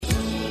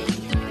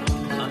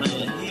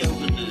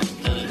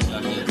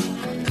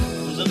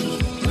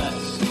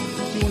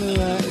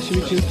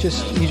you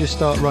just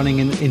start running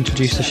and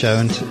introduce the show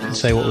and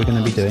say what we're going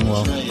to be doing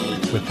while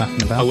we're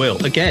faffing about? I will.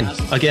 Again,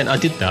 I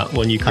did that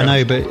when you I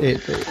know, but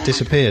it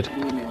disappeared.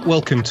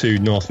 Welcome to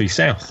North v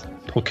South,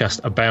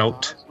 podcast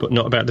about, but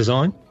not about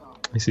design.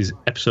 This is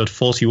episode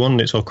 41, and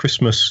it's our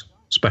Christmas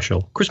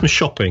special, Christmas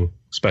shopping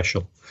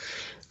special.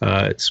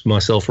 It's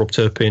myself, Rob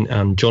Turpin,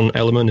 and John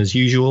Ellerman as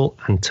usual,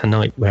 and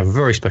tonight we have a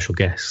very special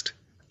guest.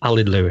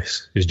 Alid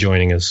Lewis is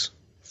joining us.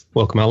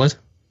 Welcome, Alid.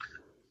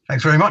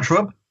 Thanks very much,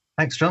 Rob.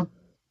 Thanks, John.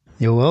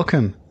 You're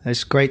welcome.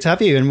 It's great to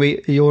have you, and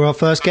you're our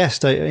first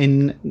guest. We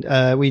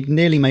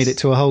nearly made it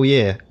to a whole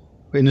year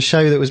in a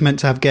show that was meant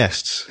to have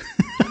guests.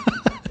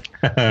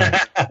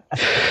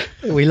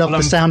 We love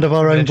the sound of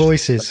our own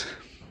voices.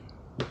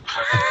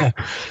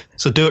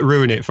 So don't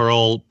ruin it for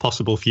all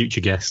possible future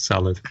guests,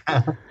 Alid.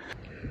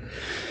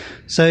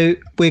 So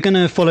we're going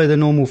to follow the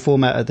normal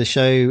format of the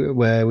show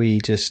where we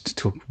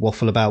just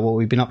waffle about what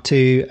we've been up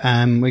to.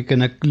 We're going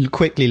to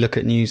quickly look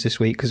at news this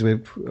week because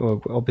we've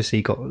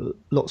obviously got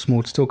lots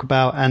more to talk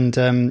about, and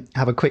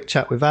have a quick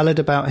chat with Alid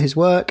about his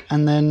work.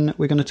 And then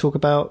we're going to talk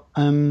about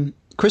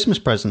Christmas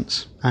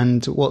presents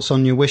and what's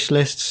on your wish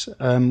lists,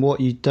 what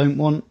you don't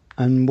want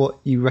and what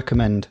you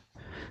recommend.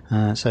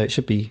 So it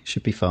should be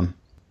fun.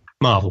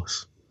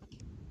 Marvellous.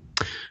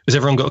 Has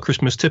everyone got a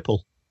Christmas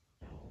tipple?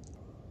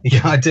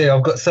 Yeah, I do.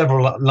 I've got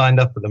several lined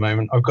up at the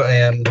moment. I've got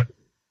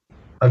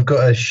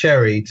a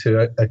sherry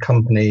to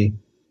accompany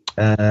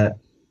the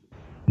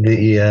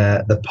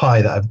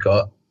pie that I've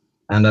got,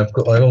 and I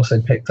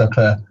also picked up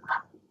a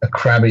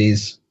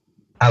Krabby's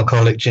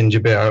alcoholic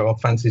ginger beer. I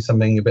fancy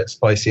something a bit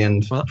spicy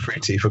and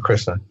fruity for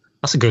Christmas.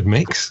 That's a good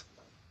mix.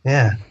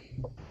 Yeah.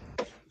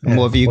 And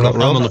what have you got,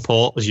 Rob? I'm on the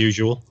port as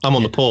usual.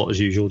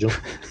 John.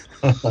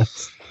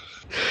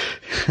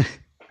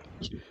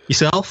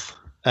 Yourself?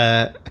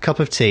 A cup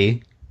of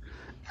tea.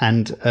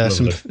 And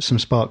some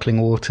sparkling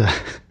water,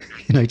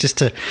 just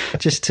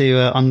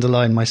to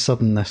underline my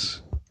southernness.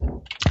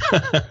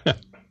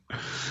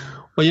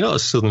 Well, you're not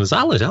as southern as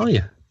Alid, are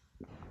you?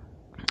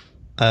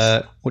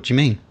 What do you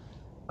mean?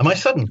 Am I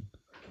southern?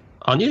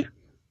 Aren't you?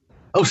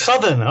 Oh,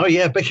 southern. Oh,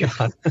 yeah, beg your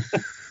pardon.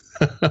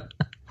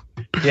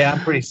 Yeah, I'm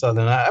pretty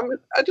southern. I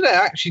don't know.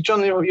 Actually,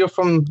 John, you're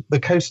from the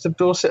coast of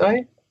Dorset, are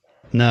you?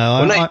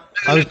 No,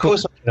 of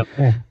course.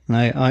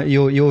 No,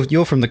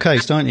 you're from the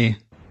coast, aren't you?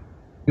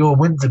 You're a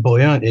Windsor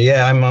boy, aren't you?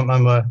 Yeah, I'm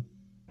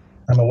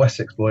a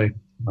Wessex boy.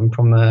 I'm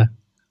from the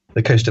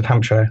coast of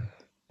Hampshire.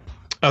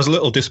 I was a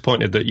little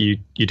disappointed that you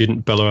didn't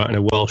bellow out in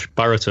a Welsh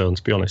baritone,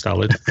 to be honest,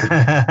 Alid.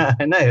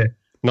 No.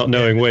 Not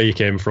knowing where you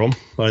came from,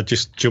 I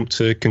just jumped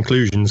to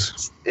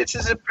conclusions. It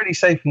is a pretty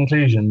safe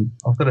conclusion.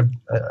 I've got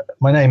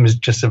my name is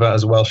just about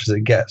as Welsh as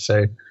it gets.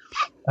 So,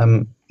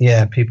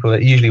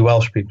 usually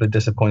Welsh people are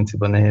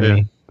disappointed when they hear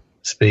me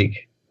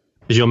speak.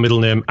 Is your middle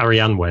name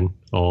Arianwen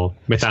or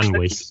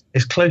Mithanwi?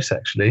 It's close,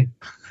 actually.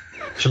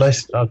 Shall I?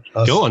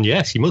 Go on,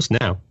 yes, you must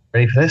now.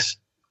 Ready for this?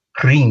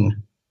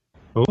 Green.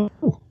 Oh.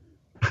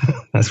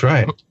 That's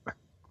right.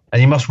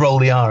 And you must roll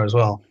the R as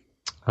well.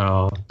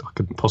 Oh, I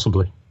couldn't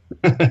possibly.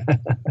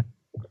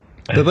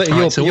 But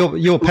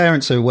your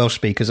parents are Welsh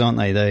speakers, aren't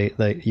they?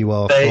 You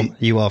are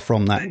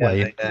from that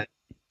way.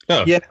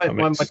 My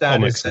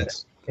dad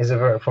is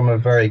from a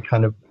very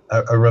kind of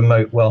a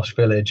remote Welsh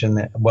village,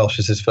 and Welsh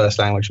is his first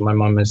language. My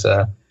mum is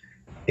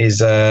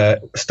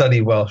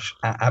studied Welsh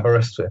at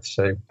Aberystwyth,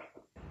 so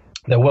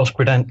their Welsh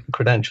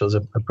credentials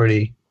are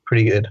pretty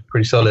good,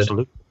 pretty solid.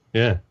 Absolutely.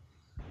 Yeah.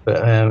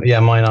 But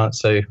mine aren't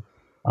so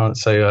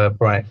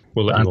bright.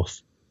 We'll let you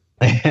off.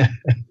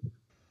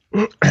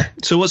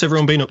 So what's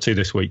everyone been up to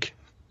this week?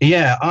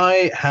 Yeah,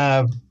 I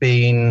have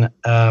been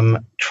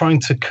trying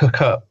to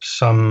cook up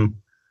some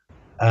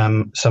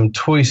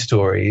Toy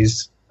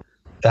Stories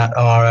that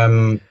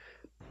are.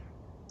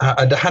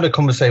 I had a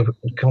conversation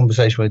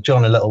with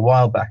John a little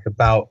while back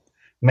about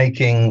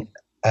making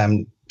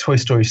Toy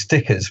Story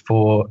stickers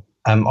for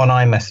on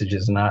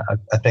iMessages, and I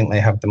think they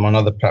have them on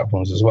other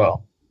platforms as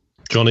well.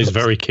 John is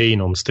very keen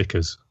on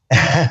stickers.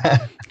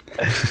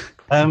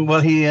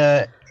 Well,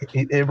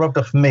 it rubbed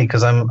off me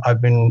because I've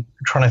been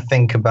trying to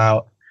think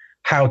about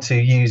how to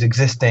use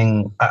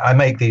existing. I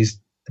make these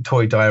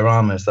toy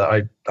dioramas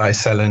that I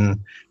sell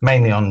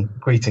mainly on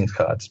greetings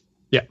cards.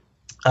 Yeah.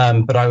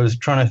 But I was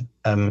trying to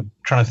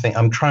think.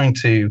 I'm trying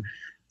to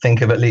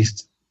think of at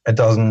least a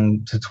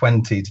dozen to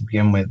 20 to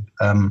begin with,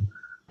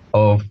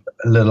 of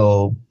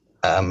little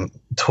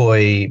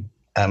toy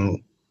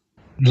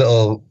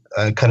little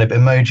kind of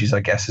emojis,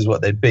 I guess is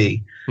what they'd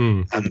be,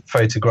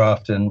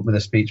 photographed and with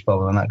a speech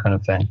bubble and that kind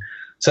of thing.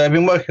 So I've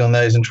been working on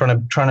those and trying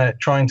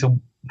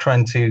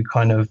to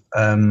kind of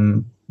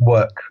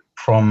work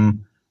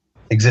from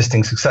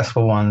existing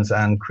successful ones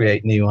and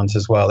create new ones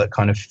as well that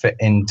kind of fit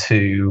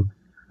into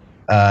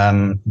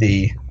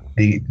the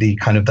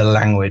kind of the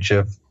language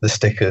of the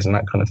stickers and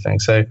that kind of thing.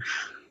 So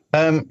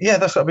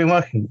that's what I've been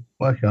working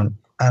on.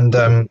 And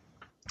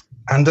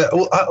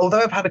although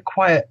I've had a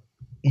quiet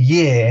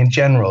year in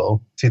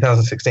general,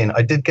 2016,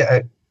 I did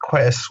get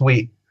quite a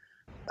sweet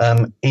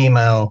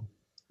email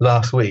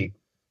last week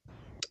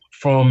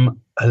from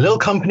a little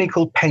company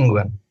called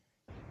Penguin.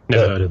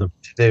 Never heard of them.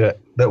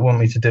 That want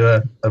me to do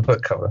a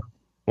book cover.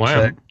 Wow.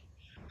 So,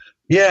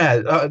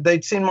 yeah,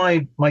 they'd seen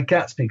my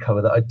Gatsby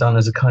cover that I'd done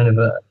as a kind of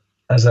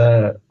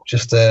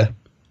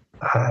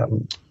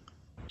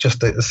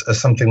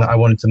something that I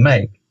wanted to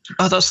make.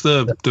 Oh, that's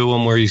the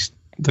one where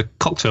the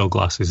cocktail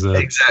glass is the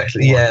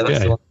exactly. Yeah,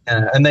 that's the one.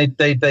 Yeah. And they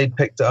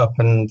picked it up,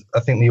 and I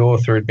think the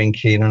author had been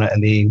keen on it,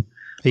 and the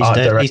he's art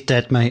dead. director. He's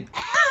dead, mate.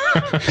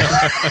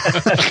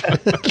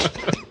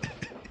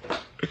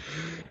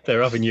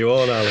 They're having you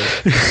on, Alan.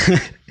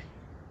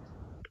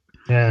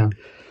 Yeah.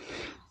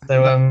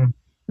 So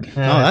Oh,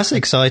 that's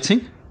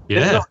exciting.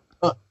 Yeah.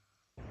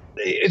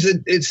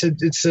 It's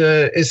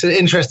an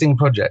interesting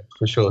project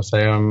for sure.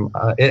 So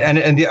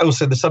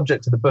also the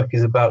subject of the book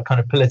is about kind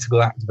of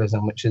political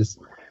activism, which is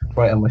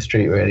right on my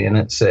street really, and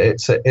it's a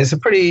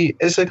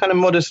kind of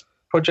modest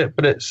project,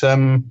 but it's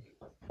kind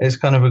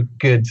of a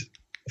good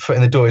foot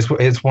in the door.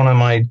 It's one of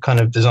my kind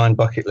of design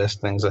bucket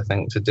list things, I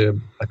think, to do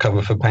a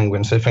cover for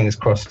Penguin. So fingers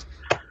crossed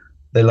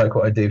they like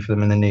what I do for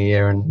them in the new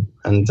year, and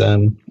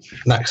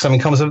that something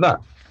comes of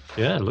that.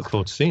 Yeah, look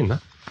forward to seeing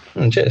that.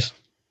 And cheers.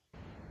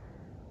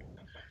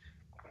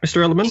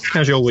 Mr. Ellerman,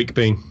 how's your week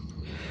been?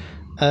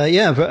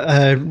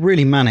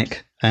 Really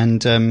manic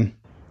and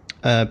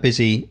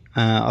busy.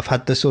 I've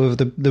had the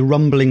sort of the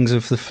rumblings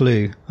of the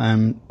flu,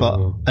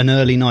 but an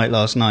early night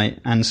last night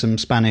and some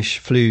Spanish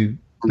flu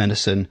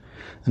medicine,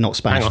 not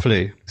Spanish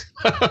flu,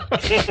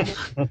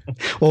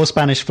 or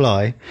Spanish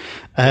fly.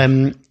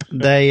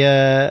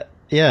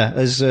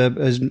 Has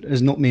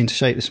knocked me into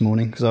shape this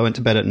morning because I went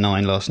to bed at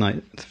 9 last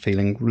night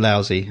feeling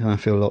lousy, and I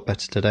feel a lot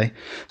better today.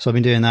 So I've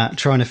been doing that,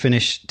 trying to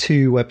finish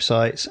 2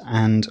 websites,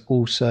 and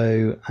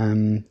also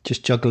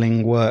just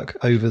juggling work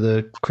over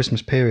the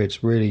Christmas period.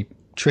 It's really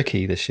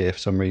tricky this year for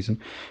some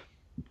reason.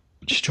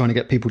 Just trying to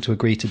get people to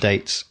agree to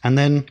dates. And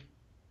then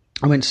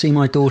I went to see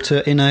my daughter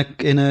in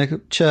a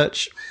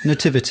church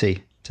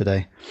nativity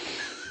today,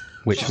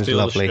 which was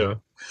lovely.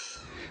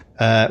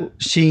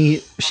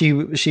 She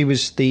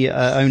was the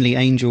only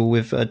angel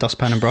with a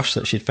dustpan and brush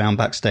that she'd found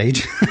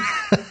backstage,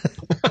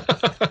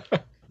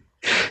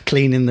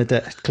 cleaning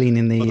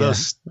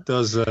the.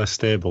 Those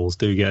stables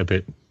do get a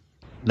bit.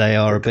 They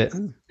are a bit.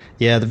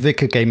 Yeah, the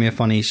vicar gave me a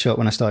funny shot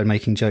when I started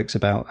making jokes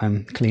about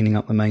cleaning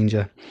up the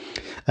manger.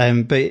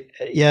 But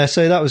yeah,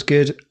 so that was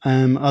good.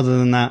 Other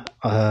than that,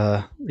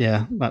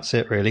 that's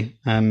it really.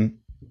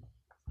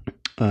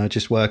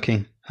 Just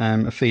working.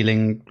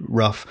 Feeling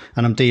rough,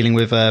 and I'm dealing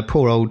with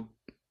poor old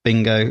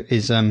Bingo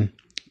is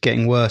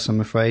getting worse, I'm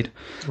afraid.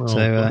 Oh,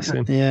 so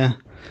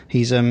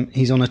he's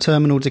on a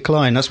terminal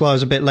decline. That's why I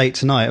was a bit late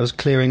tonight. I was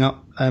clearing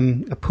up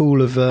a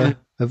pool of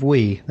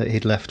wee that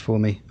he'd left for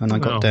me, and I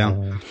got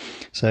down.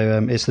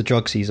 So it's the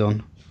drugs he's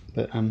on.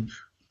 But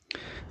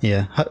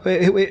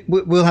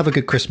we'll have a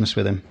good Christmas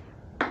with him.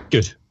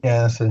 Good.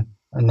 Yeah, that's a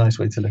nice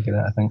way to look at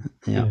it, I think.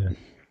 Yeah.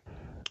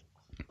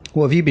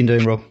 What have you been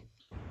doing, Rob?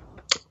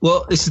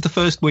 Well, this is the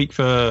first week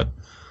for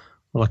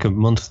like a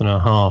month and a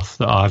half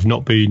that I've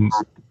not been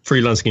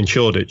freelancing in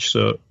Shoreditch,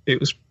 so it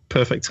was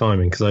perfect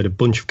timing because I had a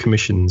bunch of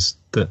commissions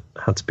that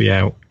had to be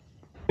out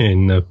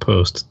in the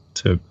post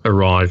to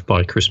arrive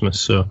by Christmas.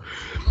 So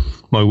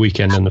my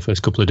weekend and the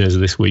first couple of days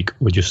of this week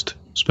were just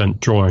spent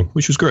drawing,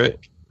 which was great,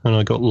 and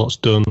I got lots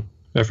done.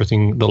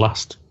 Everything, the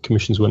last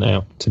commissions went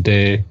out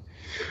today,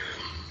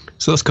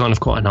 so that's kind of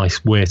quite a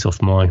nice weight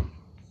off my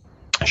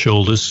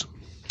shoulders.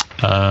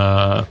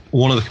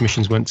 One of the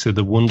commissions went to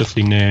the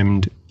wonderfully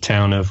named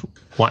town of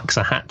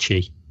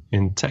Waxahachie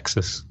in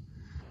Texas,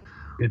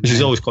 which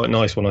is always quite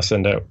nice when I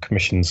send out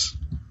commissions,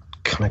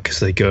 kind of because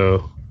they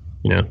go,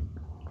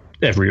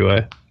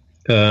 everywhere,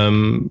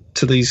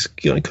 to these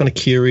kind of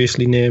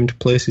curiously named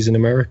places in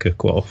America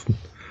quite often.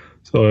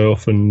 So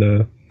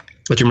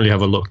I generally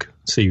have a look,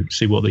 see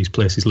what these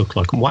places look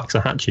like. And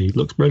Waxahachie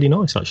looks really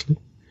nice, actually.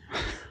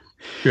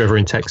 If you're ever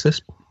in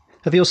Texas.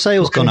 Have your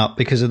sales gone up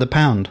because of the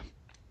pound?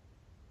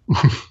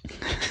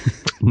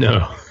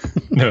 No.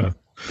 Well,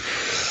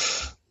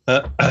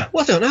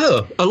 I don't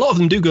know. A lot of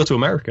them do go to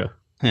America.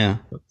 Yeah.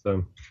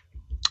 But,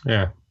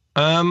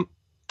 and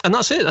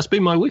that's it. That's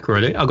been my week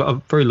already. I got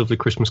a very lovely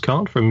Christmas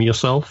card from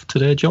yourself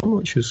today, John,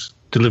 which was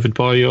delivered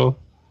by your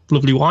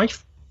lovely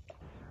wife.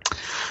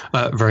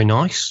 Very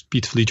nice,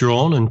 beautifully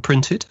drawn and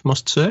printed, I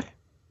must say.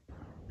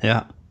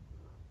 Yeah.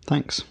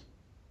 Thanks.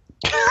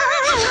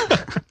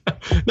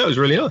 No, it was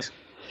really nice.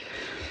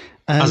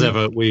 As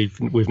ever, we've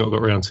not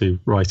got around to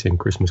writing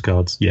Christmas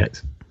cards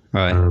yet.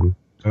 Right.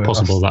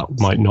 Possible that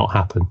might not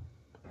happen.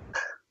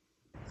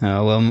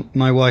 Well,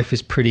 my wife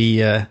is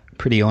pretty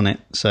on it,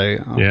 so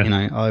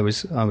I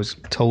was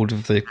told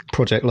of the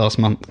project last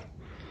month.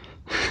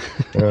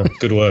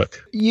 Good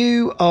work.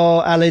 You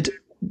are Alid.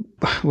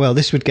 Well,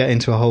 this would get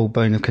into a whole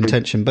bone of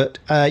contention, but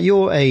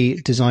you're a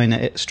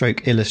designer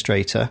stroke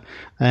illustrator,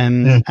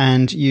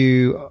 and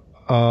you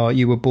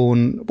were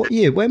born. What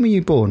year? When were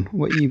you born?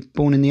 Were you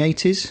born in the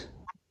 80s?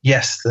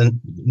 Yes,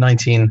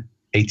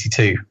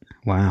 1982.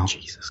 Wow.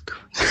 Jesus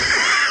Christ.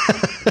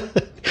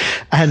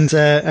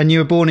 and you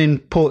were born in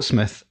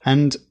Portsmouth.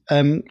 And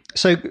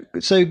so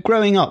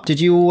growing up, did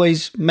you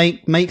always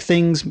make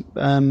things?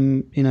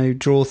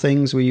 Draw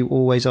things? Were you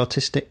always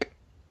artistic?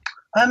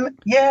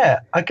 Yeah,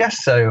 I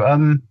guess so.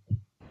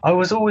 I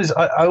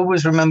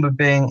always remember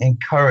being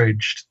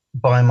encouraged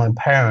by my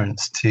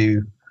parents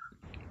to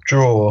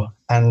draw,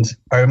 and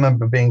I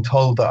remember being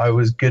told that I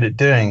was good at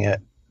doing it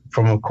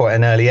from quite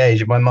an early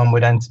age. My mum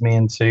would enter me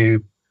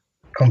into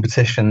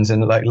competitions,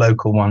 and like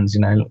local ones,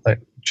 like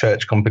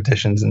church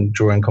competitions and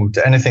drawing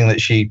competitions,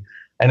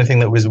 anything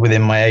that was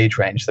within my age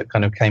range that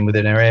kind of came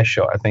within her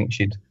earshot. I think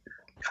she'd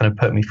kind of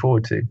put me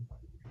forward to,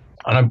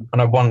 and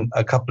I won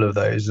a couple of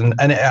those, and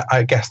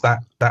I guess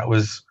that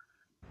was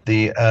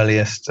the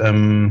earliest.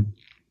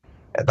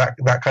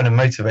 That kind of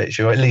motivates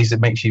you, or at least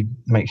it makes you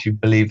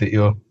believe that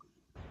you're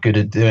good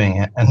at doing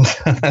it, and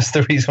that's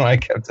the reason why I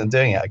kept on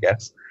doing it. I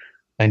guess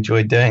I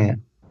enjoyed doing it.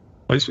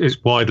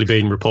 It's widely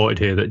being reported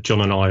here that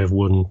John and I have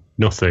won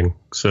nothing,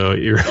 so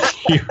you're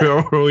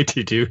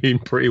already doing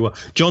pretty well.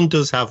 John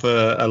does have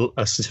a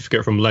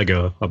certificate from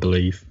Lego, I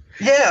believe.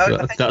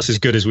 Yeah, that's as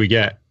good as we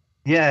get.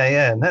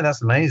 Yeah. No,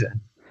 that's amazing.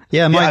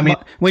 Yeah,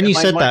 when you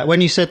said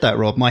that,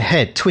 Rob, my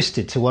head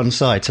twisted to one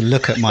side to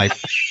look at my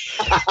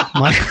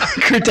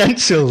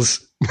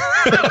credentials.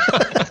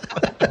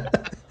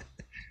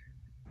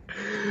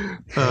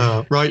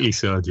 Rightly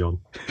so, John.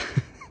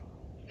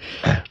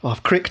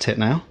 I've cricked it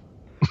now.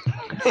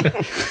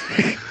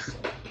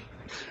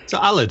 So,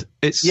 Alad,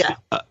 it's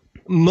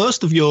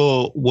most of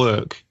your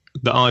work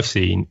that I've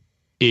seen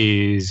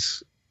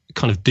is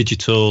kind of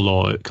digital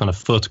or kind of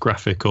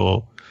photographic,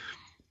 or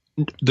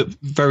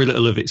very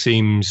little of it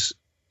seems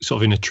sort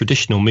of in a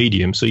traditional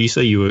medium. So you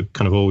say you were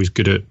kind of always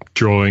good at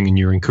drawing and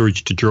you're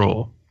encouraged to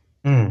draw.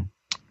 Mm.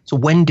 So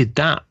when did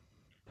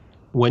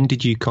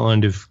you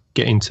kind of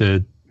get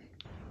into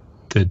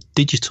the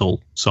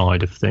digital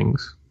side of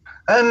things?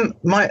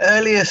 My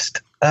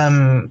earliest,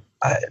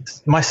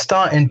 my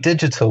start in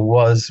digital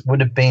would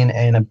have been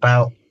in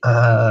about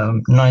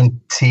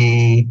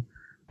 90,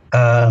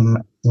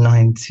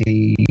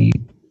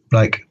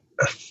 like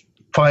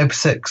 5,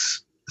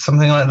 6,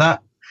 something like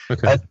that.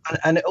 Okay.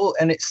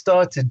 And it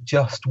started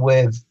just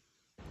with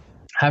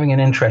having an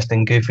interest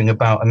in goofing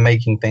about and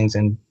making things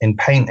in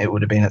paint. It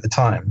would have been at the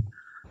time,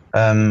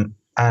 and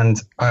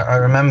I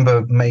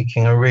remember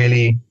making a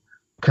really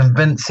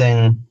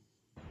convincing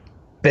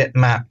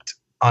bitmapped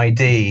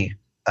ID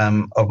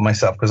of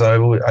myself, because I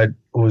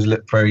always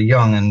looked very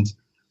young, and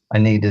I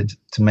needed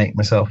to make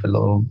myself a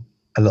little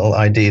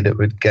ID that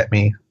would get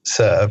me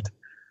served,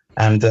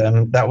 and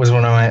that was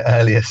one of my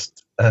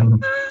earliest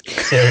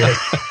serious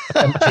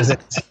ventures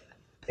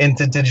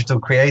into digital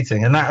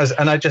creating, and I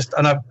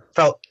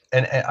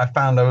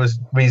found I was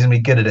reasonably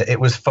good at it. It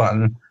was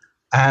fun,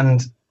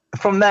 and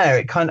from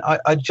there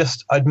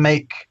I'd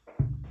make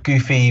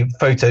goofy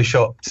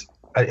photoshopped.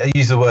 I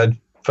use the word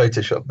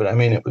Photoshop, but I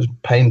mean it was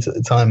paint at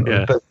the time.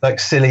 Yeah. But like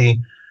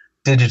silly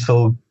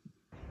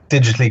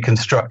digitally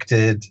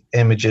constructed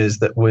images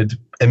that would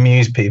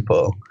amuse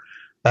people,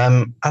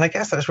 and I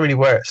guess that's really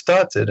where it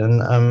started,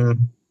 and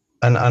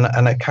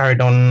it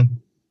carried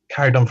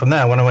on from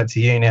there. When I went to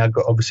uni, I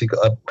obviously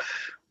got a,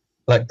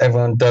 like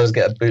everyone does,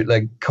 get a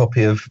bootleg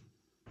copy of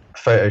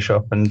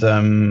Photoshop, and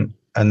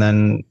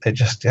then it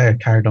just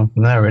carried on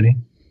from there, really.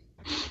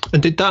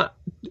 And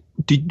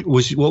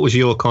what was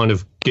your kind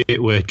of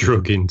gateway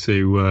drug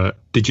into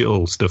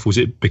digital stuff? Was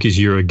it because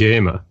you're a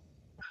gamer?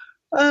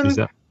 Is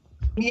that?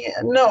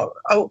 Yeah, no,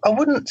 I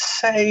wouldn't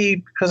say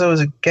because I was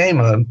a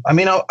gamer. I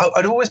mean,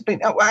 I'd always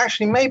been.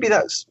 Actually, maybe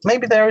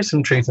there is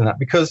some truth in that,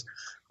 because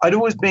I'd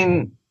always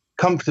been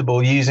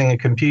comfortable using a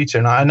computer,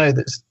 and I know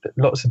that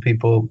lots of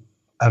people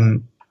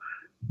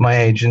my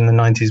age in the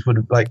 90s would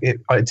have, like,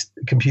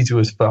 computer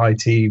was for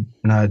IT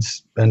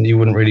nerds, and you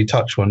wouldn't really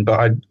touch one.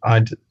 But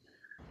my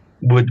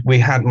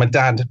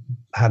dad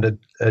had a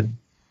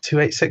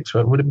 286,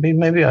 would it be,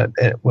 maybe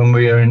when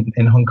we were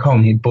in Hong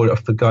Kong. He bought it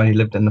off the guy who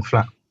lived in the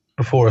flat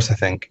before us, I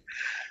think,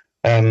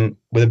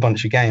 with a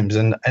bunch of games,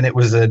 and it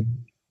was a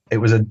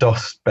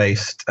DOS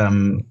based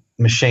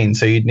machine,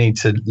 so you'd need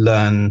to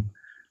learn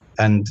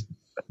and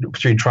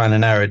through trial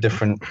and error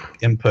different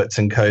inputs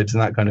and codes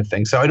and that kind of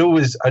thing. So I'd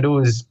always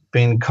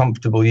been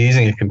comfortable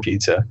using a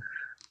computer,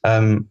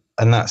 and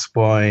that's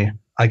why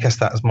I guess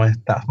that's my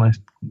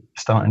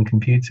start in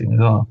computing as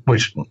well.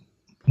 Which,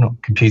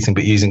 not computing,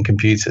 but using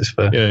computers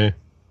for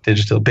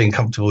digital, being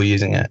comfortable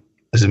using it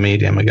as a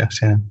medium, I guess.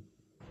 Yeah.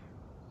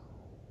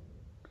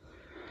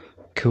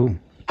 Cool.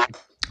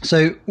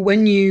 So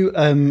when you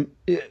were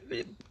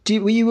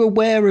you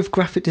aware of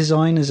graphic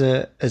design as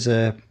a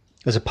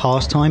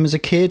pastime as a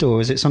kid,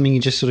 or is it something you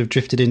just sort of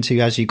drifted into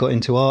as you got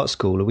into art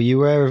school, or were you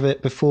aware of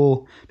it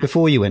before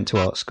you went to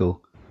art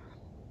school?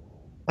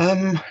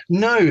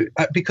 No,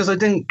 because I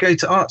didn't go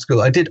to art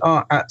school. I did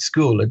art at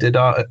school. I did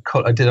art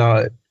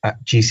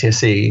at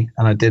GCSE,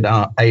 and I did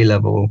art A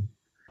level.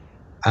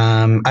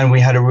 And we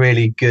had a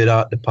really good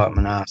art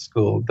department at our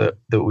school that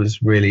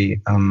was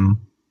really,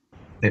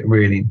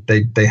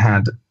 they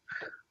had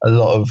a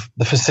lot of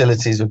the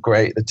facilities were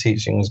great, the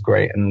teaching was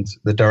great, and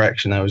the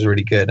direction there was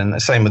really good. And the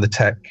same with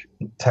the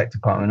tech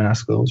department in our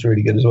school was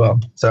really good as well.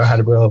 So I had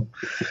a real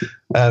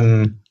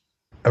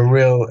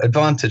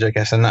advantage, I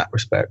guess, in that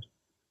respect.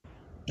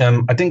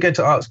 I didn't go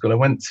to art school. I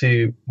went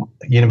to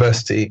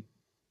university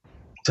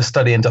to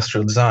study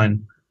industrial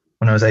design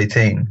when I was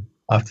 18,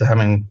 after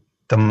having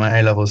done my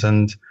A-levels.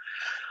 And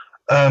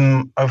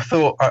I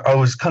thought I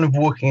was kind of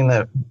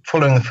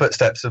following the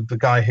footsteps of the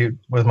guy who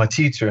was my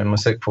tutor in my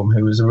sixth form,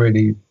 who was a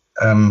really,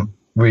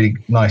 really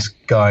nice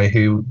guy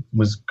who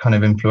was kind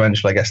of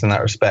influential, I guess, in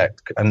that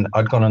respect. And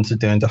I'd gone on to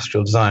do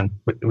industrial design,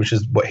 which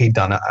is what he'd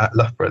done at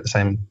Loughborough at the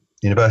same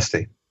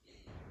university.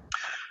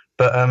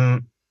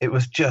 But it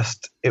was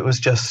just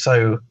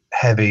so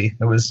heavy.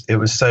 It was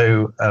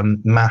so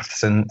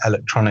maths and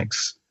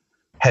electronics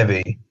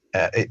heavy.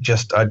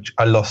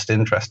 I lost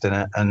interest in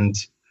it, and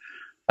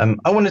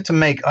I wanted to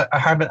make.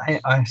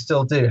 I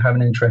still do have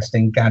an interest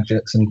in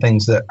gadgets and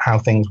how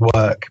things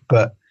work,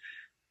 but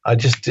I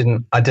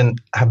didn't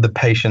have the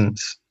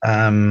patience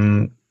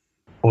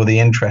or the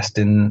interest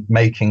in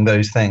making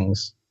those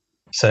things.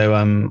 So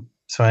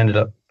I ended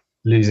up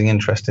losing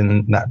interest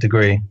in that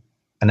degree,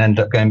 and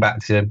ended up going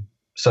back to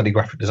study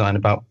graphic design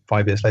about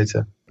 5 years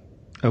later.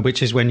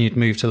 Which is when you'd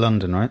moved to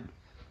London, right?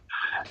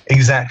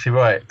 Exactly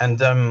right.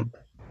 And I'd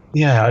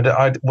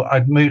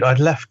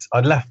left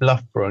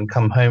Loughborough and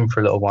come home for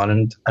a little while.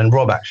 And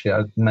Rob, actually,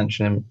 I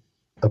mentioned him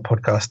a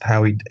podcast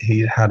how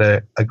he had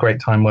a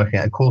great time working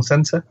at a call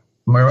centre.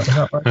 Am I right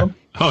about that, Rob?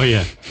 Oh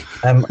yeah,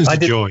 I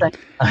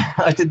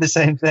did the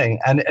same thing,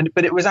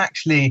 but it was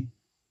actually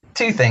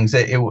two things.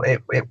 It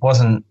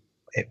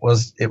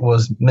was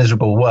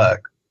miserable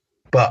work,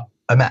 but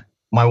I met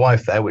my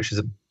wife there, which is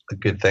a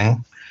good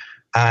thing,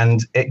 and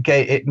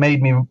it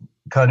made me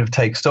kind of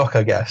take stock,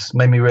 I guess,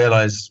 made me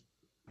realise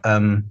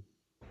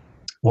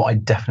what I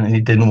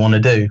definitely didn't want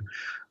to do,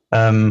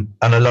 and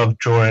I love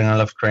drawing, I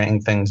love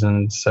creating things,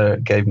 and so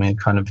it gave me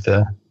kind of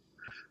a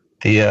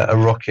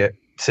rocket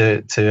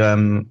to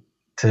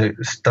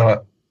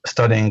start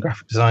studying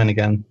graphic design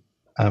again,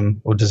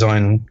 or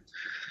design,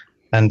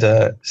 and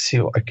see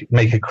what I could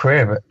make a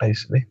career of it,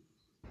 basically.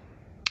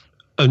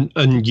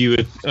 And you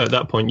at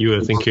that point you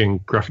were thinking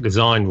graphic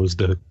design was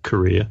the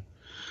career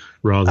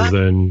rather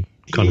than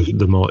kind of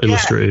the more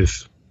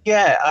illustrative.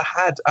 Yeah,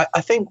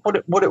 I think what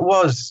it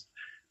was.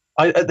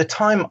 At the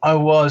time I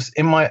was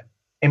in my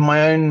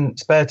own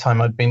spare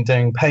time. I'd been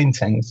doing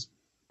paintings,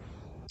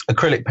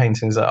 acrylic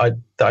paintings that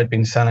I'd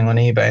been selling on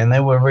eBay, and they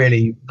were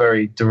really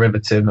very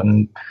derivative.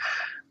 And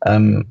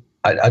I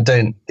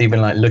don't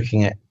even like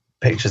looking at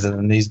pictures of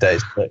them these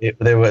days, but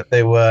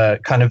they were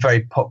kind of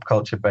very pop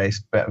culture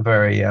based, but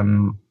very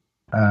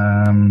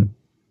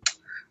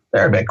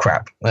they're a bit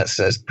crap. Let's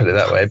put it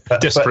that way.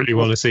 Desperately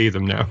want to see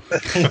them now.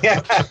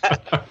 Yeah,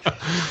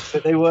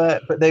 but they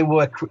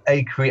were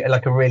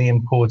like a really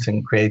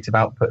important creative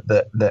output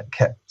that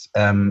kept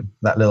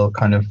that little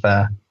kind of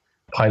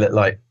pilot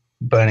light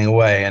burning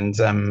away, and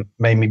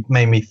made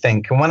me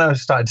think. And when I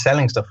started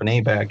selling stuff on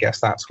eBay, I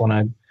guess that's when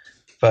I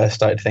first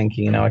started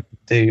thinking, I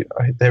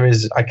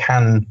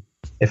can,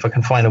 if I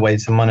can find a way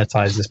to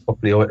monetize this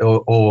properly,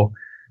 or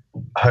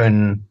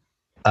hone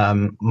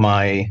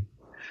my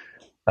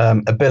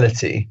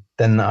ability,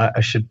 then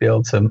I should be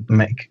able to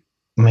make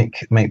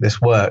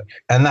this work.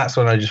 And that's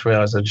when I just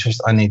realized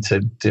I need to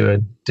do a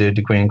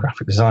degree in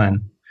graphic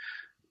design,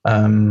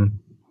 and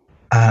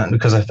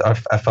because I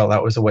felt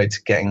that was a way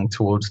to getting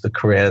towards the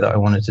career that I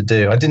wanted to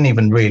do. I didn't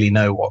even really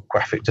know what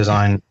graphic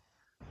design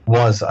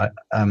was.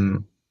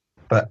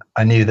 But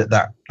I knew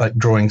that like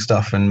drawing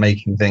stuff and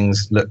making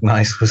things look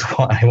nice was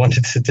what I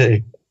wanted to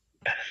do.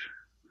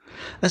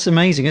 That's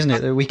amazing, isn't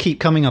it? We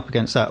keep coming up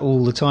against that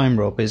all the time,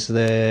 Rob. Is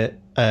there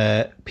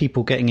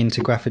people getting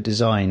into graphic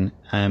design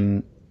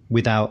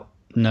without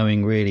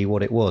knowing really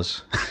what it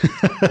was?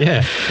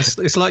 Yeah,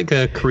 it's like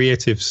a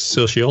creative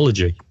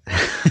sociology.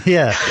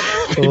 Yeah,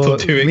 people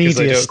do it because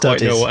they don't studies.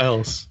 Quite know what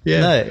else.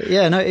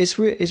 Yeah, no, it's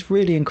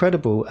really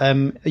incredible.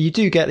 You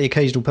do get the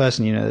occasional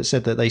person, that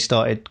said that they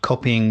started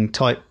copying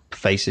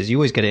typefaces. You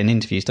always get it in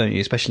interviews, don't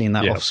you? Especially in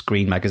that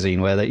off-screen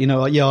magazine where they,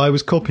 I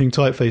was copying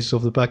typefaces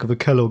off the back of a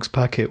Kellogg's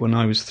packet when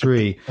I was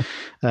 3.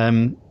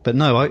 But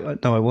no,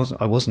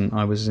 I wasn't.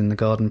 I was in the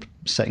garden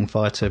setting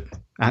fire to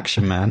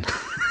Action Man.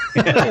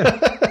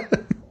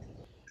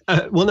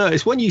 Well, no,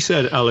 it's when you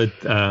said, Aled,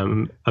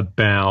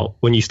 about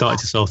when you started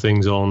to sell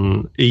things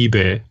on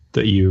eBay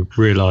that you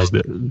realised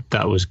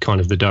that was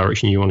kind of the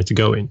direction you wanted to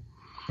go in.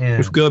 Yeah.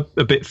 If we go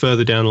a bit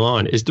further down the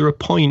line, is there a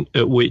point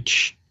at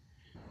which,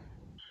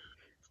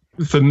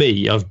 for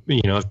me, I've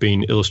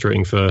been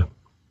illustrating for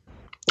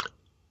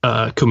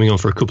coming on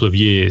for a couple of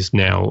years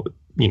now,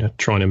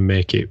 trying to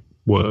make it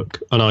work,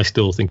 and I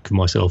still think of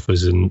myself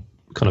as kind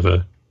of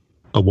a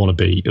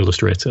wannabe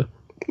illustrator.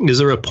 Is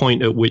there a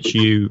point at which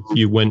you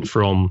went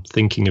from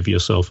thinking of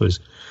yourself as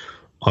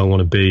I want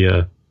to be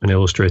an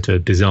illustrator,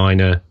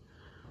 designer,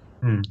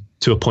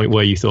 to a point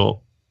where you thought,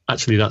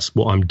 actually, that's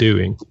what I'm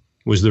doing?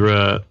 Was there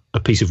a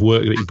piece of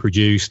work that you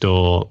produced,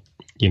 or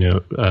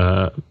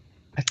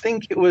I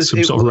think it was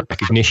some sort of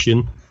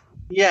recognition.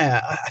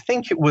 Yeah, I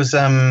think it was.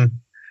 Well,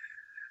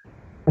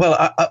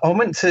 I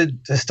went to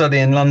study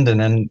in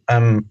London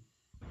and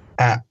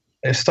I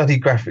studied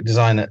graphic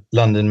design at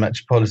London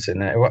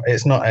Metropolitan.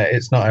 It's not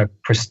a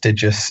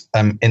prestigious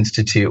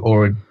institute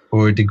or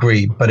a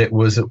degree, but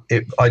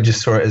I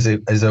just saw it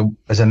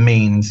as a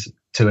means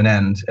to an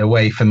end, a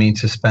way for me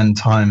to spend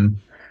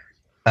time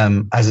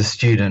as a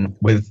student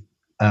with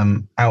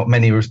out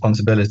many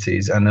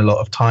responsibilities and a lot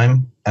of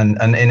time,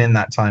 and in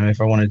that time,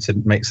 if I wanted to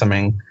make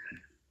something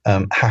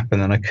happen,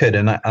 then I could,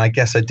 and I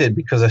guess I did,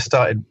 because I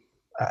started,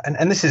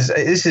 and this is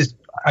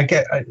I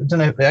don't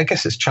know, I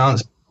guess it's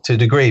chance to a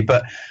degree,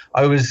 but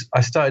I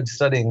started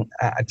studying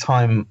at a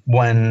time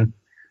when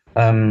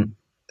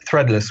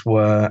threadless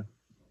were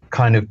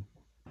kind of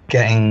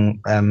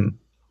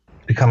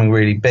becoming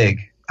really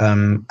big,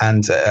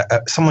 and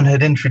someone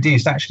had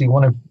introduced, actually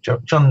one of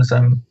John's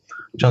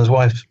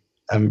wife's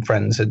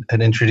friends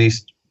had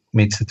introduced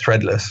me to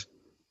threadless,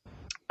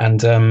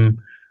 and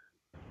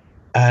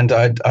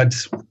I'd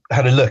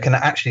had a look, and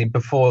actually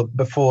before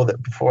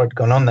I'd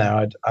gone on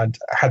there, I'd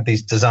had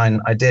these design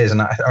ideas,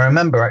 and I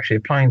remember actually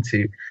applying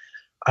to,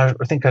 I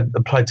think I'd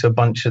applied to a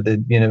bunch of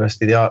the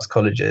University of the Arts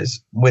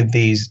colleges with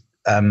these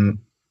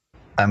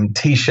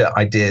T-shirt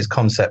ideas,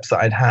 concepts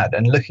that I'd had,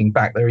 and looking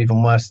back, they're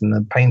even worse than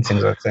the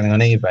paintings I was selling on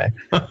eBay.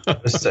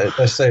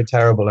 They're so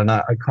terrible, and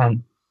I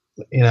can't,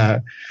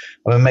 I'm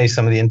amazed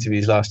some of the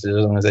interviews lasted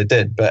as long as they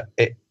did, but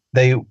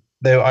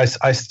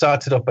I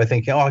started off by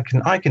thinking,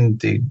 I can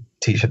do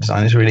T-shirt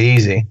design, it's really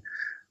easy,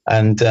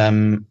 and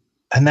then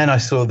I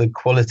saw the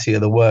quality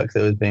of the work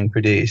that was being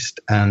produced,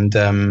 and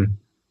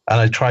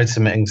I tried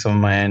submitting some of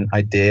my own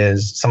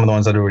ideas, some of the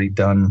ones I'd already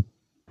done,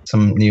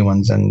 some new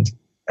ones, and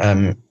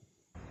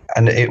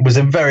it was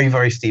a very,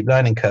 very steep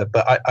learning curve,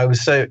 but I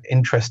was so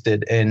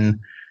interested in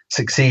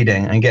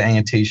succeeding and getting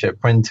a T-shirt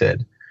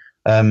printed,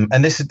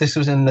 and this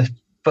was in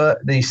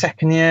the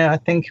second year, I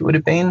think it would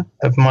have been,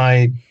 of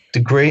my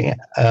degree,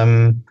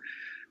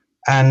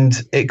 and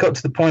it got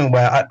to the point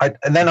where I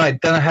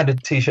had a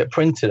T-shirt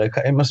printed.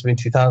 It must have been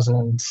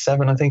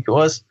 2007, I think it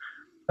was,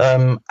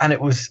 and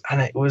it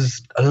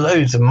was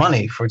loads of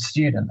money for a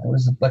student. It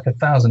was like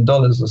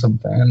 $1,000 or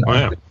something, and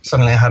wow.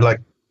 Suddenly I had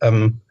like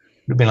it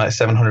would be like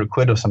 700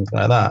 quid or something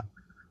like that,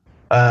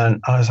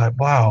 and I was like,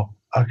 wow,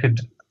 I could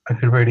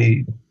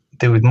really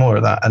do with more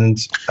of that, and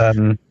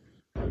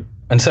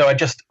so I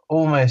just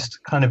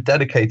almost kind of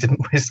dedicated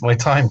most of my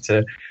time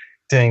to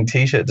doing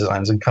T-shirt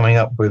designs and coming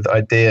up with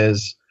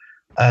ideas,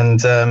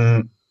 and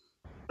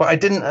but I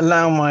didn't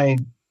allow my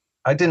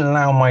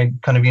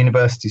kind of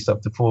university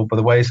stuff to fall by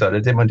the wayside. I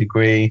did my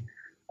degree.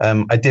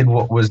 I did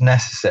what was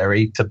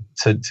necessary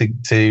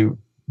to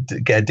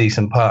get a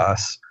decent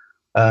pass.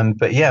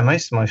 But yeah,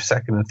 most of my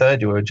second and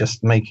third year were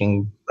just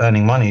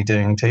earning money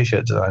doing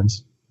T-shirt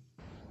designs.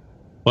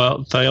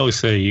 Well, they always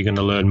say you're going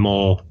to learn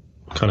more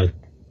kind of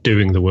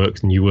doing the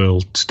work than you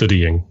will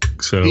studying.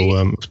 So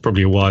it's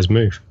probably a wise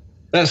move.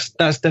 That's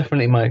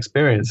definitely my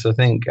experience. I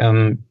think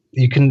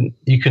you can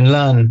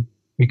learn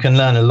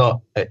a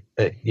lot at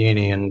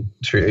uni and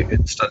through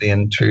study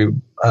and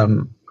through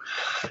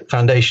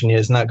foundation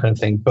years and that kind of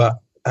thing. But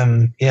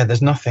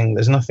there's nothing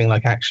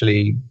like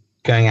actually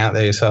going out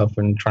there yourself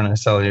and trying to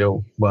sell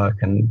your work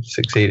and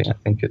succeeding. I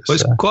think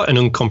it's quite an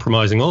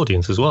uncompromising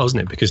audience as well, isn't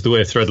it? Because the way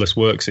Threadless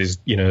works is,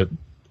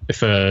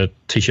 if a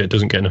T-shirt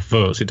doesn't get enough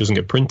votes, it doesn't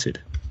get printed.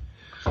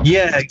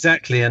 Yeah,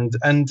 exactly. And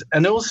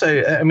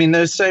also, I mean,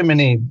 there's so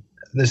many.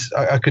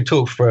 I could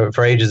talk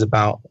for ages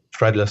about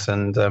Threadless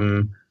and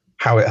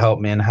how it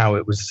helped me and how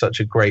it was such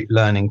a great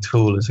learning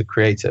tool as a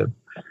creative,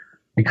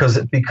 because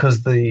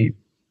the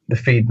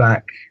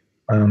feedback.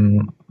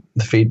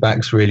 The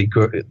feedback's really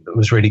good. It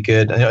was really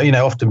good, and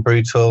often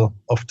brutal,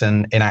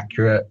 often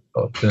inaccurate,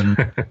 often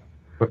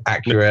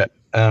accurate.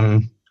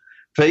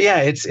 But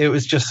yeah, it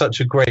was just such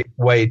a great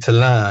way to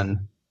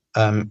learn,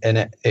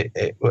 and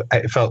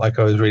it felt like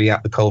I was really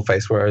at the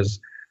coalface,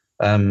 whereas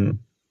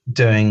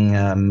doing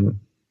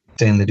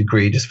the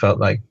degree just felt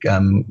like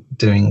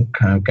doing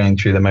kind of going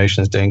through the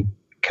motions, doing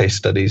case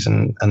studies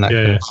and that.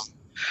 Yeah, kind of,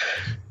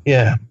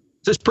 yeah.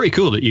 So it's pretty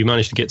cool that you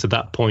managed to get to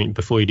that point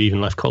before you'd even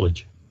left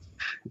college.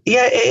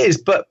 Yeah, it is.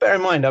 But bear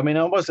in mind, I mean,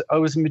 I was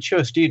a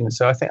mature student,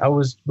 so I think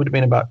would have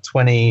been about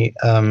 20.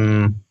 I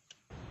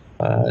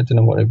don't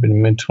know what it would have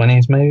been,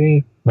 mid-20s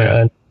maybe,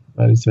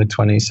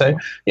 mid-20s. So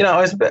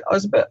I was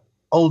a bit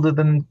older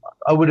than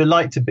I would have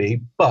liked to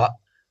be, but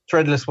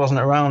Threadless wasn't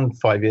around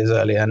 5 years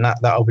earlier, and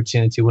that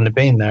opportunity wouldn't have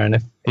been there.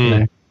 And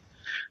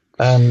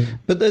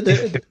but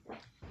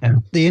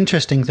the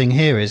interesting thing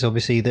here is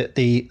obviously that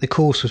the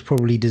course was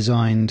probably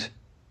designed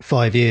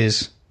 5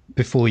 years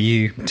before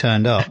you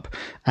turned up,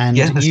 and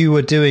you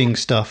were doing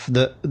stuff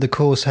that the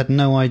course had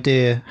no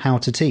idea how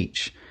to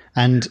teach.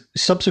 And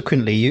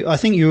subsequently, I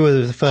think you were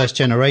the first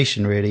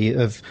generation really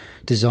of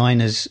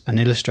designers and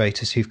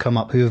illustrators who've come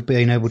up who have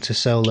been able to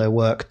sell their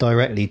work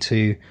directly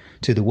to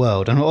the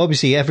world. And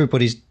obviously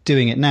everybody's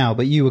doing it now,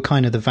 but you were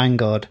kind of the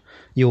vanguard.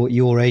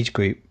 Your age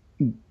group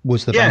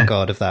was the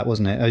vanguard of that,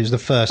 wasn't it? It was the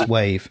first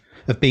wave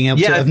of being able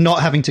to, of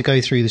not having to go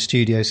through the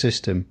studio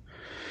system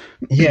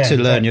to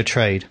learn your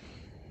trade.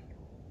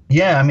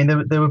 Yeah, I mean,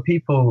 there were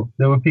people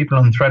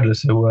on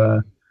Threadless who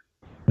were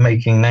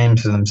making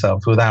names for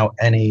themselves without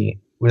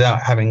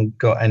having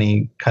got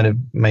any kind of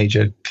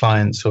major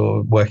clients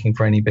or working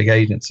for any big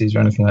agencies or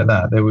anything like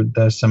that.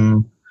 There's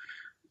some,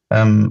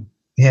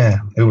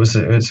 it was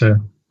a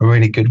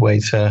really good way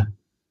to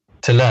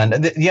learn.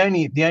 The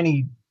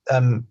only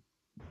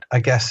I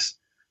guess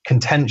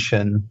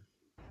contention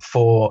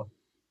for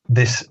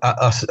this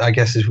us, I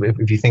guess, is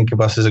if you think of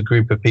us as a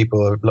group of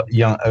people of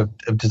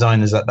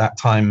designers at that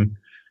time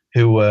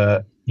who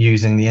were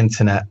using the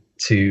internet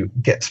to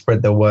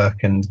spread their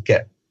work and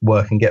get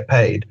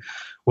paid,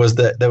 was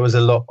that there was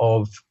a lot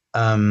of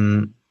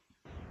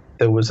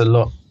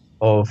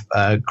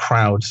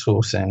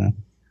crowdsourcing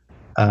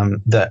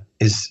that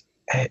is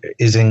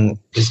it's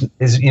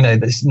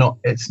not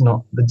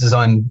the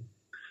design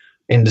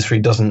industry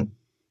doesn't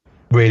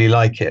really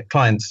like it.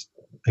 Clients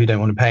who don't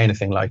want to pay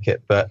anything like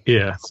it, but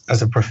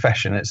as a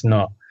profession, it's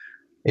not.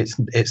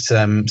 It's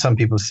some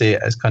people see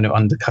it as kind of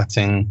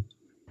undercutting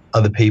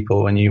other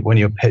people when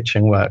you're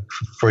pitching work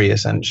for free,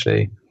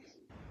 essentially.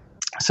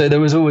 So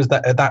there was always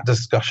that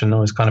discussion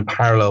always kind of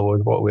parallel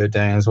with what we were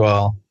doing as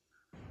well.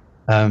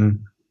 And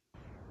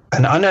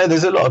I know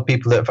there's a lot of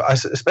people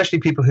especially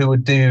people who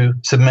would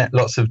submit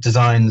lots of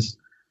designs,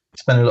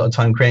 spend a lot of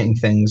time creating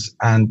things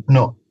and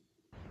not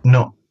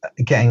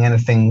getting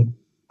anything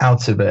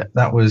out of it.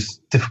 That was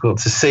difficult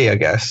to see, I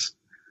guess.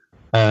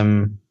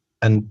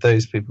 And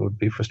those people would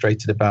be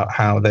frustrated about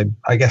how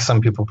I guess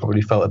some people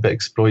probably felt a bit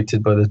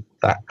exploited by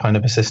that kind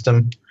of a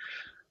system,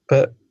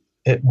 but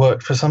it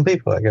worked for some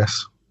people, I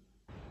guess.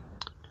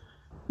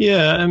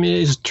 Yeah, I mean,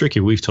 it's tricky.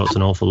 We've talked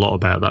an awful lot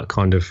about that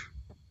kind of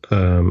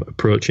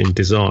approach in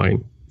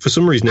design. For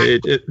some reason,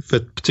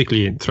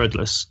 particularly in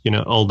Threadless,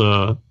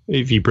 although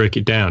if you break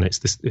it down,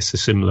 it's a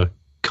similar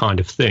kind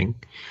of thing.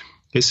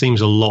 It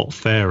seems a lot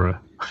fairer.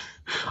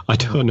 I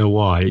don't know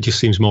why. It just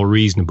seems more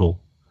reasonable.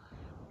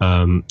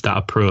 That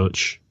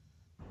approach.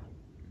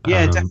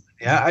 Yeah, definitely.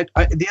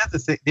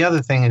 The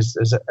other thing is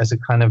as a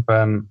kind of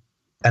an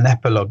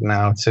epilogue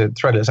now to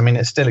Threadless. I mean,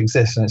 it still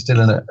exists and it's still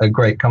a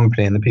great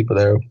company, and the people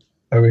there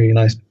are really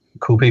nice,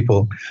 cool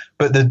people.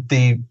 But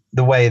the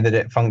way that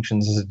it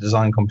functions as a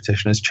design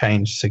competition has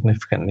changed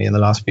significantly in the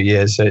last few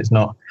years. So it's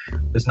not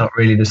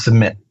really to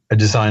submit a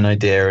design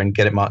idea and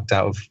get it marked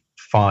out of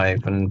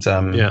 5 and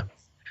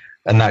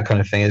that kind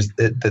of thing. Is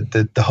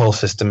the whole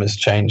system has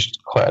changed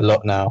quite a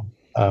lot now.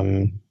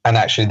 And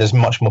actually there's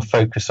much more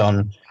focus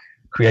on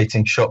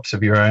creating shops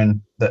of your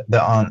own that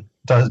aren't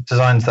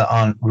designs that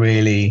aren't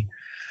really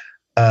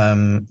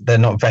they're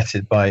not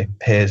vetted by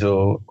peers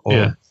or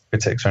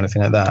critics or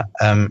anything like that,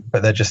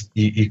 but they're just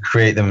you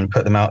create them and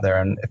put them out there,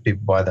 and if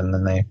people buy them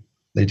then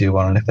they do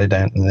well, and if they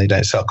don't then they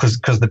don't sell,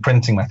 because the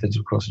printing methods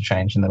of course have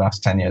changed in the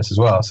last 10 years as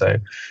well. So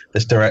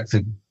there's direct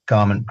to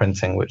garment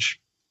printing, which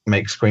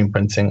makes screen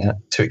printing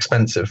too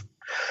expensive.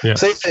 Yeah.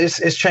 So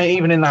it's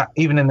changed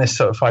even in this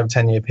sort of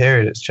 5-10 year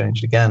period. It's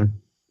changed again.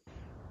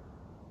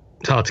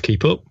 It's hard to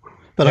keep up.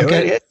 But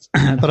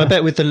I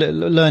bet with the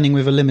learning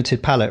with a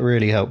limited palette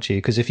really helped you,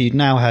 because if you'd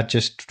now had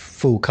just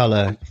full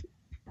color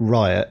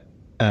Riot,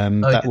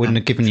 that wouldn't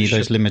have given you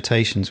those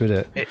limitations, would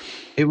it?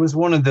 It was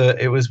one of the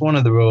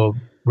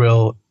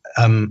real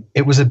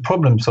it was a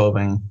problem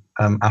solving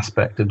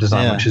aspect of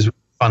design, which is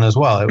fun as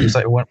well. It was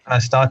like when I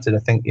started, I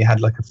think you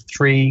had like a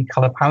 3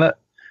 color palette.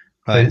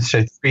 Right.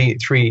 So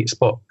three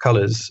spot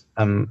colors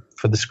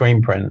for the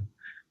screen print,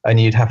 and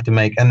you'd have to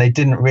make, and they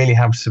didn't really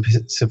have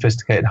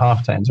sophisticated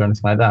halftones or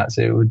anything like that.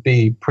 So it would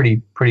be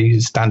pretty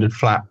standard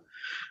flat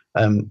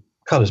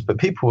colors. But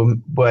people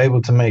were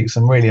able to make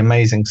some really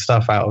amazing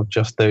stuff out of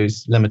just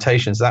those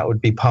limitations. That would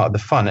be part of the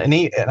fun. And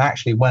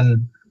actually,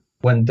 when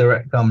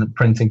direct garment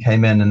printing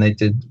came in and they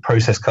did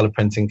process color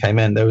printing came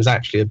in, there was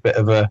actually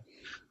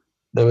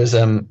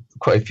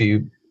quite a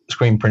few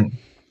screen print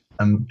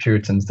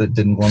Puritans that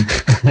didn't want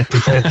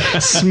to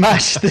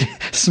smash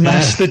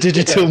the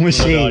digital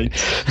machine.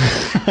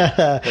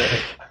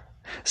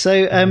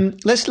 So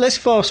let's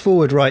fast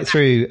forward right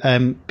through,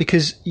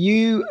 because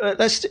you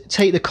let's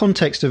take the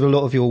context of a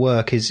lot of your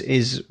work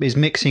is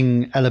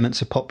mixing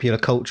elements of popular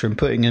culture and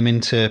putting them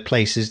into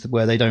places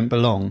where they don't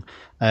belong,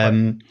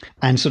 and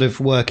sort of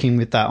working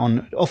with that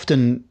on.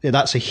 Often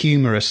that's a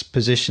humorous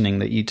positioning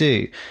that you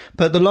do,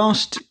 but the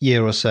last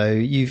year or so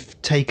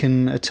you've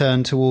taken a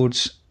turn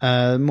towards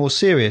more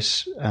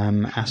serious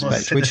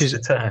aspect, which is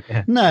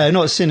no,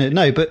 not cynical.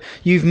 No, but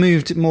you've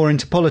moved more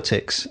into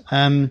politics.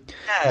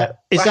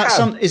 Is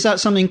that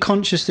something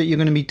conscious that you're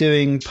going to be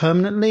doing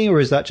permanently, or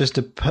was that just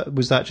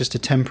a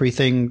temporary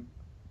thing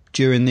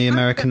during the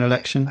American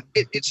election?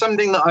 It's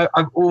something that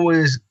I've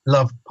always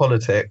loved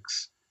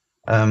politics,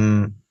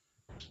 and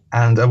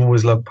I've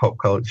always loved pop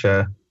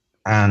culture,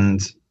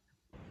 and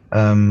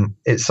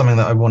it's something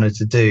that I wanted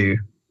to do.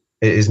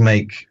 It is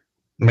make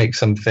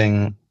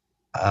something.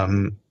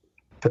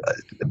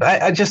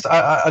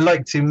 I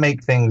like to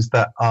make things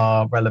that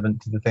are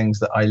relevant to the things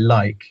that I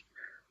like,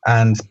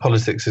 and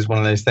politics is one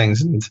of those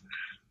things. And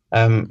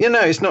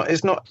It's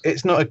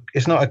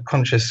not a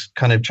conscious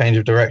kind of change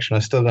of direction.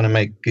 I'm still going to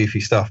make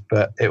goofy stuff,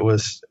 but it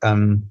was.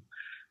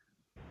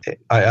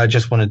 I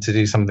just wanted to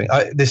do something.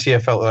 This year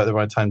felt like the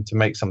right time to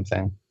make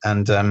something,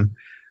 and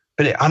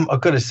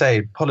I've got to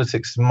say,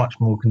 politics is much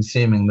more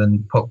consuming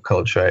than pop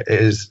culture.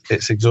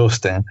 It's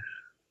exhausting.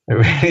 It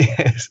really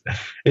is.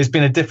 It's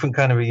been a different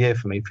kind of a year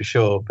for me, for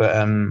sure.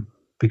 But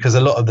because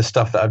a lot of the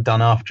stuff that I've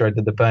done after I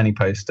did the Bernie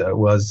poster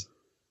was,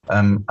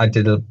 I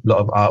did a lot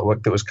of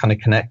artwork that was kind of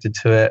connected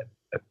to it.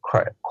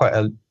 Quite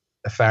a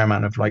fair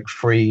amount of like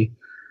free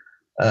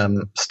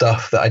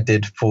stuff that I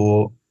did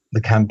for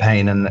the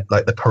campaign and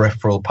like the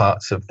peripheral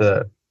parts of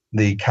the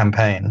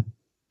campaign.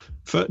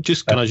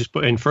 Can I just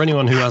put in, for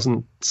anyone who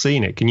hasn't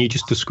seen it, can you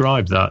just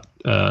describe that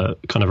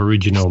kind of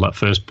original, that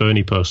first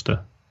Bernie poster?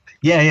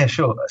 Yeah,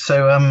 sure.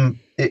 So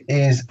it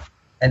is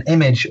an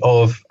image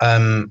of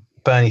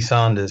Bernie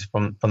Sanders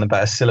from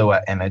about a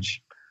silhouette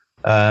image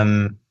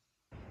of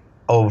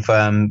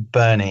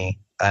Bernie,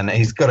 and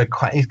he's got a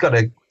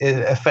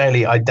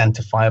fairly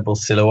identifiable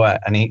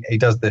silhouette, and he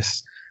does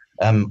this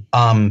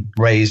arm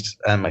raised,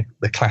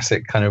 the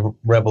classic kind of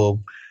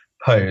rebel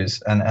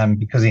pose, and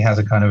because he has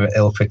a kind of an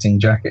ill-fitting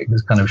jacket,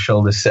 his kind of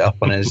shoulders sit up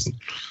on his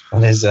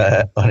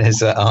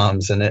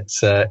arms, and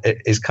it's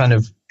kind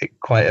of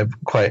quite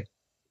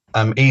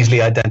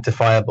easily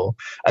identifiable.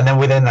 And then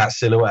within that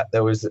silhouette,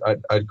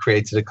 I'd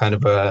created a kind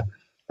of a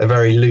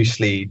very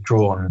loosely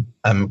drawn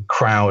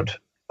crowd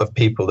of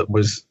people that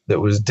was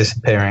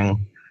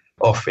disappearing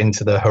off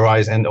into the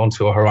horizon,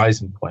 onto a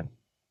horizon point.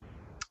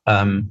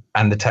 And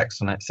the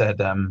text on it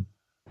said,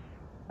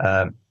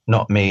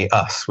 "Not me,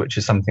 us," which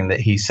is something that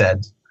he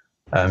said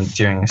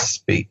during a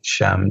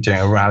speech, during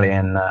a rally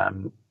in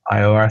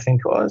Iowa, I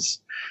think it was.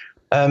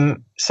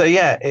 So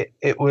yeah,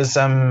 it was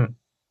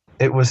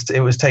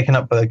taken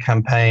up by the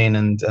campaign,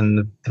 and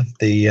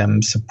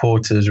the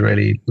supporters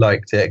really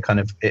liked it.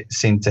 It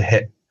seemed to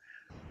hit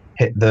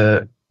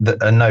a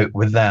note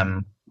with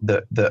them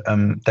that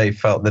they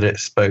felt that it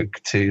spoke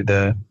to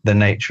the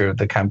nature of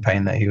the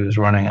campaign that he was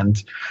running.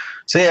 And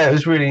so yeah,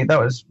 that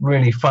was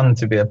really fun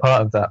to be a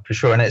part of that, for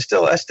sure. And I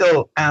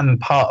still am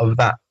part of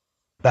that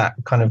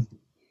kind of.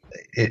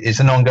 It's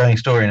an ongoing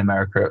story in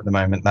America at the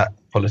moment, that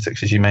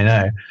politics, as you may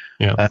know.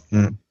 Yeah.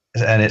 And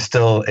it's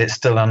still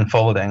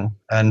unfolding,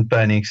 and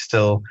Bernie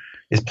still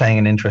is playing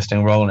an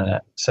interesting role in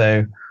it.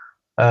 So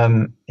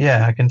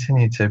yeah, I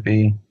continue to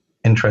be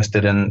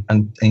interested and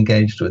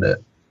engaged with it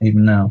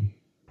even now.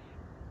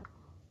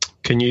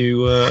 Can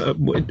you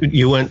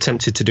weren't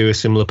tempted to do a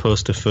similar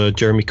poster for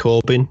Jeremy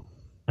Corbyn?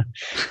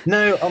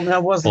 No, I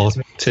wasn't.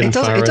 Or Tim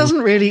It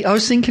doesn't really. I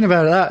was thinking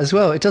about that as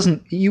well. It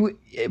doesn't.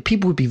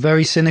 People would be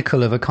very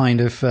cynical of a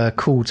kind of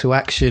call to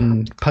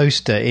action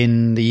poster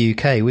in the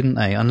UK, wouldn't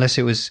they? Unless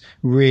it was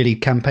really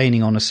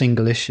campaigning on a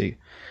single issue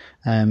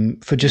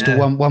for just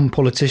one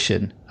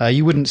politician.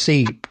 You wouldn't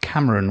see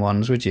Cameron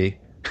ones, would you?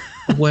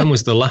 When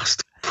was the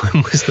last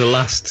kind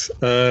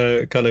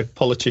of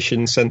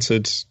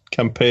politician-centred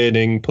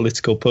campaigning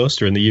political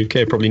poster in the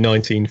UK? Probably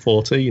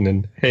 1914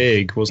 in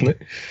Hague, wasn't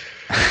it?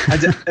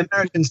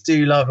 Americans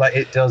do love, like,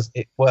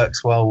 it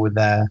works well with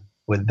their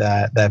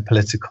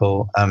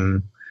political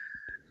kind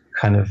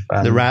of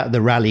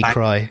the rally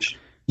cry.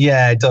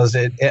 Yeah, it does.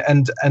 It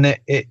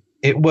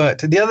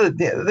worked.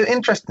 The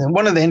interesting,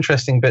 one of the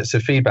interesting bits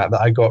of feedback that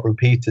I got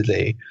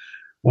repeatedly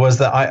was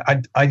that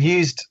I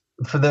used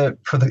for the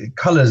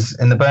colours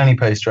in the Bernie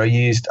poster.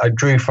 I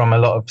drew from a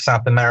lot of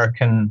South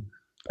American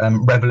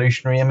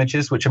revolutionary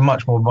images, which are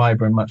much more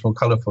vibrant, much more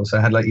colourful. So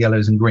I had like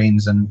yellows and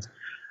greens and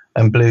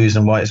blues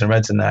and whites and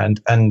reds in there,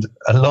 and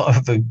a lot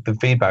of the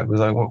feedback was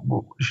like,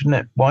 well, shouldn't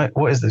it?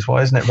 What is this?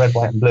 Why isn't it red,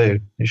 white, and blue?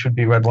 It should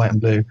be red, white,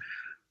 and blue.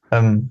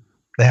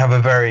 They have a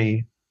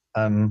very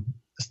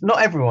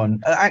not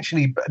everyone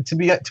actually. To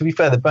be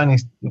fair, the Bernie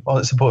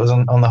supporters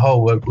on the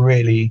whole were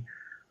really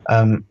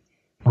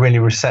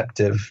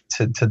receptive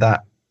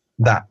to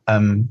that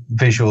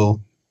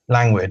visual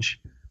language,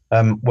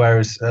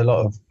 whereas a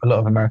lot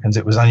of Americans,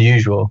 it was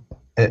unusual.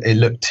 It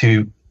looked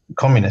too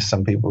communist.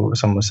 Some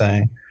were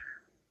saying.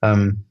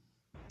 But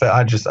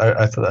I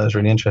thought that was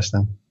really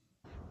interesting.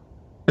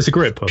 It's a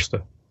great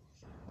poster.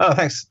 Oh,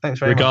 thanks very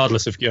much.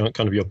 Regardless of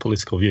kind of your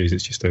political views,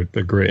 it's just a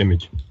great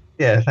image.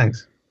 Yeah,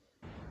 thanks.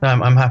 No,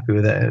 I'm happy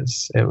with it.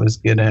 It was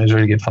good. It was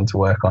really good fun to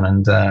work on,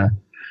 and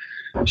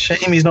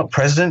shame he's not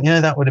president.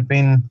 That would have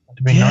been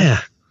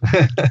nice.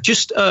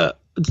 Just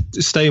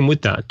staying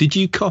with that, did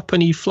you cop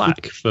any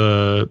flack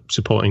for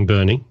supporting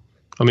Bernie?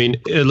 I mean,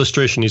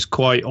 illustration is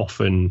quite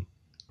often,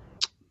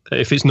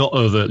 if it's not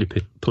overtly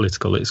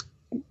political, it's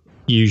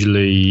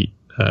usually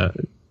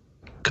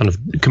kind of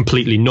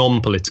completely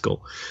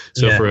non-political.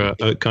 So for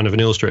a kind of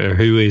an illustrator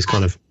who is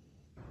kind of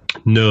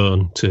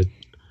known to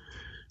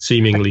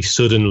seemingly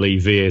suddenly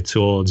veer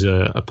towards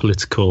a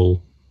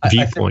political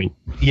viewpoint.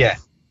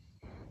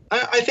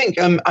 I think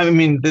I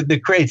mean the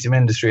creative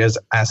industry as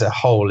a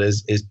whole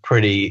is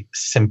pretty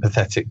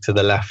sympathetic to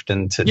the left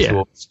and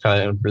towards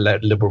kind of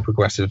liberal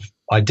progressive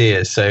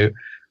ideas. So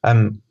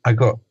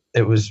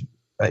it was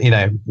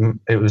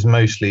it was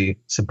mostly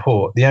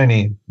support. The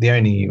only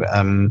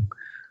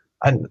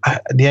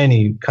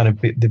kind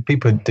of the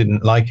people who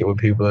didn't like it were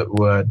people that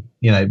were,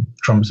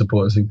 Trump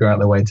supporters who go out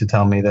their way to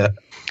tell me that,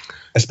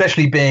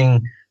 especially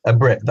being a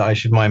Brit, that I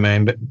should mind my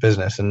own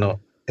business and not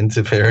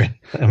interfere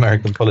in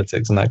American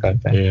politics and that kind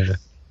of thing. Yeah.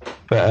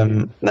 But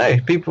no,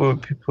 people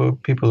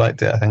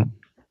liked it, I think,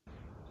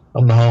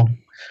 on the whole.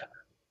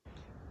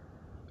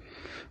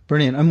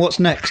 Brilliant. And what's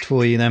next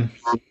for you then?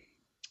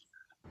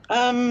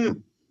 I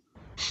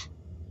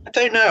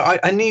don't know.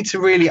 I need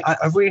to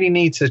I really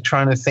need to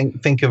try and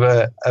think of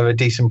a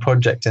decent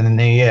project in the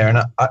new year. And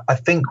I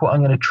think what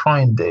I'm going to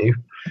try and do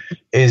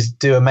is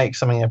make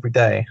something every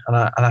day. And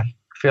I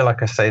feel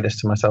like I say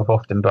this to myself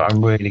often, but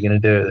I'm really going to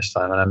do it this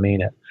time, and I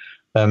mean it.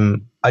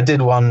 I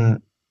did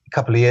one a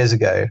couple of years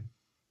ago.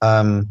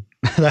 I've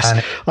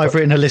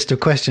written a list of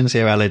questions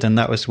here, Alid, and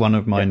that was one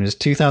of mine. Was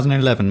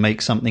 2011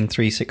 make something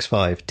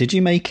 365? Did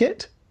you make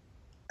it?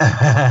 No,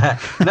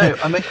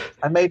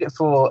 I made it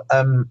for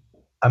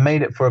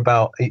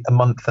about a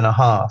month and a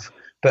half.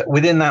 But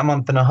within that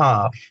month and a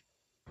half,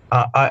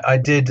 I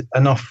did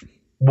enough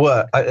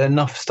work.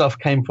 Enough stuff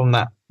came from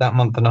that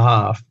month and a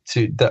half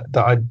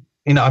that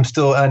I'm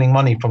still earning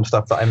money from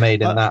stuff that I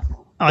made in that.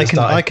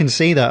 I can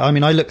see that. I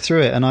mean, I looked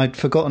through it and I'd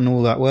forgotten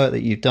all that work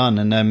that you've done,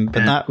 and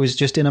but that was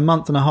just in a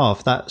month and a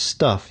half. That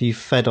stuff you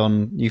fed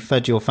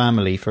your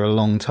family for a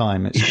long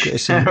time.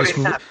 It's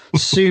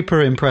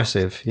super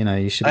impressive.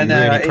 You should be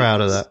really proud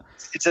of that.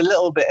 It's a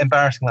little bit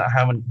embarrassing that I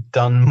haven't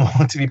done more,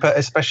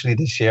 especially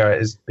this year.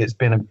 It's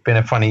been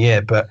a funny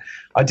year, but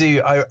I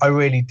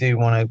really do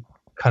want to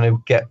kind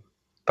of get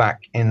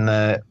back in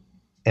the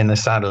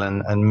saddle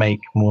and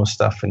make more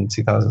stuff in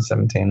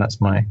 2017. That's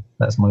my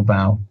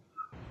vow.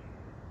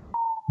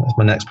 That's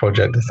my next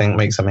project. I think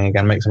make something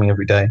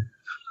every day.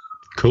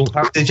 Cool.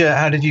 How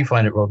did you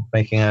find it, Rob?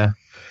 Making an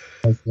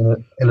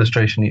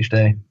illustration each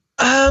day.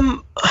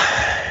 Well,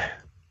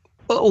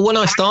 when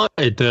I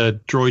started the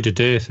Droid a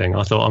Day thing,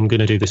 I thought I'm going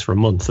to do this for a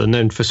month, and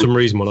then for some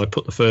reason, when I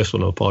put the first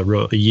one up, I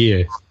wrote a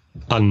year,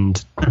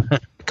 and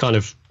kind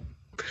of,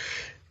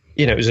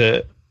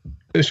 it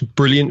was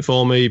brilliant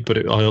for me, but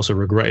I also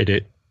regretted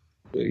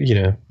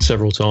it,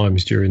 several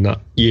times during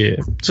that year.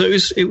 So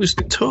it was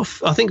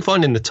tough. I think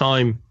finding the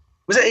time.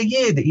 Was it a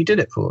year that you did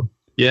it for?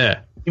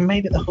 Yeah. You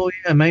made it the whole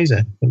year.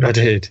 Amazing. I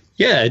did.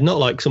 Yeah, not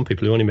like some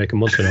people who only make a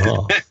month and a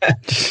half.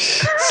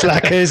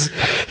 Slackers.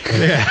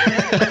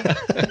 Yeah.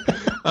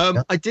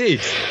 I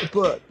did,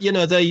 but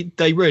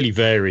they really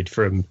varied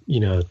from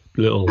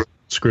little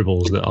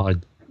scribbles that I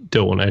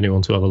don't want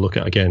anyone to have a look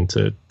at again.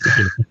 To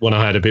when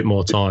I had a bit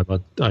more time,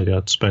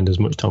 I'd spend as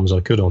much time as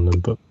I could on them.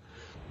 But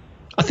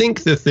I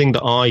think the thing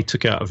that I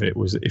took out of it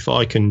was if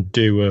I can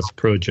do a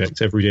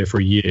project every day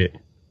for a year,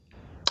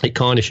 it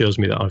kind of shows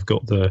me that I've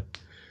got the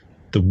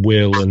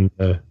will and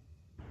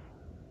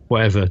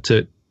whatever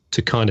to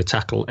kind of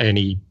tackle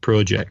any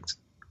project.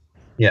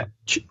 Yeah.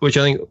 Which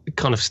I think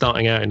kind of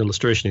starting out in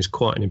illustration is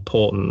quite an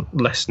important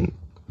lesson,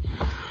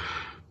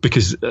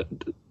 because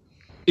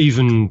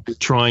even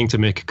trying to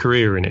make a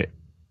career in it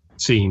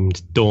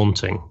seemed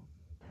daunting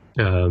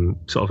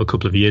sort of a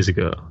couple of years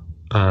ago.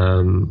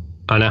 And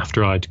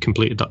after I'd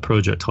completed that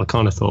project, I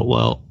kind of thought,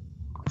 well,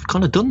 I've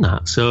kind of done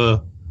that.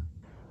 So,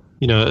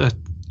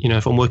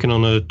 if I'm working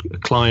on a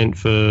client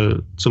for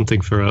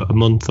something for a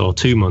month or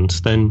 2 months,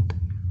 then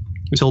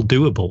it's all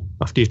doable.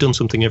 After you've done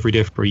something every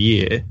day for a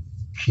year,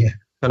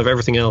 kind of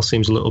everything else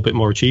seems a little bit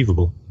more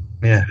achievable.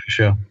 Yeah, for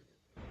sure.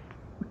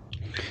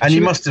 And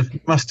you must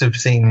have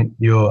seen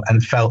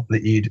and felt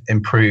that you'd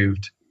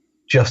improved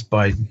just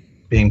by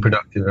being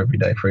productive every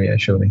day for a year,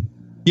 surely.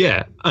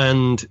 Yeah,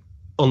 and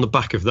on the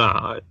back of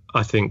that,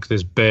 I think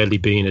there's barely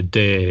been a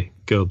day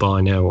go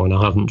by now when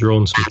I haven't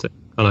drawn something,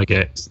 and I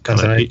get kind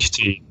of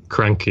itchy,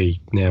 cranky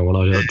now when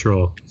I don't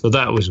draw. So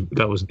that was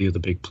the other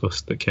big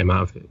plus that came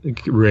out of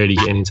it. Really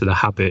getting into the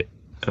habit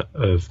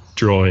of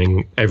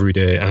drawing every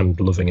day and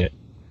loving it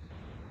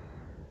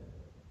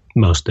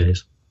most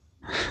days.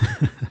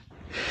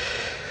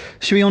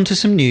 Should we on to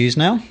some news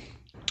now?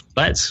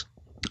 Let's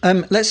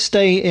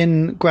stay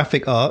in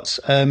graphic arts.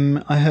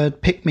 I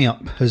heard Pick Me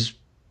Up has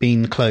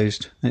been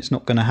closed. It's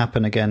not going to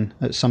happen again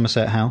at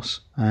Somerset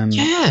House.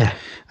 Yeah.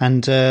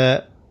 And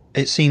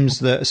it seems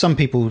that some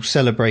people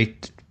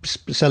celebrated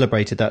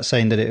that,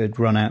 saying that it had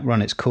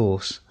run its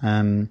course.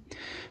 And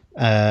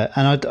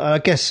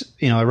I guess,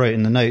 I wrote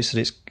in the notes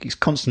that it's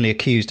constantly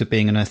accused of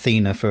being an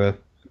Athena for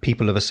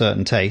people of a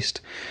certain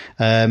taste.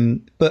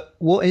 But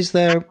what is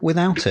there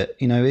without it?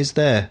 Is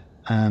there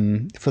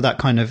for that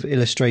kind of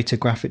illustrator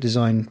graphic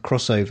design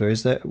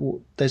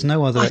crossover? There's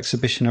no other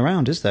exhibition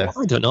around, is there?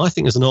 I don't know. I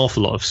think there's an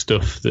awful lot of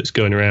stuff that's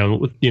going around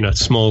with,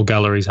 small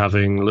galleries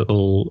having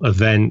little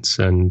events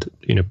and,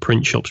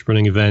 print shops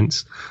running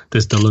events.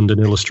 There's the London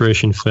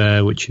Illustration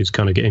Fair, which is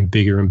kind of getting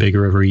bigger and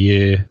bigger every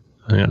year.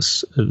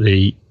 Is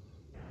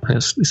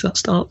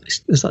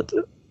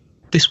that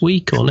this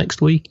week or next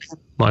week?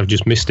 Might have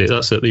just missed it.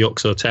 That's at the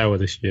Yorkshire Tower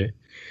this year.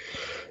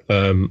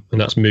 And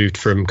that's moved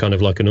from kind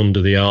of like an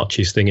under the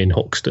arches thing in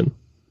Hoxton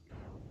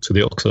to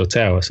the Oxford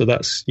Tower. So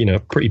that's,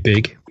 pretty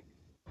big.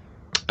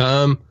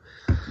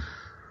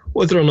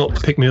 Whether or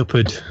not Pick Me Up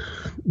had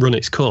run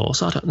its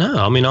course, I don't know.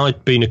 I mean,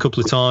 I'd been a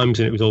couple of times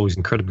and it was always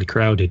incredibly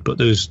crowded, but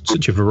there's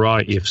such a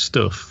variety of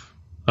stuff.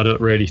 I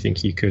don't really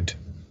think you could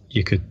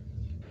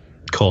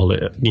call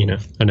it,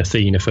 an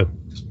Athena for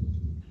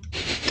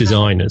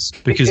designers,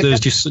 because there's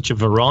just such a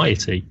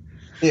variety.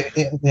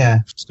 Yeah.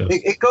 Stuff.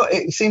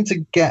 It seemed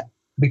to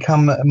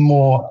become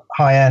more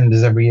high end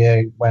as every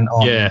year went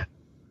on. Yeah.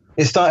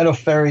 It started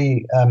off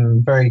very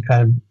kind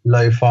of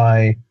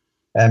lo-fi.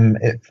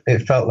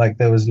 It felt like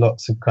there was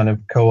lots of kind of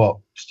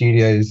co-op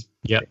studios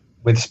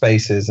with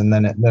spaces, and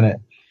then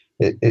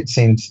it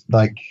seemed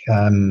like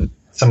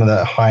some of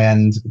the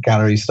high-end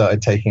galleries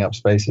started taking up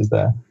spaces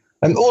there,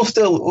 and all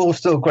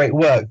still great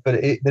work,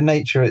 but the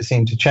nature of it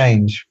seemed to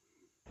change,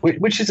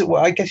 which is,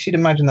 well, I guess you'd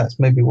imagine that's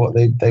maybe what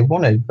they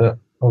wanted, but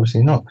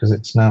obviously not, because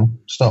it's now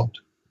stopped.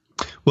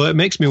 Well, it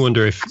makes me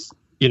wonder if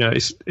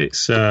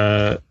it's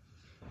Somerset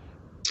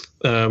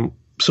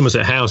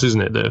House,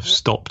 isn't it, that have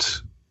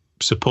stopped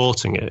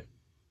supporting it,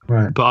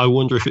 right? But I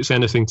wonder if it's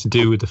anything to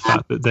do with the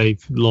fact that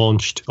they've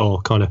launched,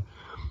 or kind of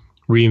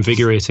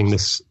reinvigorating,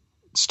 this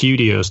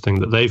studios thing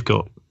that they've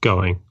got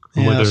going,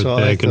 and whether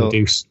they're going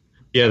to do,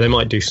 they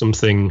might do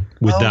something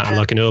with that,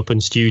 like an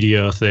open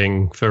studio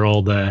thing for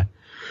all their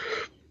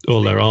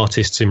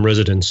artists in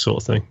residence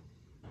sort of thing.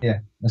 Yeah,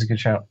 that's a good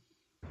shout.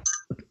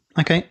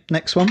 Okay,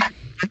 next one.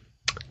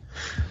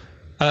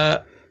 I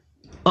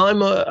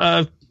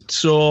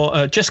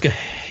saw Jessica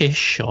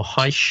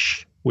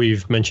Hische.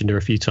 We've mentioned her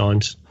a few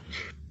times.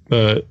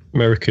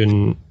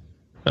 American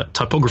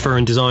typographer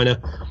and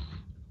designer.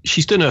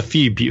 She's done a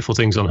few beautiful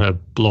things on her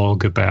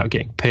blog about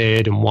getting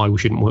paid and why we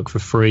shouldn't work for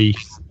free.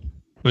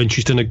 And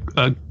she's done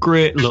a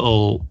great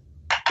little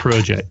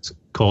project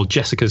called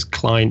Jessica's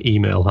Client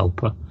Email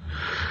Helper.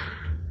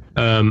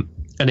 And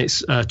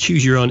it's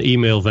choose your own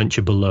email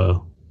venture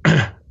below.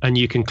 And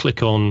you can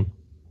click on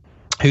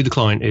who the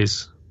client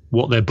is,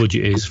 what their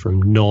budget is,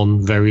 from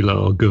none, very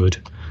low, or good.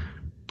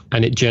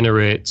 And it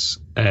generates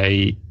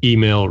a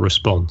email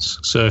response.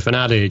 So if an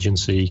ad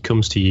agency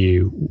comes to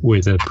you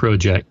with a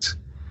project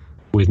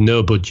with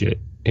no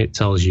budget, it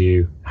tells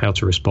you how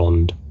to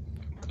respond,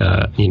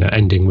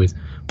 ending with,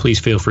 please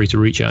feel free to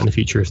reach out in the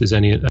future if there's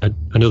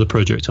another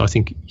project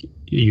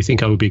you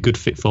think I would be a good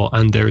fit for,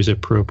 and there is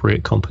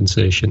appropriate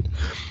compensation.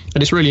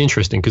 And it's really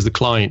interesting because the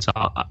clients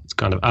are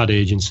kind of ad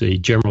agency,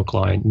 general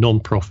client,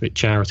 non-profit,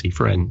 charity,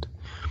 friend.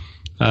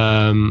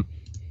 I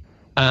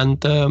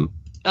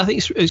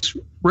think it's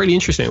really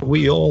interesting.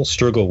 We all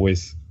struggle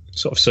with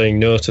sort of saying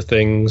no to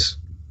things,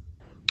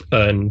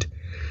 and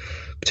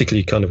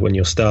particularly kind of when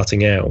you're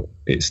starting out,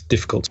 it's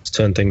difficult to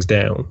turn things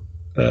down.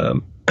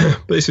 But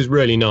this is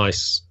really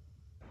nice.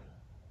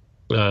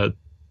 The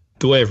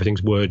way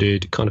everything's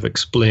worded kind of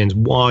explains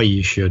why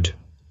you should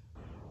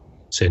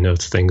say no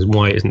to things,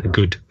 why it isn't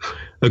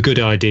a good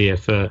idea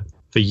for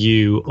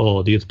you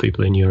or the other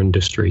people in your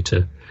industry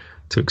to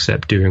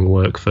accept doing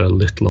work for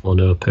little or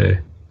no pay.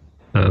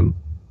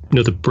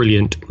 Another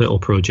brilliant little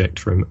project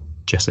from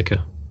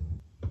Jessica.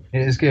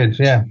 It is good,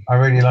 yeah. I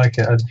really like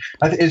it.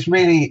 It's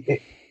really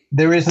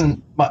there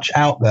isn't much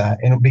out there,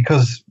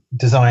 because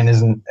design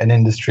isn't an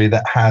industry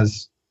that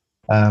has,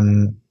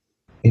 the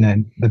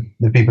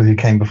people who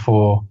came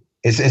before.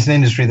 It's an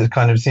industry that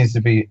kind of seems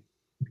to be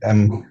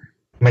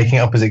making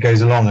up as it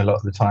goes along a lot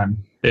of the time.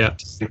 Yeah,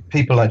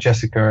 people like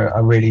Jessica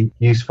are really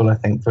useful, I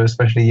think, for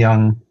especially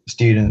young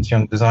students,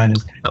 young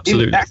designers.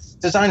 Absolutely,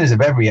 designers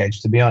of every age,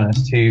 to be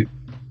honest, who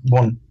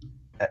want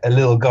a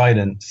little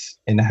guidance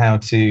in how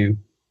to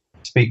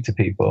speak to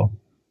people.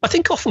 I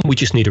think often we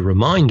just need a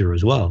reminder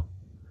as well.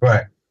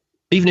 Right.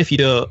 Even if you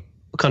don't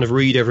kind of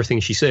read everything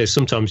she says,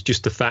 sometimes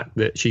just the fact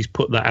that she's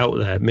put that out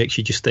there makes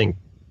you just think,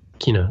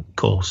 of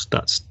course,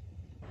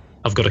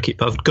 I've got to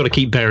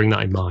keep bearing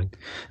that in mind.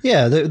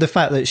 Yeah, the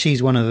fact that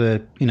she's one of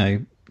the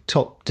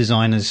top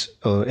designers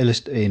or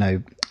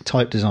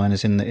type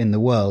designers in the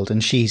world,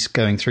 and she's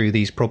going through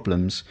these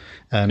problems.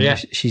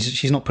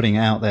 She's not putting it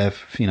out there,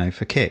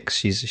 for kicks.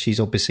 She's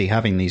obviously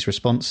having these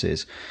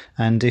responses,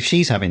 and if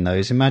she's having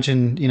those,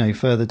 imagine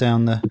further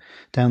down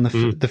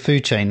the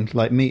food chain,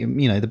 like me,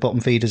 the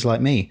bottom feeders like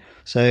me.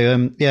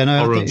 So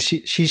I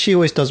think she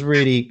always does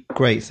really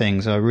great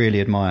things. I really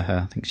admire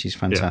her. I think she's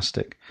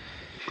fantastic.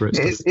 Yeah.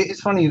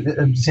 It's funny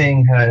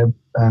seeing her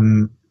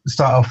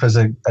start off as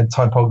a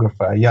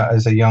typographer,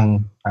 as a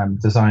young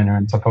designer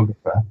and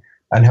typographer,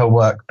 and her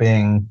work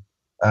being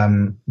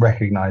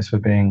recognized for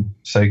being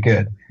so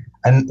good.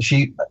 And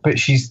she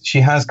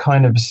has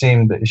kind of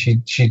assumed that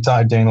she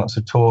started doing lots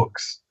of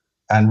talks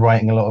and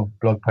writing a lot of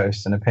blog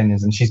posts and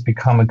opinions, and she's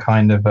become a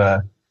kind of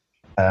a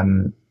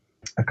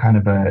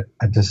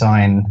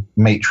design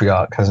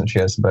matriarch, hasn't she?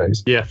 I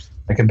suppose. Yeah.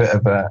 Like a bit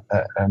of a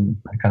kind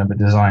of a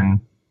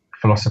design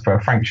philosopher.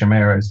 Frank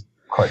Shamira's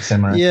quite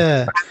similar.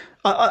 Yeah.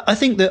 I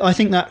think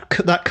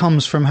that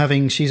comes from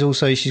having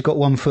she's got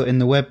one foot in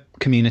the web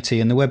community,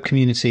 and the web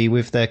community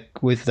with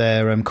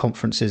their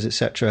conferences,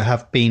 etc.,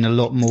 have been a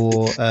lot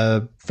more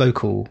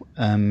vocal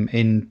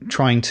in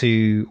trying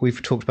to.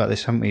 We've talked about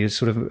this, haven't we?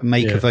 Sort of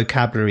make a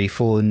vocabulary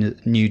for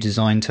new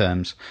design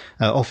terms,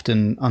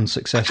 often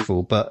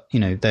unsuccessful, but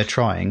they're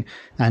trying,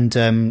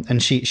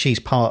 and she's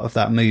part of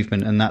that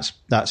movement, and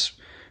that's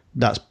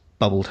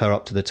bubbled her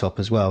up to the top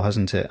as well,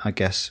 hasn't it? I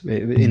guess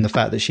in the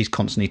fact that she's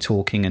constantly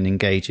talking and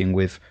engaging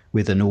with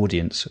an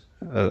audience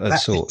of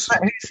sorts.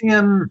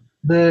 Who's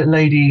the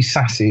lady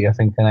Sassy? I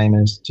think her name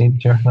is. Do you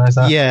recognise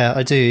that? Yeah,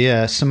 I do.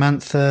 Yeah,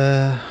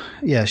 Samantha.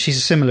 Yeah,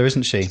 she's similar,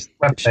 isn't she?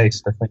 Web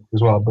based, I think,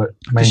 as well. But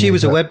she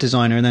was a web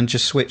designer and then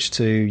just switched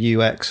to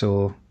UX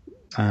or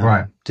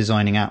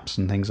designing apps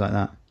and things like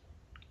that.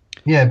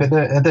 Yeah, but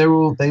they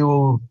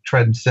all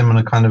tread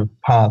similar kind of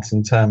paths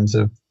in terms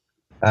of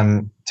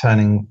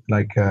turning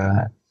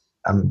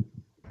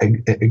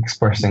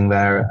expressing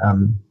their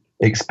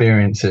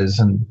experiences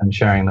and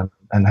sharing them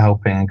and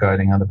helping and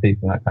guiding other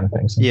people, that kind of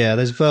thing. So. Yeah,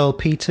 there's Val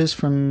Peters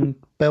from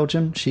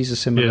Belgium. She's a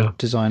similar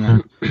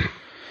designer.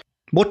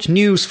 What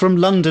news from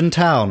London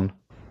town?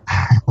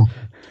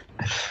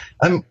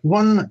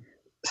 One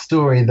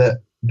story that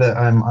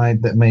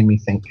made me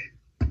think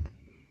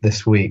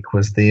this week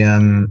was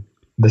the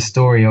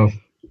story of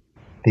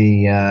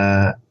it's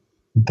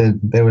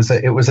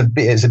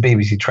a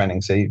BBC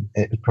training, so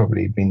it's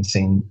probably been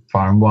seen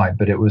far and wide,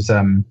 but it was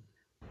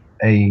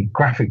a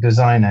graphic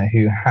designer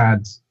who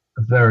had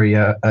very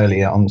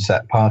early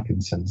onset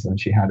Parkinson's, and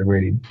she had a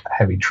really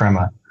heavy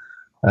tremor,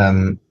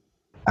 and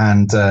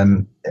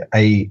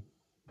a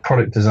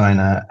product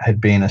designer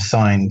had been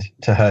assigned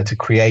to her to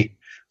create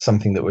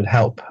something that would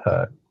help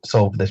her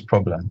solve this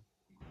problem,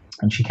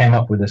 and she came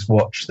up with this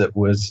watch that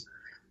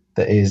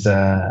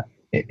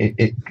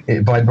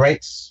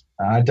vibrates.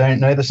 I don't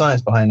know the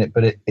science behind it,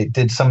 but it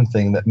did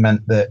something that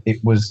meant that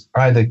it was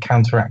either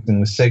counteracting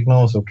the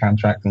signals or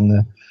counteracting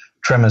the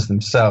tremors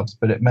themselves.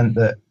 But it meant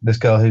that this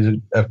girl, who's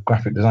a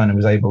graphic designer,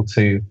 was able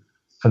to,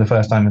 for the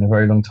first time in a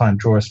very long time,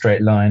 draw a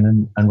straight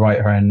line and write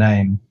her own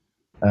name.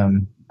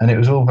 And it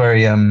was all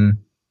very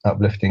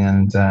uplifting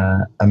and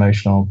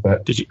emotional.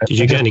 But did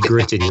you get any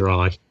grit in your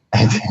eye?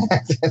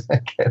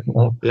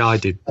 Yeah, I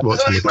did.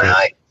 Watching the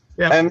clip.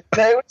 Yeah,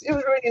 no, it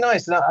was really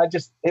nice, and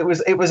it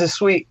was a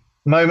sweet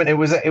moment. It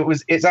was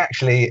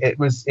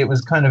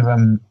kind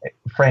of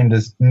framed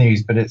as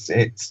news, but it's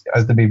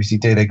as the BBC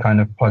do, they kind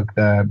of plug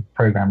their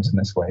programs in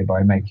this way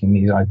by making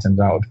these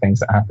items out of things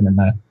that happen in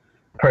their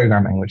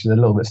programming, which is a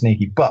little bit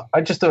sneaky. But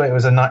I just thought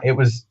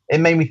it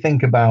made me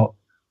think about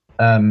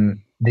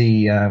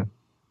the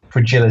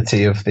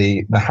fragility of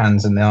the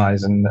hands and the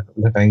eyes and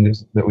the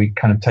things that we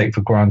kind of take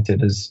for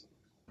granted as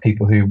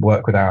people who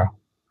work with our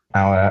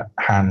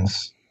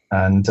hands,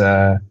 and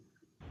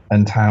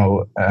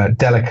how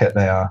delicate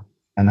they are,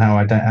 and how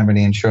I don't have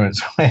any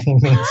insurance by any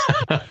means.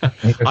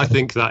 I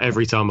think that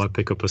every time I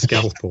pick up a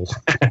scalpel.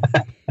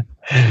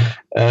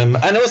 And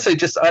also,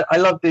 just I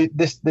love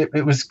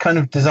it was kind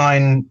of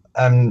design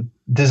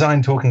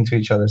talking to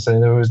each other. So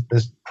there was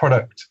this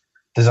product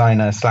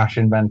designer /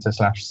 inventor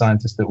 /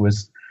 scientist that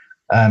was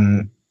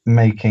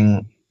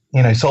making,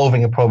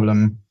 solving a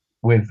problem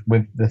with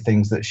the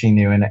things that she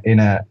knew in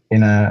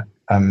a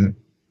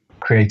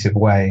creative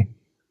way.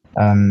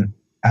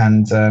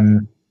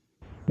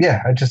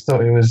 I just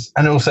thought it was,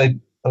 and also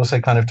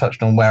kind of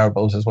touched on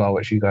wearables as well,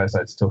 which you guys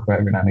like to talk about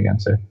every now and again.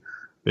 So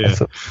yeah, I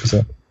thought it was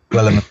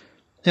relevant.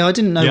 Yeah, I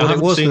didn't know what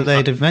it was that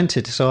they'd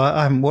invented, so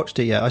I haven't watched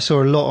it yet. I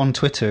saw a lot on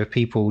Twitter of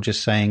people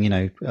just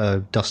saying,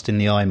 dust in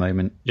the eye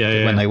moment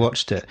when they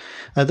watched it.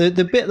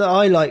 The bit that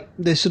I like,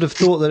 the sort of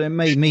thought that it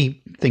made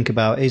me think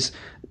about is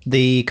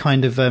the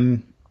kind of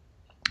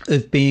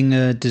being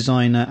a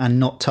designer and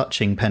not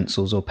touching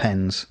pencils or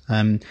pens,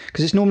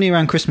 because it's normally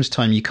around Christmas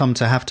time you come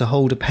to have to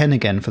hold a pen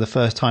again for the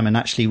first time and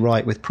actually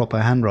write with proper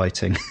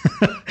handwriting.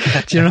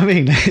 Do you know what I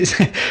mean? It's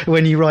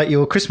when you write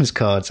your Christmas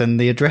cards and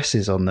the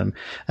addresses on them,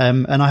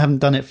 and I haven't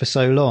done it for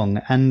so long,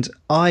 and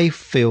I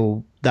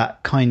feel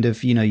that kind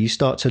of, you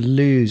start to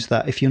lose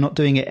that. If you're not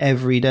doing it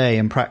every day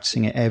and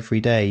practicing it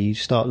every day, you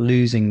start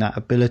losing that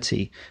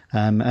ability,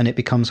 and it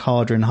becomes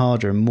harder and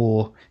harder and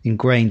more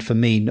ingrained for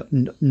me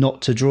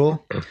not to draw.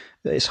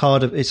 It's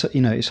hard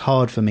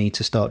for me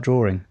to start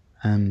drawing,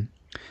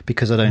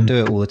 because I don't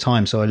do it all the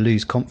time, so I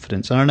lose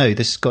confidence. And I know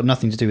this has got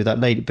nothing to do with that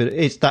lady, but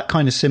it's that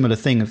kind of similar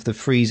thing of the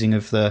freezing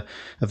of a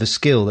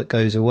skill that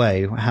goes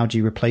away. How do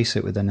you replace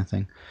it with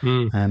anything?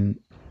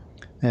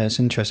 Yeah, it's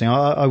interesting.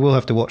 I will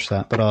have to watch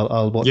that, but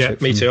I'll watch it. Yeah,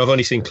 me too. I've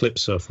only seen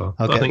clips so far.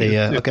 I'll get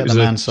the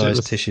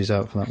man-sized tissues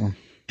out for that one.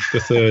 The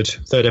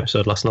third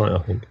episode last night, I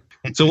think.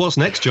 So what's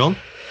next, John?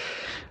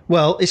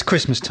 Well, it's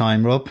Christmas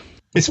time, Rob.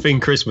 It's been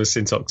Christmas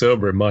since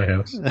October in my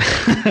house.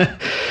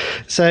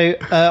 So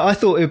I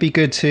thought it would be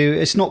good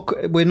to.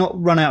 We're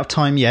not run out of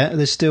time yet.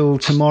 There's still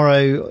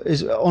tomorrow.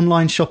 Is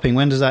online shopping?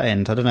 When does that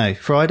end? I don't know.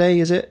 Friday,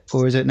 is it,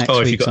 or is it next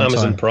week? If you've got sometime?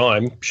 Amazon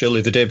Prime,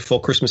 surely the day before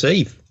Christmas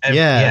Eve.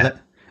 Yeah.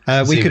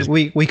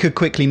 We could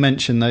quickly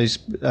mention those.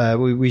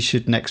 We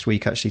should next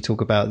week actually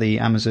talk about the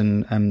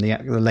Amazon and the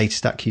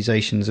latest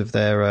accusations of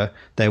their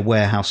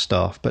warehouse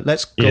staff. But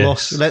let's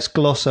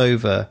gloss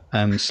over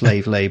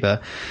slave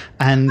labour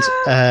and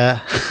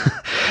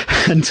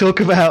and talk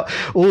about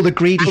all the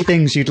greedy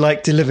things you'd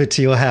like delivered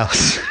to your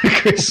house for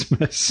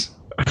Christmas.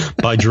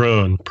 By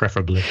drone,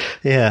 preferably.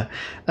 Yeah.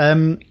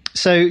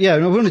 So, yeah,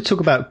 we want to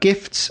talk about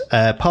gifts,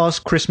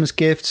 past Christmas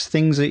gifts,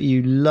 things that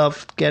you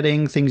love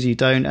getting, things you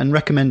don't, and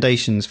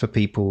recommendations for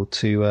people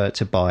to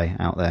buy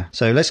out there.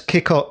 So let's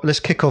kick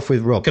off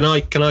with Rob. Can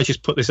I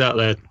just put this out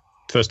there,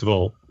 first of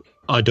all?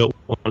 I don't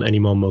want any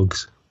more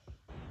mugs.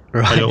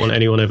 Right. I don't want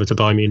anyone ever to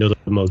buy me another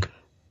mug.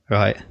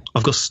 Right.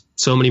 I've got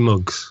so many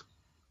mugs,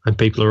 and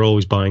people are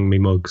always buying me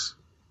mugs.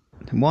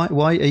 Why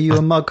are you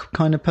a mug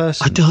kind of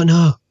person? I don't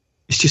know.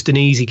 It's just an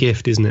easy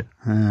gift, isn't it?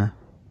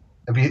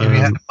 Have you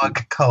had a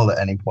mug cold at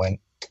any point?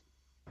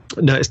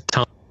 No, it's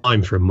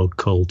time for a mug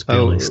cold, to be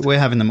honest. We're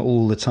having them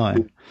all the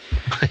time.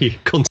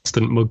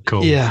 Constant mug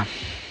cold. Yeah.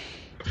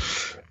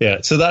 Yeah,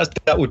 so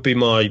that would be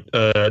my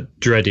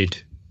dreaded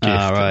gift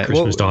at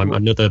Christmas time,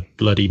 another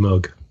bloody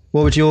mug.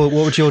 What would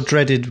your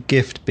dreaded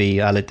gift be,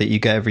 Alid, that you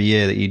get every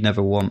year that you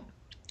never want?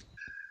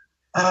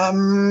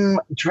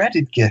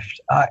 Dreaded gift?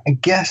 I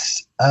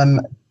guess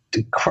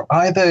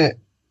either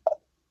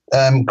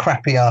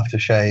crappy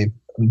aftershave,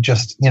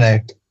 just,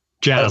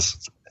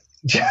 jazz.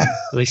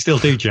 They still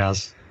do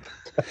jazz.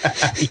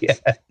 Yeah.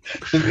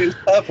 It was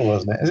purple,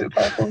 wasn't it? Is it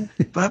purple?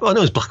 I know it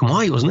was black and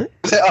white, wasn't it?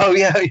 Oh,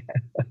 yeah.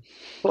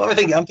 What am I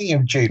thinking? I'm thinking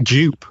of dupe.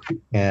 Dupe.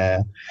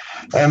 Yeah.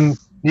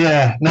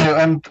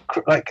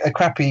 Like a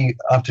crappy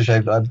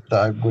aftershave that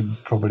I would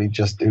probably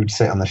it would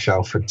sit on the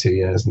shelf for 2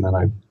 years and then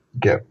I'd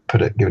give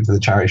it to the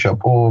charity shop,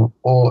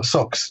 or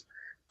socks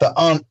that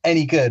aren't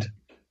any good.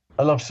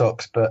 I love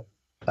socks, but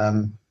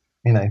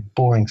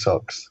boring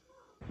socks.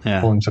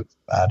 Yeah. Boring socks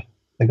are bad.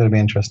 They've got to be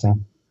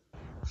interesting.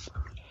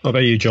 What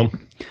about you,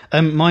 John?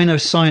 Mine are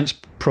science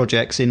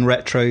projects in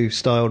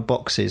retro-styled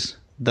boxes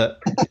that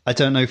I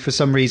don't know, for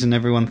some reason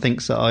everyone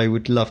thinks that I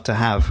would love to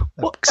have.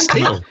 What?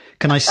 Still?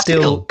 Can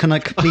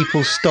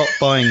people stop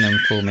buying them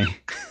for me?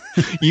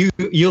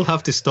 You'll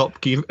have to stop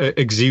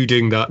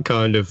exuding that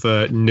kind of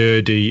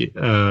nerdy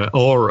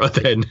aura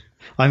then.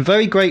 I'm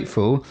very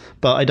grateful,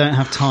 but I don't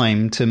have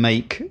time to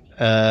make,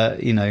 I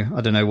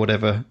don't know,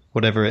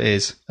 whatever it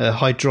is, a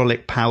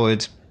hydraulic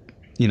powered,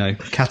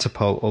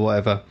 catapult or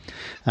whatever.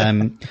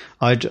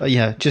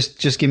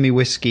 Just give me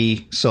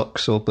whiskey,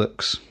 socks, or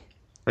books.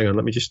 Hang on,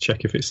 let me just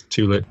check if it's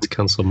too late to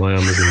cancel my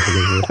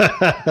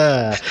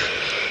Amazon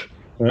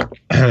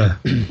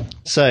delivery.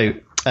 So,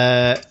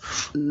 as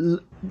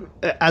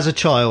a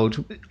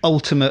child,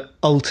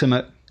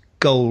 ultimate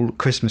goal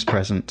Christmas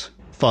present,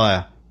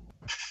 fire.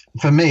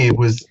 For me,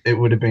 it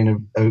would have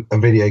been a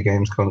video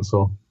games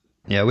console.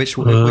 Yeah, which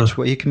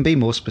you can be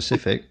more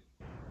specific.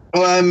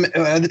 Well,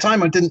 at the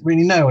time I didn't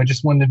really know. I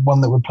just wanted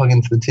one that would plug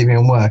into the TV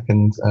and work,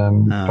 and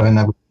I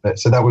never.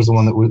 So that was the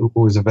one that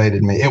always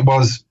evaded me. It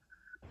was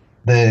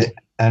the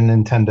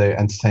Nintendo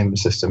Entertainment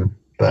System,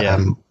 but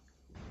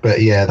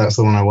yeah, that's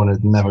the one I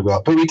wanted and never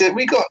got. But we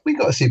got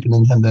a Super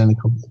Nintendo in a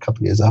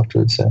couple of years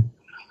afterwards, so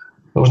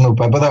it wasn't all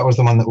bad. But that was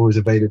the one that always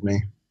evaded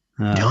me.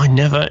 Yeah, I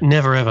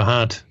never ever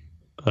had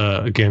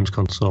a games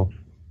console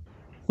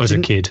as a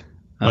kid.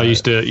 I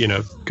used to,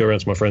 go around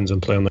to my friends and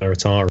play on their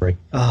Atari.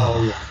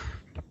 Oh, yeah.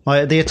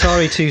 The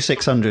Atari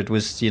 2600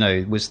 was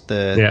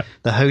the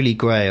holy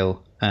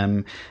grail,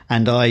 and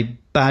I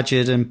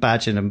badgered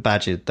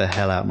the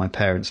hell out of my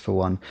parents for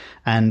one.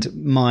 And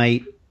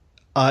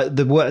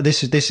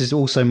this is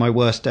also my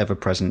worst ever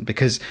present,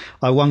 because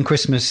one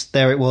Christmas,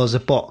 there it was, a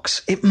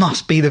box. It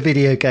must be the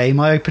video game.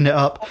 I opened it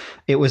up.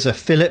 It was a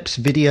Philips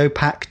Video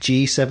Pack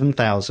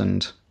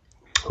G7000.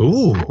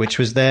 Ooh. Which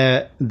was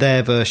their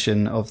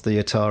version of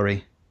the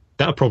Atari.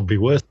 That'd probably be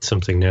worth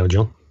something now,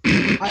 John.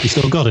 You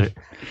still got it?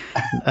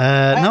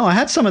 No, I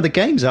had some of the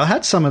games. I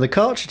had some of the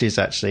cartridges,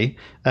 actually.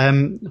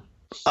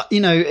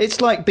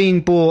 It's like being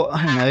bought,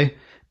 I don't know.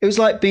 It was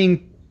like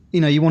being,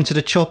 you wanted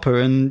a chopper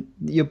and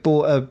you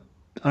bought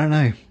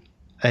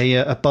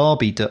a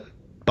Barbie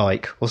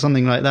bike or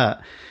something like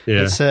that.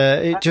 Yeah.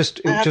 It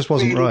just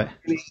wasn't right.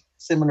 Really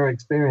similar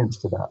experience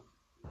to that.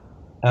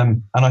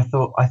 And I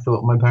thought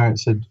my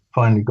parents had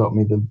finally got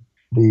me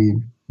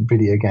the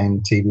video game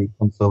TV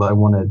console that I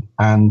wanted,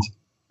 and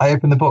I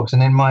opened the box,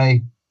 and in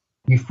my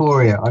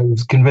euphoria, I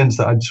was convinced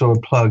that I'd saw a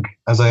plug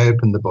as I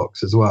opened the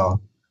box as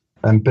well.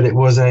 But it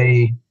was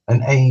an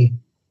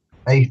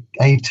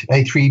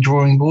A3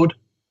 drawing board,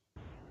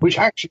 which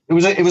actually it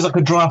was like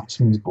a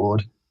draftsman's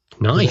board.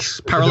 Nice,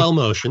 parallel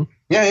motion.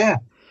 Yeah.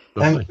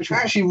 Which I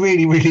actually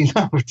really, really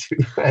loved, to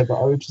be fair. But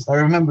I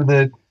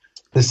remember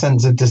the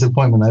sense of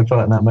disappointment I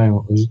felt in that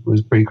moment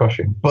was pretty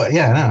crushing. But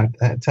yeah, no,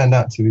 it turned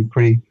out to be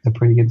a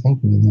pretty good thing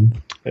for me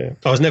then. Yeah.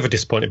 I was never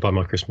disappointed by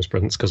my Christmas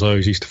presents because I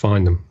always used to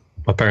find them.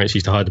 My parents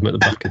used to hide them at the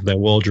back of their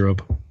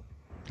wardrobe.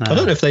 I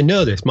don't know if they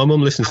know this. My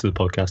mum listens to the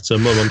podcast, so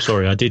Mum, I'm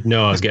sorry. I did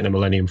know I was getting a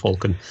Millennium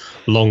Falcon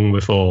long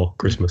before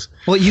Christmas.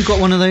 Well, you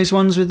got one of those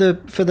ones for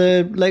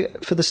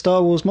the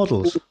Star Wars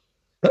models?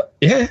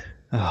 Yeah.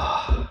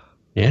 Oh,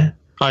 Yeah.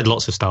 I had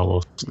lots of Star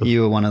Wars stuff.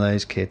 you were one of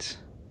those kids.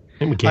 I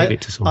think we gave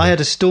it to someone. I had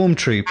a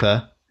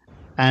Stormtrooper,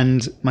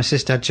 and my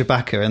sister had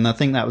Chewbacca, and I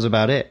think that was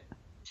about it.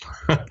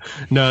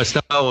 No,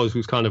 Star Wars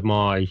was kind of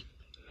my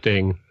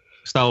thing.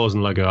 Star Wars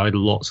and Lego. I had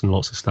lots and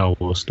lots of Star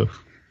Wars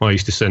stuff. I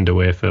used to send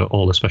away for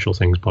all the special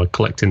things by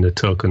collecting the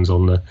tokens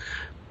on the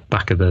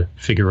back of the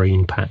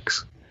figurine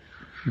packs.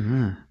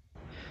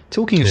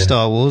 Talking of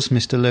Star Wars,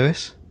 Mr.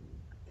 Lewis,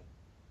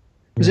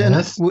 was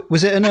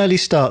it an early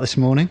start this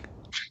morning?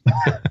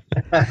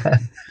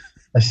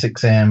 A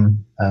 6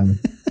 a.m.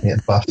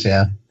 Bus,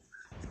 yeah.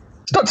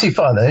 It's not too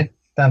far though.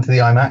 Down to the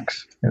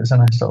IMAX. It was a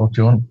nice little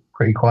jaunt.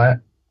 Pretty quiet.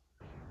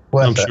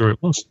 I'm sure it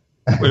was.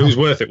 Well, it was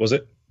worth it, was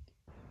it?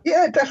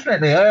 Yeah,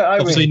 definitely.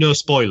 Obviously, no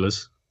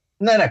spoilers.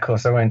 No, of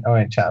course, I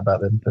won't chat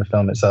about the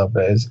film itself,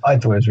 but I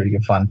thought it was really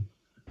good fun.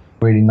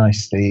 Really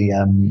nicely,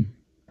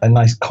 a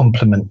nice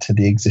complement to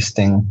the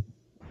existing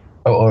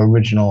or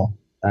original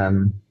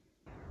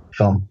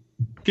film.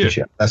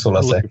 Good. That's all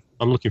I'll say.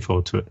 I'm looking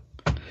forward to it.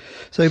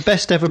 So,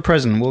 best ever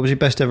present. What was your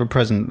best ever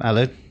present,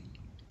 Alan?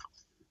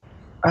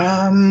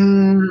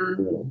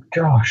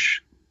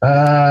 Gosh.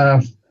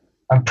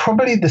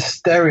 Probably the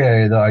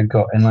stereo that I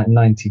got in like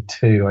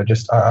 92.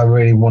 I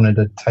really wanted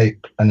a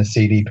tape and a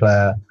CD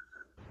player.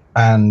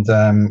 And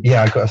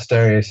I got a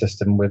stereo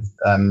system with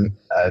a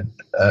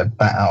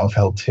Bat Out of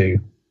Hell 2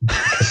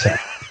 cassette.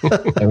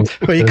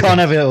 Well, you can't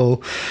have it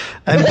all.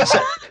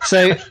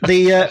 So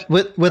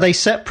were they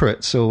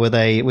separates, or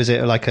was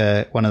it like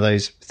one of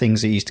those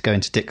things that used to go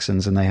into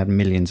Dixon's and they had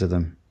millions of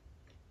them?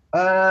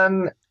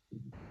 No.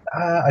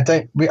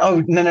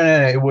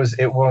 It was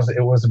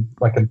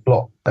like a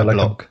block,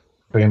 a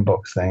green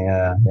box thing.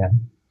 Yeah.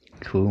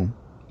 Cool.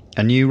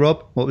 And you,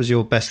 Rob, what was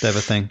your best ever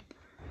thing?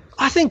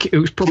 I think it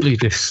was probably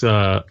this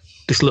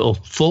little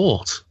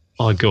fort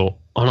I got,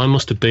 and I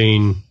must have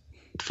been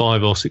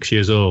 5 or 6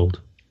 years old.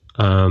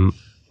 And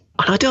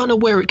I don't know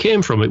where it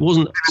came from. It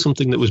wasn't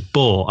something that was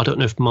bought. I don't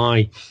know if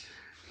my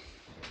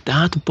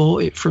dad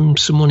bought it from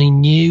someone he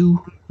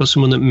knew or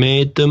someone that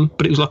made them,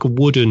 but it was like a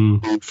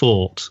wooden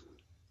fort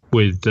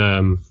with,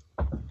 kind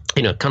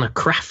of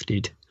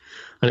crafted,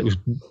 and it was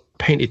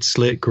painted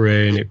slate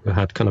grey, and it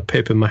had kind of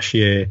paper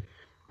mache,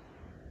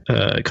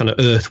 kind of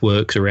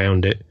earthworks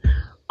around it.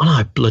 And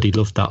I bloody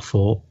loved that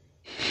fort.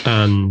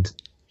 And,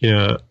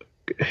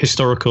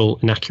 historical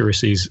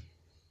inaccuracies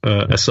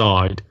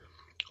aside,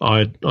 I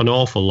had an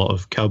awful lot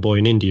of cowboy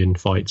and Indian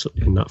fights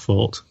in that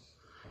fort.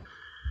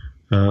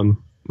 It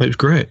was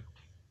great.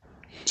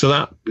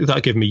 So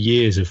that gave me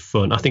years of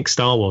fun. I think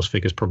Star Wars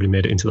figures probably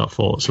made it into that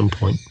fort at some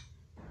point.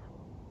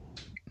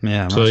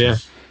 Yeah. So, yeah.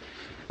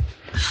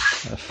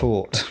 A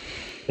fort.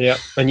 Yeah.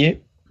 And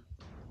you?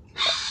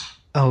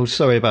 Oh,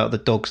 sorry about the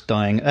dogs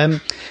dying.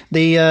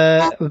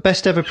 The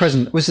best ever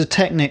present was the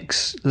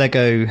Technics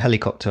Lego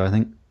helicopter, I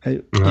think.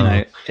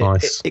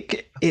 Nice.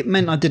 It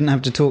meant I didn't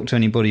have to talk to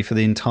anybody for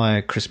the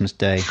entire Christmas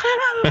day.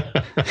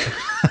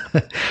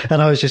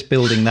 And I was just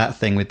building that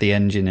thing with the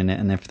engine in it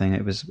and everything.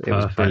 It was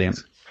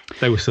brilliant.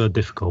 They were so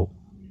difficult.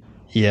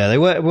 Yeah, they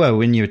were. Well,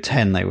 when you were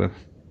 10, they were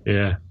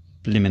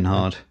blimmin'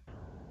 hard.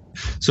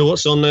 So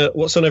what's on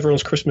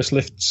everyone's Christmas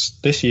lists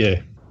this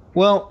year?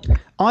 Well,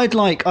 I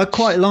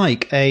quite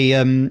like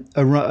a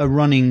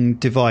running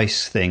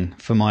device thing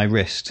for my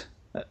wrist.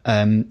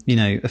 A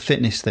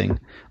fitness thing.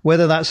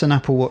 Whether that's an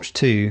Apple Watch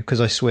 2 because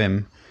I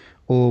swim,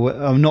 or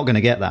I'm not going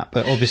to get that,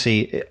 but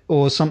obviously,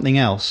 or something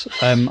else.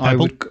 I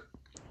would.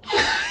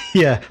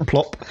 Yeah,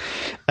 plop.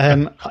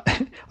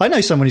 I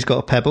know someone who's got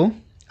a Pebble.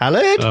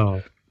 Alan.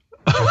 Oh.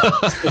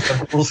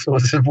 All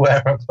sorts of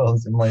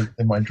wearables in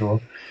my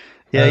drawer.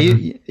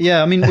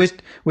 Yeah, I mean,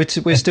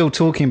 we're still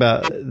talking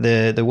about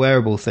the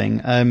wearable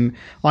thing.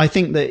 I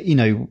think that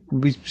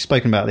we've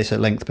spoken about this at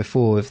length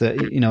before. Of that,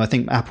 I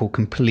think Apple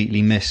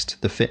completely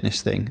missed the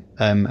fitness thing,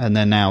 and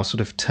they're now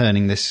sort of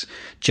turning this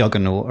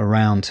juggernaut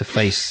around to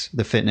face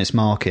the fitness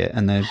market,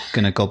 and they're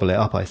going to gobble it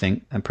up. I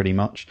think, and pretty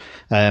much.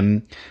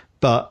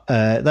 But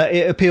that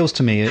it appeals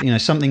to me.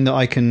 Something that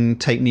I can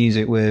take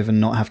music with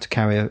and not have to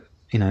carry a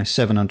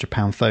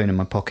 £700 phone in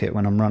my pocket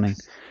when I'm running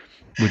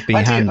would be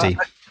handy.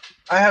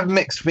 I have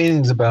mixed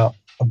feelings about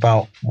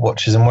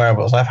watches and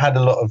wearables. I've had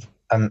a lot of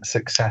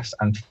success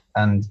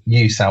and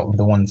use out of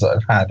the ones that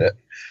I've had.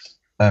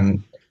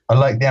 I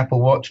like the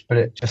Apple Watch, but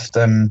it just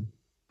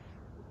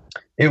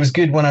it was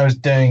good when I was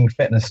doing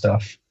fitness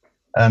stuff.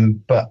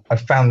 But I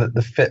found that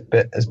the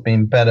Fitbit has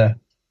been better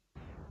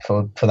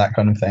for that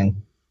kind of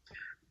thing.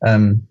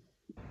 And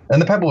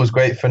the Pebble was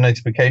great for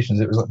notifications.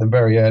 It was like the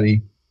very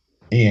early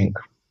e-ink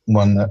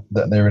one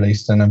that they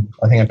released, and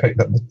I think I picked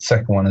up the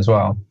second one as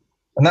well.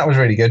 And that was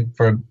really good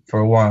for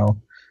a while,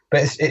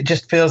 but it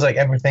just feels like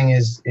everything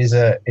is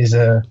a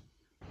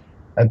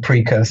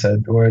precursor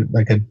or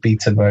like a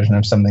beta version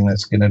of something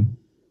that's going to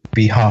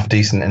be half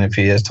decent in a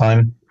few years'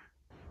 time.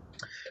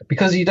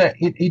 Because you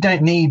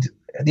don't need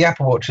the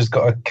Apple Watch has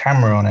got a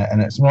camera on it,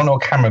 and it's not a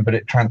camera, but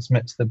it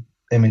transmits the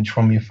image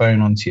from your phone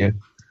onto your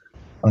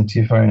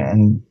phone,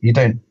 and you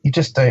don't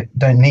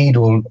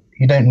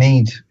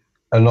need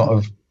a lot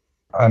of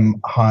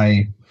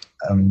high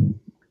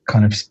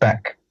kind of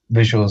spec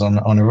visuals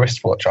on a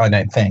wristwatch. I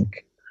don't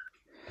think.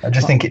 I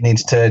just think it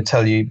needs to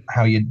tell you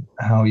how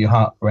your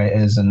heart rate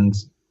is and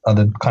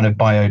other kind of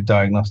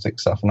biodiagnostic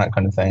stuff and that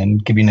kind of thing,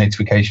 and give you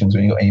notifications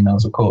when you got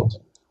emails or calls.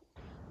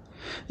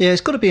 Yeah,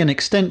 it's got to be an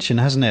extension,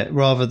 hasn't it,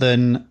 rather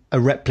than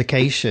a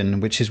replication,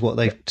 which is what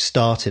they've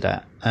started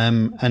at.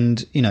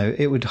 And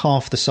it would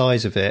half the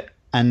size of it,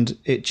 and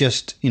it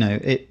just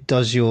it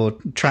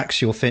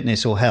tracks your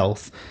fitness or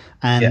health,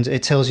 and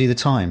it tells you the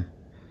time,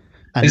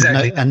 and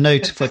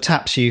exactly.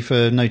 taps you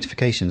for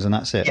notifications, and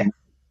that's it. Yeah.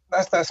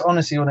 That's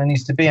honestly what it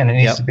needs to be, and it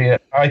needs to be,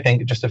 I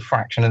think, just a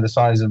fraction of the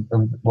size of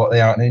what they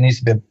are. And it needs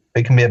to be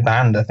it can be a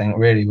band, I think,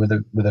 really, with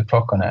a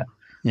clock on it.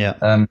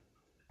 Yeah.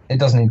 It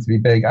doesn't need to be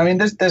big. I mean,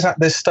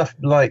 there's stuff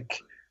like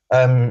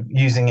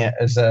using it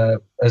as a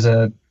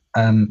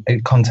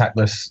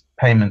contactless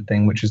payment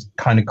thing, which is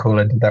kind of cool.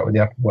 I did that with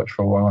the Apple Watch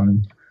for a while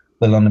and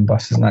the London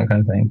buses and that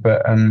kind of thing.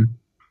 But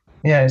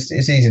it's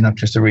easy enough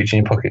just to reach in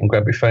your pocket and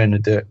grab your phone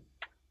and do it.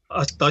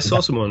 I saw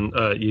someone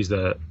use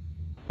their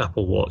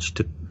Apple Watch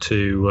to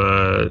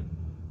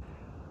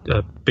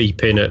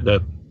beep in at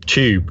the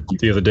tube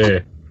the other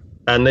day,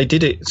 and they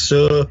did it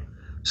so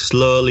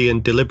slowly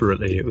and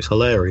deliberately. It was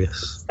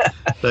hilarious.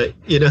 But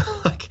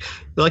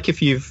like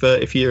if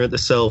you're at the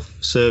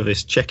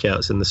self-service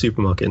checkouts in the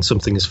supermarket and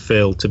something has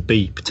failed to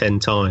beep 10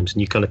 times,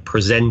 and you kind of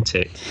present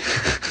it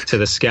to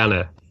the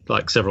scanner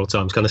like several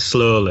times, kind of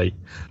slowly.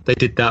 They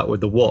did that with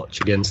the watch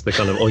against the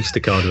kind of Oyster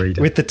card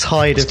reader with the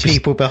tide of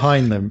people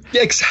behind them.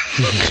 Yeah,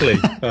 exactly.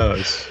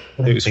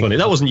 It was funny.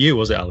 That wasn't you,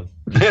 was it, Alan?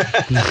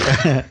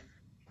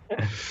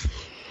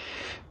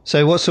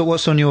 So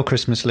what's on your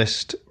Christmas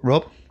list,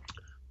 Rob?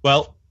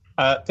 Well,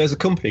 there's a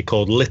company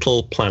called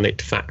Little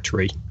Planet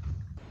Factory,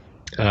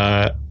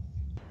 and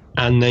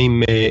they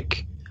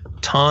make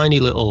tiny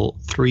little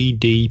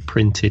 3D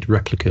printed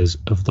replicas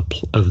of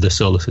the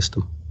solar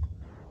system.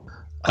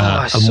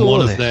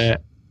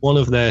 One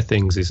of their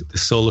things is the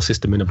solar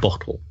system in a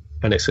bottle,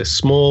 and it's a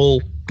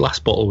small glass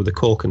bottle with a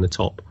cork in the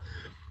top,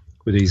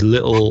 with these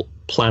little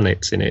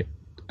planets in it,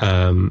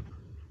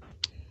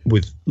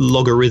 with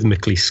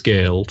logarithmically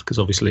scaled, because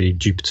obviously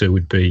Jupiter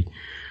would be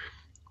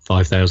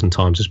 5,000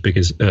 times as big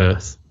as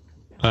Earth.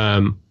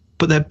 But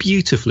they're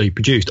beautifully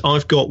produced.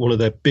 I've got one of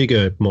their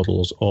bigger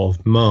models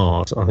of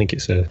Mars. I think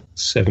it's a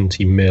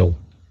 70 mil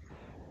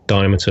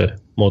diameter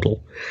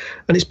model,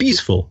 and it's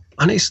beautiful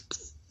and it's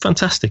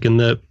fantastic. And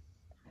the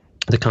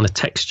kind of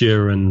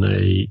texture and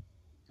the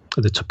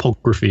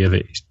topography of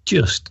it is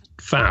just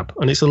fab,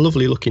 and it's a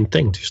lovely looking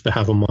thing just to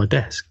have on my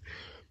desk.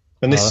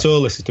 And this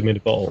solar system in a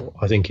bottle,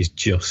 I think, is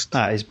just...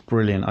 That is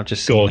brilliant. I've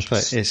just seen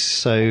it. It's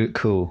so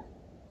cool.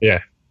 Yeah.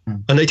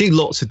 And they do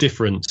lots of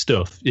different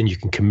stuff, and you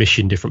can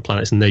commission different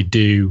planets, and they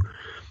do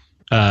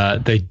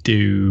all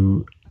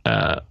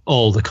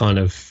the kind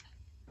of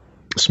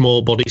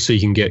small bodies, so you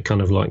can get kind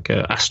of like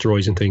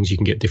asteroids and things. You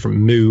can get different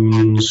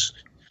moons.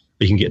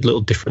 You can get little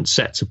different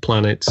sets of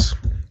planets.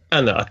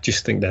 And I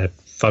just think they're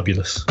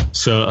fabulous.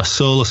 So a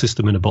solar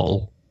system in a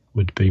bottle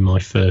would be my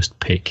first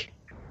pick.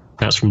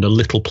 That's from the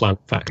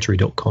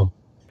littleplanetfactory.com.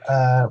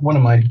 One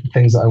of my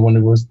things that I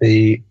wanted was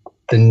the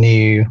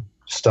new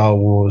Star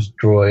Wars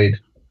droid,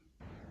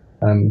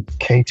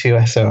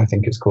 K2SO, I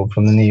think it's called,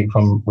 from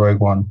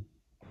Rogue One.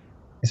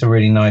 It's a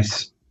really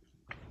nice,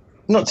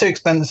 not too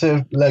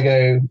expensive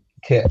Lego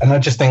kit, and I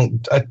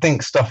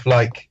think stuff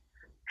like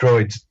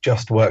droids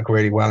just work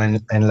really well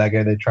in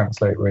Lego. They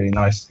translate really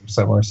nice.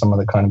 So where some of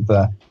the kind of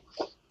the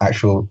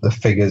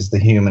figures, the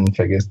human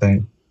figures,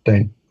 don't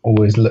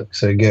always look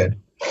so good.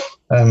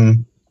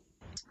 And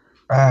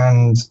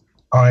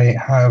I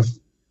have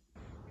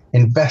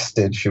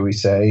invested, shall we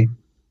say,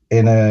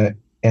 in a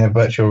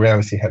virtual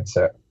reality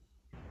headset.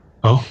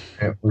 Oh,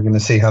 yeah, we're going to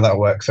see how that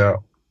works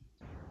out.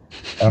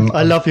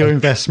 I love your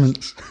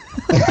investments.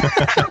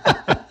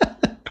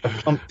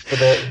 Pumped for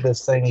the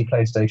Sony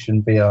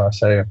PlayStation VR,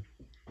 so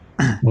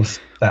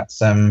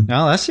that's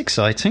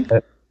exciting.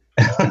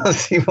 Let's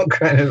see what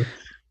kind of.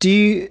 Do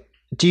you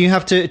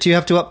have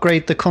to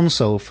upgrade the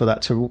console for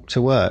that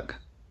to work?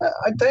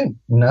 I don't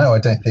know. I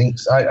don't think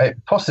so. I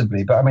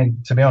possibly, but I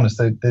mean, to be honest,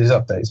 these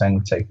updates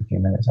only take a few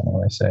minutes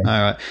anyway. So, all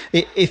right.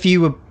 If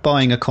you were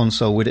buying a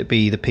console, would it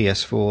be the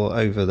PS4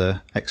 over the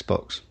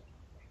Xbox?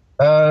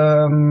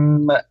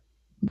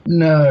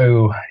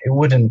 No, it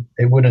wouldn't.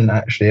 It wouldn't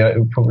actually. It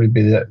would probably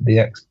be the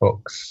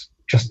Xbox,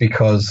 just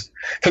because,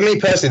 for me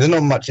personally, there's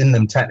not much in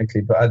them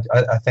technically, but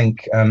I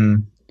think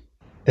the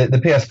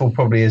PS4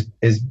 probably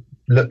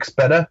looks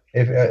better.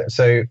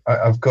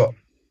 I've got.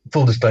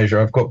 Full disclosure,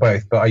 I've got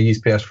both, but I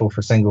use PS4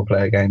 for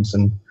single-player games,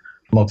 and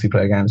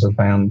multiplayer games I've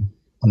found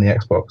on the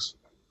Xbox.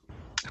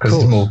 Because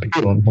there's more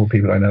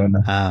people I know in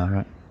there. Ah,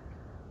 right.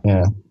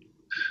 Yeah.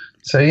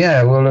 So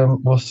yeah,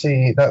 we'll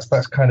see. That's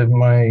kind of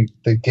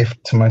the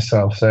gift to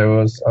myself.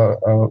 So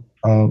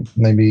I'll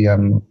maybe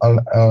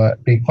I'll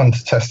be fun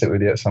to test it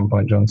with you at some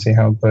point, John. See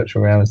how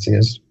virtual reality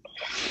is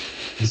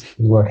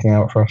working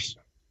out for us.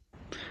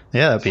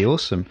 Yeah, that'd be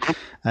awesome.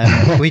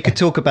 We could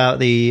talk about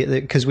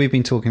because we've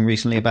been talking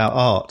recently about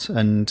art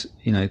and,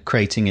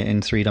 creating it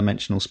in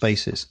 3-dimensional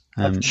spaces.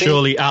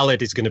 Surely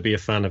Aled is going to be a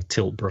fan of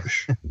tilt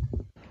brush.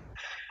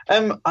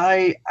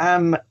 I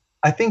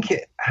think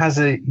it has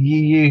a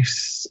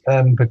use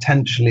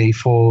potentially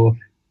for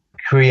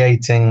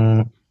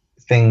creating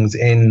things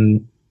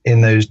in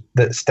those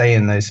that stay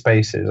in those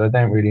spaces. I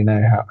don't really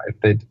know how if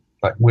they'd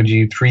would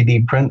you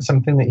 3D print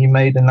something that you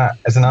made in that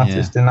as an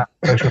artist in that?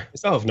 I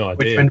have no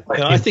idea.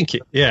 I think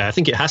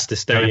it has to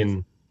stay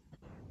in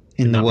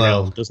the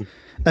world, doesn't it?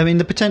 I mean,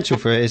 the potential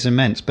for it is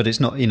immense, but it's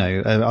not.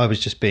 I was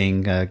just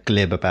being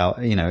glib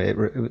about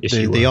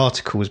the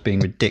article was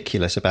being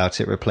ridiculous about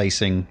it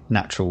replacing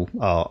natural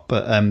art,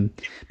 but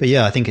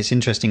yeah, I think it's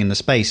interesting in the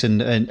space,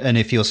 and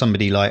if you're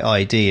somebody like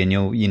ID and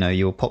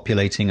you're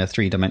populating a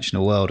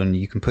 3-dimensional world, and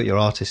you can put your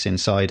artists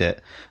inside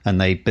it,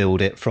 and they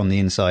build it from the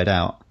inside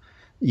out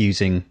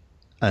using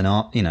a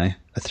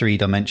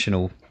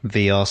 3-dimensional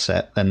VR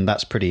set, then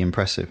that's pretty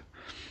impressive.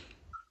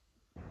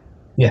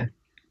 Yeah.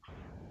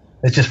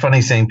 It's just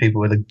funny seeing people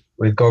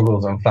with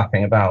goggles on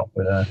flapping about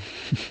with a.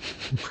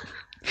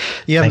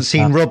 You haven't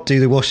seen Rob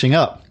do the washing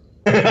up.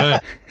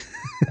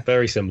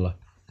 Very similar.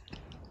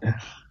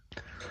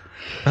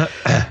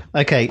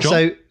 Okay, John?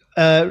 so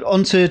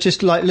on to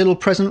just little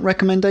present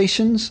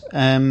recommendations.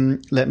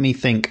 Let me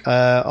think.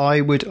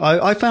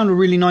 I found a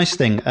really nice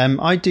thing.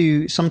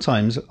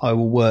 Sometimes I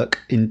will work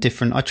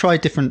I try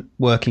different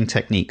working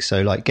techniques.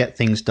 So get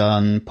things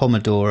done,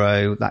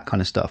 Pomodoro, that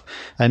kind of stuff.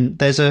 And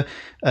there's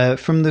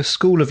from the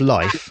School of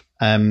Life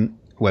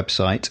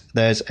website,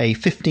 there's a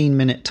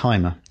 15-minute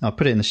timer. I'll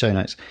put it in the show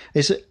notes.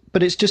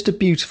 But it's just a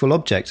beautiful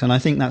object. And I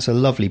think that's a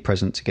lovely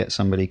present to get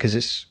somebody because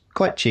it's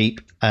quite cheap.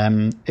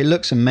 It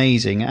looks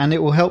amazing, and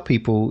it will help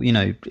people.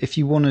 If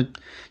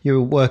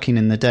you're working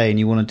in the day and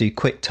you want to do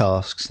quick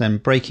tasks, then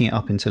breaking it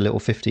up into little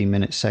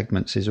 15-minute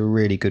segments is a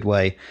really good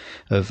way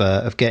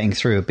of getting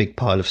through a big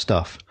pile of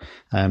stuff.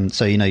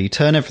 So you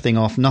turn everything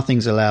off,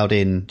 nothing's allowed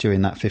in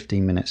during that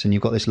 15 minutes, and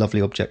you've got this lovely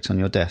object on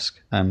your desk.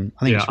 I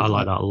like that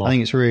a lot. I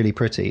think it's really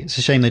pretty. It's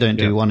a shame they don't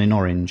do one in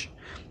orange.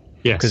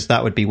 Yes, because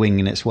that would be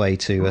winging its way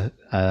to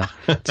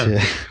Hampton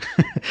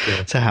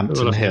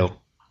Hill.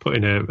 Put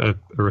in a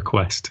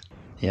request.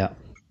 Yeah,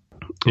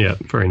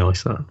 very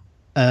nice that.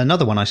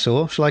 Another one I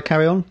saw. Shall I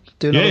carry on?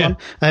 Do another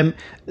one?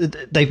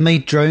 They've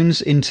made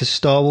drones into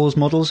Star Wars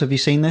models. Have you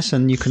seen this?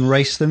 And you can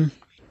race them.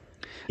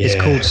 Yeah.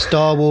 It's called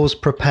Star Wars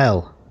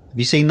Propel. Have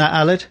you seen that,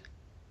 Aled?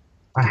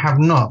 I have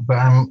not, but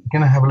I'm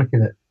going to have a look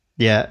at it.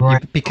 Yeah,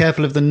 right. Be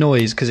careful of the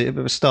noise because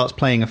it starts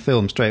playing a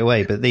film straight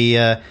away. But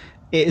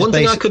one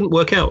thing I couldn't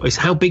work out is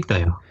how big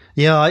they are.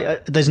 Yeah,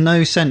 there's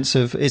no sense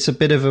of. It's a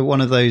bit of one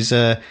of those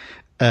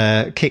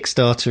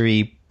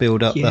Kickstarter-y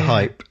build up the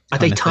hype. Are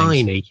they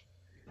tiny?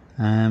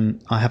 I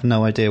have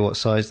no idea what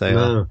size they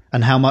are.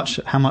 And how much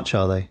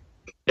are they?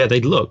 Yeah,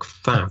 they look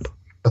fab.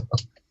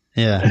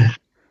 Yeah.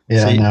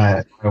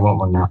 I want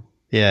one now.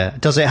 Yeah.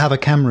 Does it have a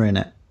camera in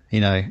it?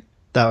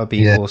 That would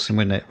be awesome,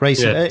 wouldn't it?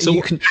 Racing.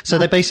 So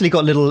they basically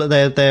got little.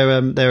 They're a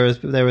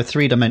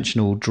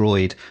 3-dimensional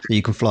droid that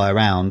you can fly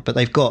around, but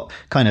they've got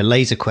kind of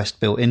laser quest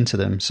built into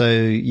them, so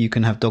you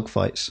can have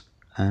dogfights.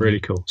 Really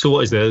cool. So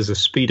what is there? There's a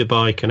speeder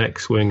bike, an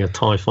X-wing, a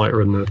TIE fighter,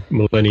 and the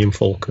Millennium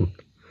Falcon.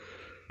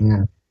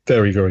 Yeah.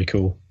 Very, very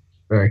cool.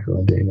 Very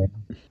cool indeed. Yeah.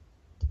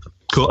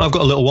 Cool. I've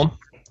got a little one.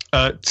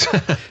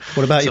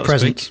 What about your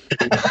presents?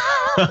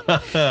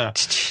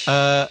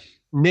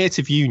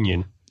 Native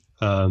Union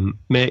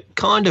make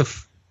kind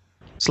of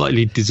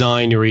slightly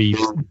designery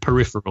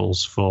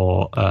peripherals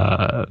for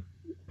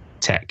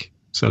tech.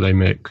 So they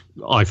make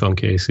iPhone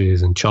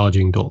cases and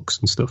charging docks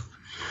and stuff.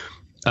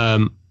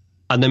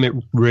 And they make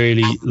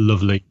really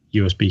lovely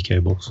USB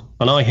cables.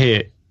 And I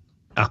hate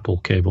Apple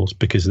cables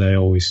because they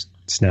always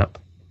snap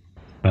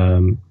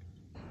kind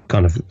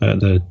of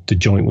the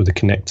joint with the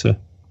connector.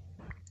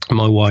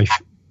 My wife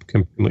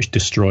can pretty much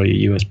destroy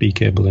a USB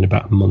cable in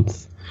about a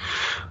month.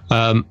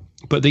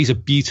 But these are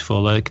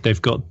beautiful.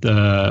 They've got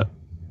the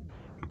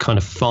kind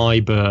of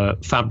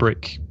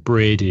fabric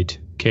braided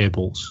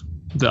cables,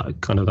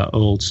 that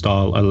old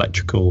style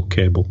electrical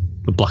cable,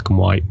 the black and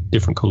white,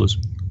 different colours.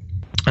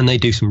 And they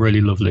do some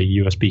really lovely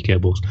USB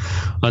cables.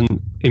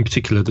 And in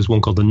particular, there's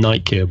one called the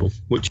Night cable,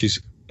 which is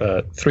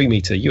a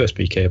 3-meter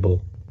USB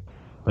cable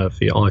for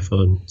your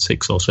iPhone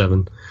 6 or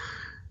 7.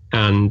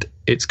 And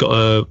it's got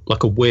a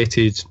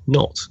weighted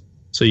knot,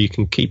 so you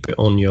can keep it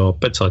on your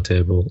bedside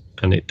table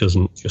and it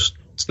doesn't just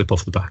slip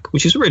off the back,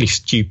 which is a really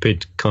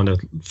stupid kind of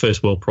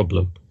first world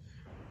problem.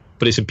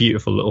 But it's a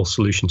beautiful little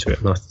solution to it,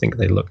 and I think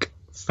they look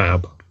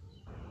fab.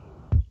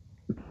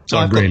 So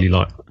I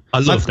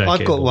love their cables.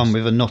 I've got one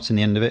with a knot in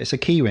the end of it. It's a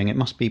key ring. It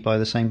must be by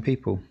the same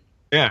people.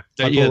 Yeah,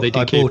 I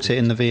bought it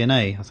in the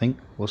V&A, I think,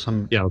 or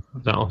some. Yeah,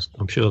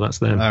 I'm sure that's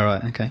them. All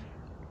right, okay.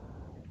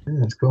 Yeah,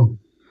 that's cool.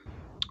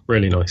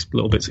 Really nice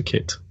little bits of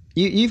kit.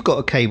 You've got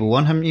a cable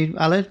one, haven't you,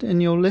 Aled,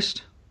 in your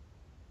list?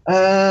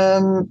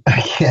 Yeah,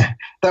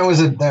 that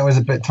was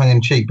a bit tongue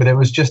in cheek, but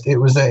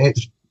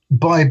it's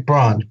by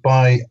branch,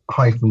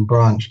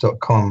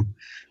 by-branch.com.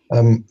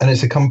 and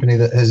it's a company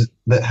that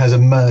has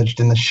emerged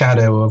in the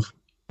shadow of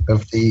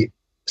the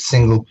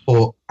single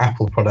port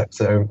Apple products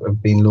that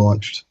have been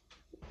launched.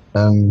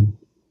 And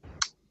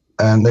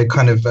they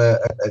kind of,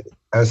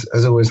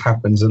 as always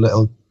happens, a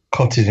little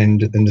cottage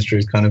industry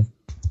is kind of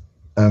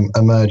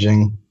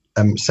emerging,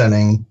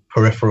 selling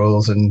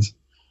peripherals and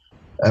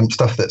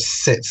stuff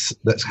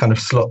that kind of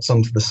slots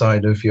onto the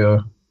side of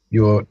your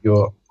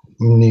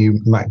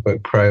new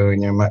MacBook Pro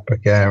and your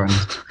MacBook Air,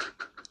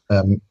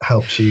 and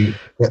helps you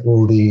get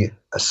all the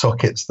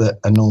sockets that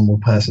a normal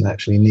person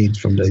actually needs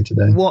from day to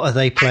day. What are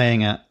they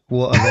playing at?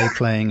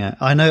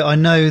 I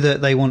know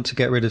that they want to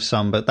get rid of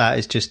some, but that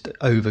is just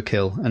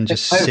overkill and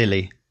just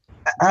silly.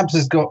 Abs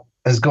has got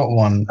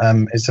one.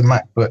 It's a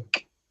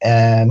MacBook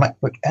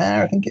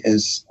Air, I think it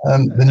is.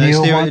 The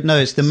newer one. No,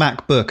 it's the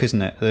MacBook,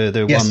 isn't it?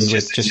 The yes, one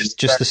with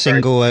just the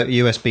single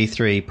USB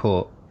 3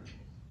 port.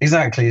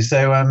 Exactly.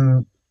 So I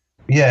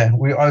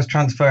was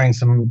transferring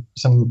some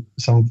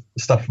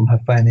stuff from her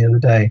phone the other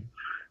day,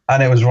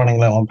 and it was running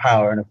low on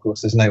power, and of course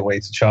there's no way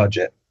to charge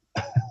it.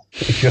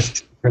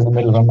 Just in the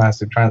middle of a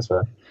massive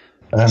transfer.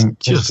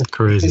 It's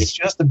crazy. It's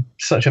just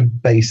such a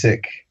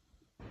basic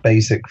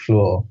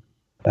flaw.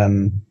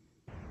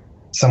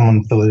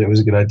 Someone thought that it was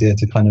a good idea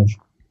to kind of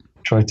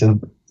try to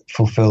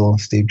fulfill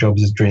Steve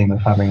Jobs' dream of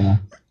having a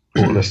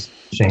portless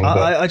machine.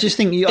 I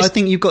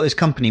think you've got this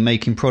company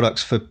making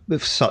products for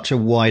such a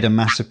wider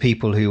mass of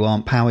people who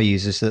aren't power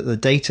users that the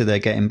data they're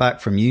getting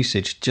back from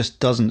usage just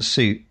doesn't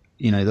suit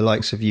the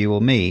likes of you or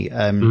me,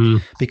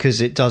 because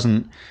it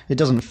doesn't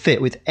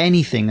fit with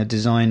anything a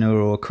designer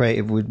or a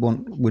creative would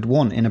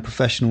want in a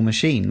professional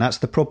machine. That's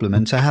the problem.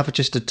 And to have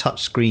just a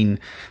touchscreen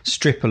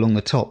strip along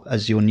the top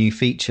as your new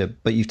feature,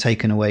 but you've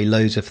taken away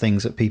loads of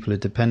things that people are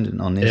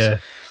dependent on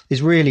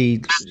is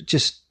really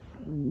just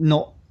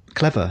not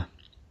clever.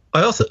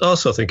 I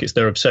also think it's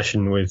their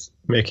obsession with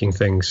making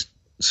things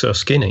so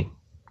skinny.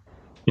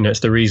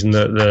 It's the reason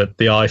that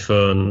the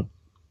iPhone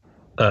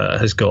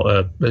has got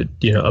a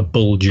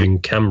bulging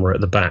camera at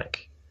the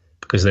back,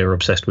 because they were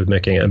obsessed with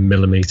making it a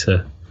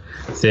millimeter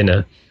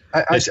thinner.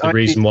 It's the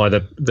reason why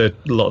a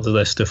lot of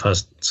their stuff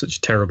has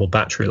such terrible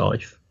battery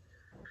life.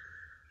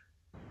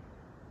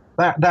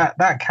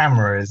 That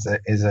camera is a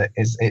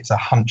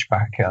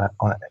hunchback,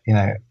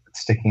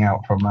 sticking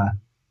out from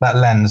that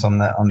lens on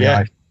the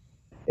iPhone.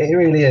 It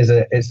really is.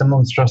 It's a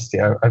monstrosity.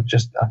 I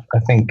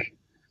think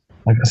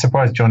I'm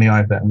surprised Johnny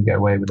Ive let them get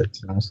away with it,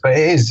 to be honest. But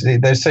it is.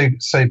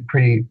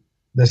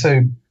 They're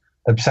so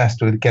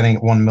obsessed with getting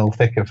it 1 mil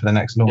thicker for the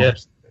next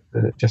launch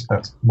that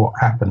that's what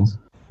happens.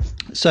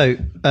 So,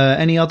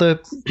 any other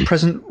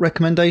present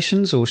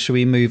recommendations, or should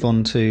we move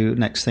on to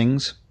next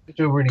things? I'll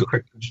do a really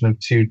quick mention of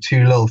two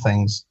little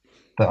things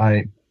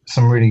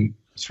some really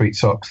sweet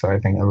socks that I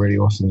think are really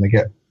awesome. They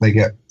did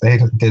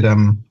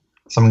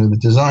something with the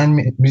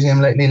design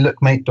museum lately,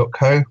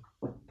 lookmate.co,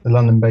 the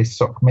London-based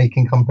sock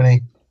making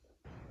company,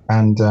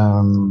 and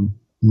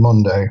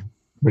Mondo,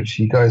 which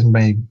you guys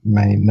may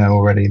know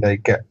already. They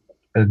get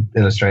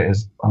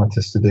illustrators,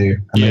 artists to do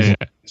amazing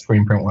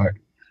screen print work,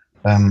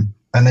 and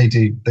they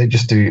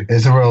just do.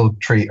 It's a real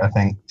treat, I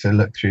think, to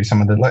look through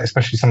some of the,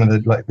 especially some of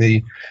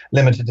the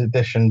limited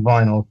edition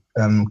vinyl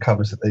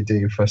covers that they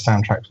do for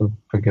soundtracks for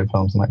good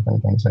films and that kind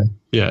of thing. So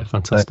yeah,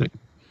 fantastic.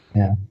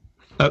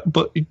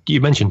 But you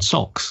mentioned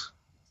socks.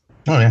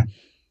 Oh yeah,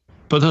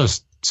 but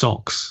those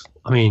socks,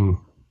 I mean,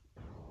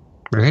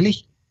 really?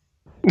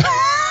 What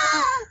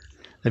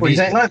do you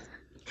think? Like?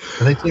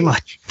 Are they too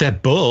much? They're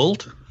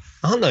bold,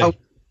 aren't they? Oh,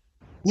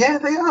 yeah,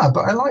 they are,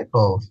 but I like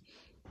bold.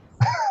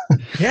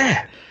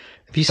 Yeah.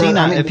 Have you seen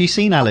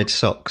Aled's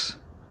socks?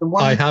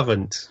 I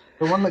haven't.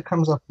 The one that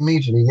comes up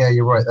immediately, yeah,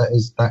 you're right, that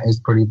is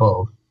pretty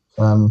bold.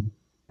 But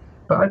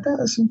I think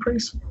there's some pretty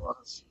small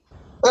ones.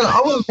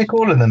 I wouldn't pick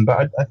all of them,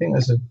 but I think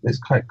it's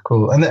quite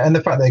cool. And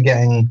the fact they're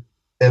getting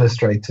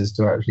illustrators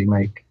to actually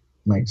make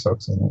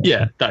socks.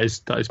 Yeah, that is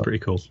pretty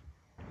cool.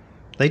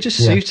 They just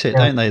suit it,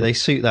 don't they? They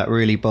suit that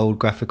really bold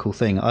graphical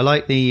thing. I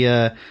like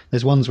the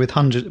there's ones with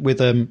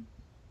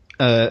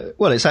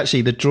it's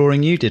actually the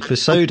drawing you did for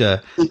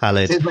Soda,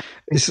 Aled.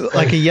 It's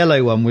like a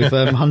yellow one with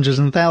hundreds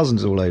and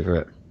thousands all over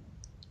it.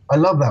 I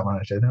love that one,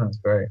 actually. I think that's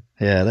great.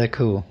 Yeah, they're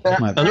cool.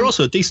 And they're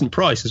also a decent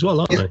price as well,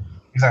 aren't they?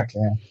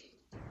 Exactly, yeah.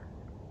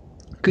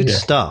 Good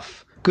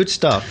stuff.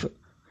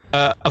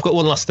 I've got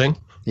one last thing.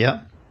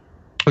 Yeah.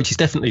 Which is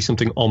definitely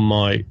something on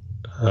my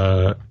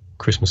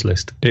Christmas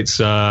list. It's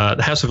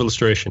the House of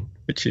Illustration,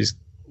 which is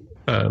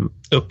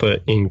up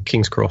in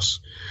King's Cross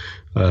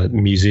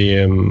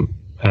museum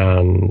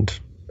and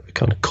a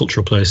kind of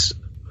cultural place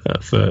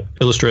for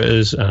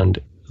illustrators and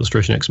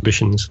illustration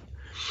exhibitions.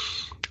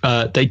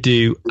 They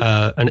do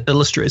an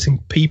Illustrating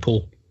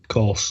People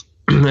course.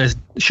 A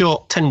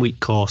short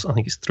 10-week course. I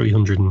think it's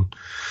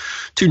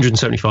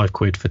 275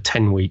 quid for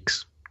 10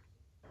 weeks.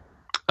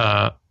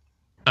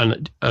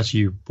 And as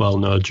you well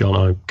know, John,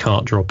 I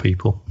can't draw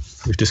people.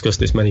 We've discussed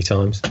this many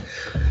times.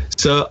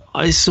 So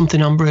it's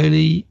something I'm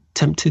really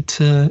tempted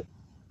to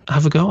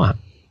have a go at.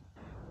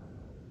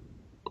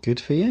 Good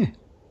for you.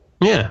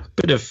 Yeah,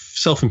 bit of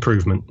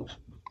self-improvement.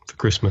 for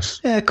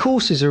Christmas. Yeah, a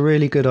course is a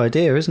really good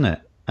idea, isn't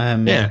it?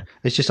 Yeah.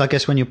 It's just, I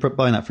guess, when you're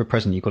buying that for a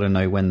present, you've got to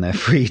know when they're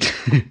free to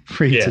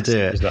do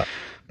it. That.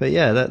 But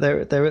yeah,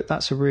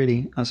 that's a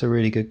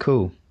really good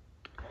call.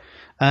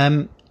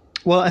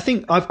 Well, I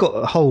think I've got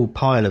a whole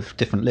pile of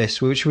different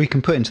lists which we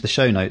can put into the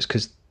show notes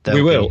because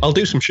we will. I'll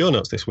do some show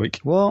notes this week.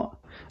 What?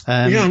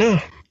 Yeah, I know.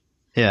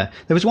 Yeah,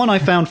 there was one I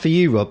found for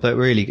you, Rob, that I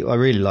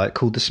really like,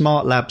 called the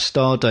Smart Lab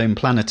Stardome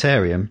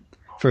Planetarium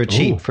for a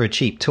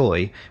cheap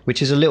toy,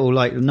 which is a little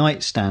like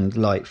nightstand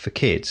light for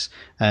kids,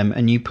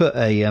 and you put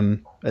a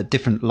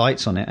different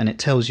lights on it, and it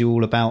tells you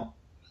all about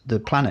the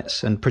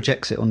planets and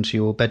projects it onto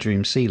your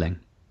bedroom ceiling.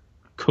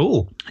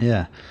 Cool.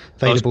 Yeah,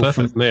 that's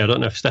perfect for me. I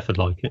don't know if Steph would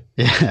like it.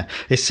 Yeah,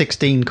 it's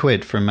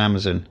 £16 from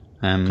Amazon.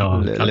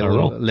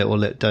 Little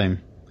lit dome,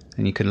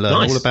 and you can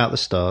learn all about the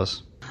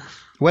stars.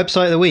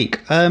 Website of the week.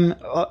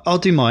 I'll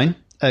do mine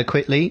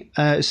quickly.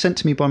 It's sent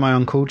to me by my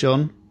uncle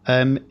John.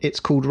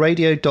 It's called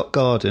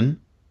radio.garden,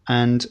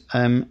 and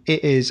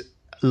it is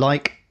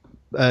like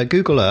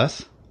Google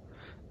Earth.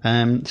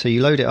 So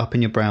you load it up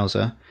in your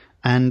browser,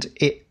 and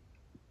it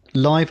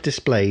live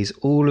displays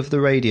all of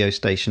the radio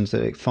stations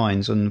that it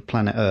finds on the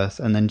planet Earth,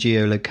 and then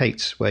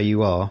geolocates where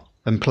you are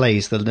and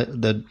plays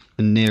the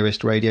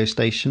nearest radio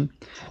station.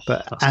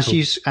 But as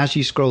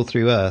you scroll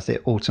through Earth,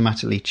 it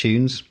automatically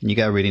tunes, and you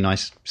get a really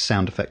nice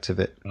sound effect of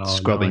it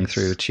scrubbing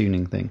through a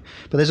tuning thing.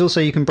 But there's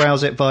also, you can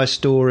browse it via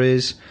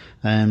stories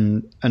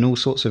and all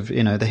sorts of,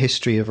 the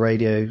history of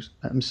radios.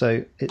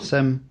 So it's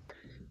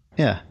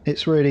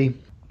it's really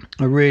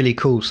a really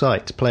cool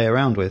site to play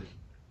around with.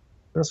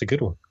 That's a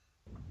good one.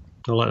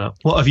 I like that.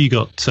 What have you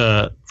got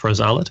for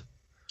us, Alad?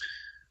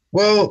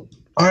 Well,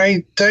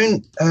 I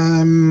don't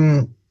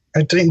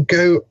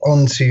go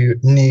onto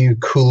new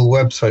cool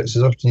websites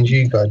as often as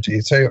you guys do.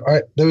 So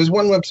there was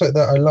one website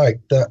that I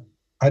liked that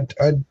I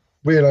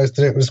realised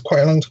that it was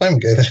quite a long time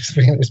ago that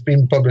it's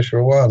been published for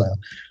a while now.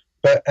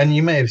 And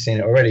you may have seen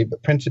it already,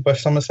 but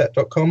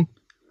printedbysomerset.com.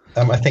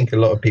 I think a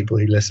lot of people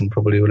who listen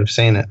probably would have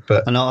seen it.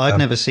 But I've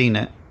never seen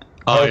it.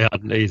 I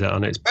hadn't either,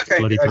 and it's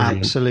bloody brilliant.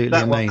 Absolutely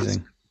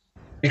amazing.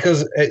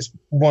 Because it's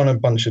won a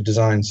bunch of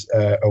designs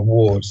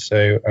awards,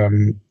 so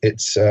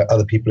it's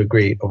other people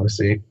agree,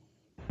 obviously,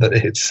 that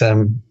it's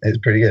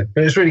pretty good.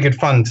 But it's really good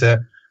fun to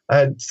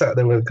sat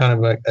there with kind of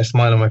like a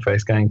smile on my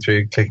face, going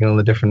through, clicking all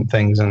the different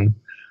things and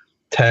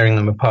tearing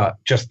them apart.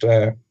 Just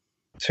to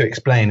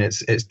explain,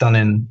 it's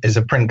done is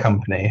a print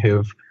company who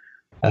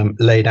have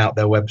laid out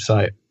their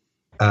website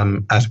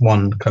as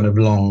one kind of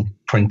long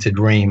printed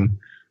ream,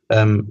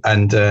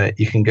 and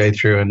you can go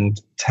through and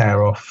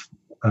tear off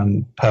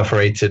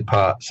perforated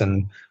parts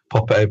and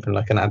pop it open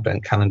like an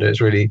advent calendar. It's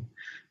really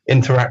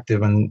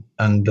interactive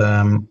and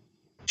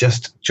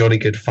just jolly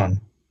good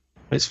fun.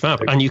 It's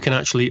fab, and you can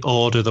actually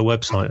order the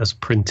website as a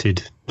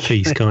printed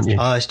piece, can't you?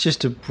 It's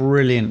just a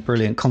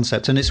brilliant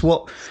concept, and it's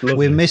what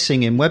we're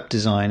missing in web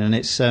design. And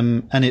it's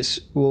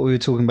what we were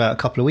talking about a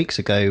couple of weeks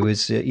ago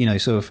was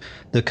sort of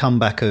the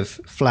comeback of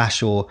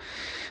Flash, or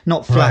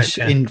not Flash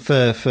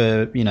for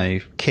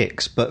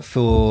kicks, but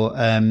for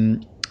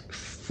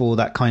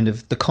that kind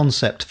of the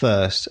concept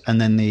first and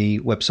then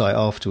the website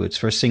afterwards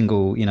for a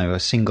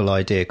single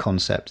idea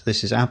concept.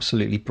 This is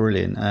absolutely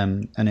brilliant,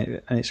 and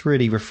it's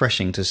really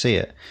refreshing to see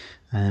it.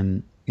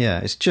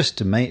 It's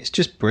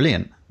just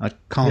brilliant. I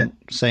can't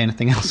say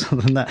anything else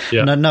other than that.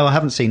 No, I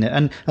haven't seen it,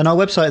 and our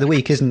website of the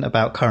week isn't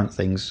about current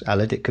things,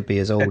 Alad. It could be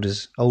as old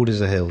as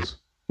the hills.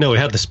 No, we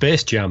had the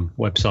Space Jam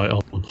website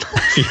on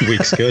a few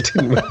weeks ago,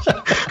 didn't we?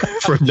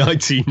 From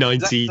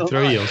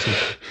 1993 or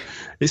something.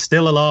 It's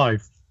still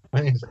alive.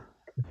 Amazing.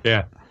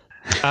 Yeah.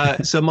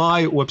 So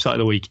my website of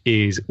the week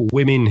is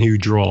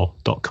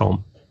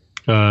womenwhodraw.com.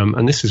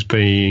 And there's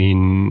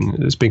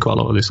been quite a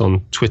lot of this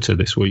on Twitter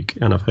this week,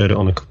 and I've heard it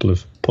on a couple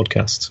of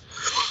podcasts.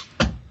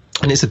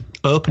 And it's an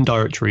open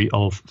directory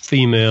of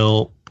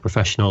female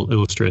professional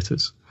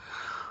illustrators.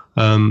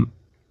 And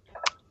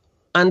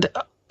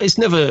it's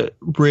never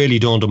really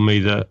dawned on me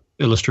that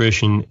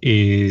illustration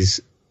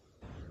is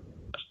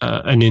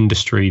an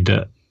industry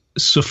that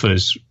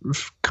suffers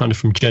kind of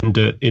from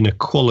gender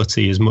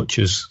inequality as much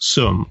as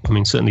some. I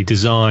mean, certainly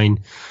design,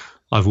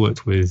 I've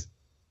worked with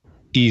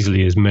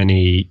easily as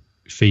many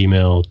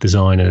female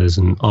designers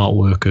and art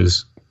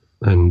workers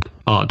and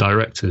art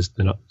directors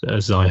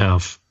as I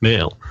have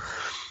male.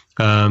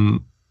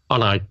 And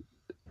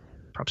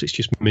perhaps it's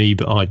just me,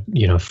 but I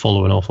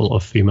follow an awful lot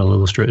of female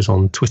illustrators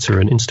on Twitter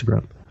and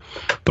Instagram.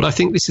 But I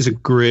think this is a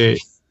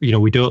great,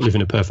 we don't live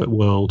in a perfect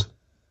world.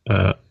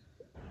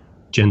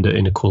 Gender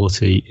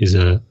inequality is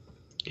an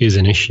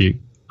issue,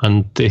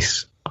 and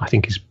this I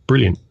think is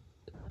brilliant.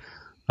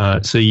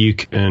 So you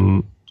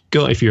can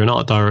go, if you're an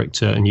art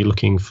director and you're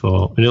looking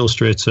for an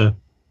illustrator,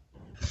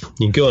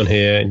 you can go on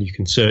here and you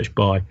can search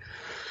by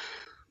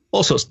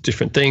all sorts of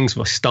different things,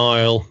 by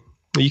style.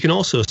 You can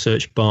also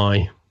search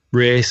by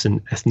race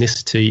and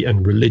ethnicity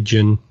and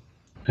religion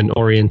and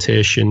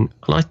orientation.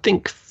 And I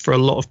think for a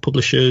lot of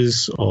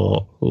publishers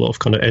or a lot of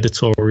kind of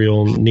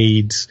editorial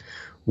needs,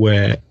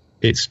 where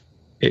it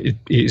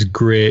is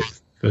great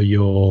for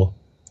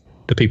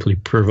the people who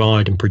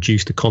provide and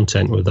produce the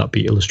content, whether that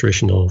be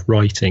illustration or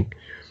writing,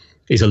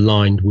 is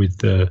aligned with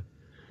the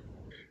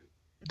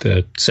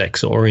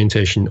sex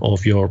orientation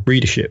of your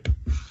readership.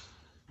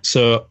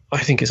 So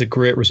I think it's a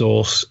great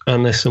resource,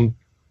 and there's some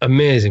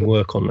amazing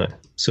work on there.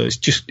 So it's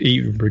just,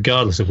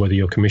 regardless of whether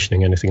you're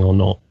commissioning anything or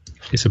not,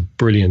 it's a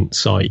brilliant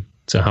site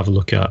to have a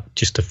look at,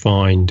 just to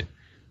find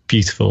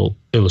beautiful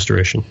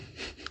illustration.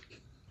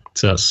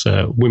 So that's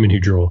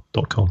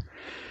womenwhodraw.com.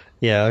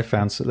 Yeah, I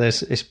found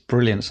it's a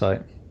brilliant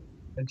site.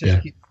 It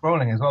just keeps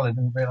scrolling as well. I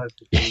didn't realise.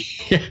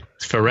 Yeah,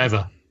 it's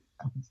forever.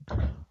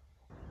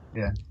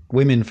 Yeah.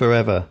 Women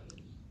forever.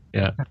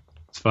 Yeah,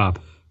 it's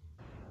fab.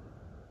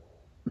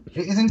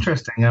 It is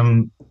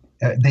interesting.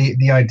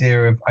 The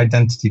idea of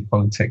identity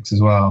politics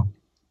as well,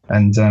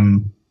 and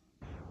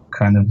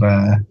kind of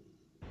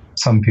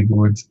some people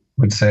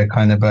would say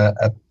kind of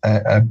a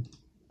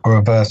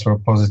reverse or a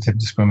positive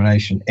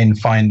discrimination in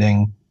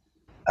finding,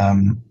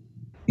 an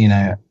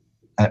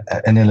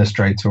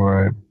illustrator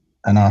or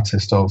an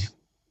artist of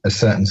a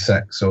certain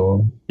sex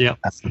or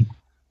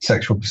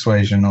sexual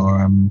persuasion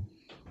or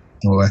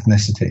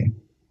ethnicity.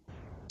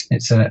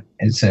 It's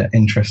an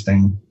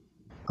interesting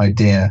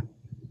idea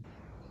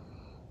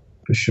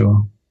for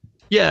sure.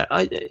 Yeah,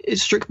 it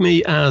struck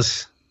me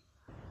as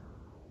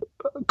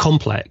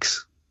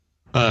complex,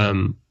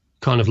 kind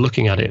of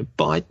looking at it,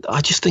 but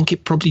I just think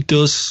it probably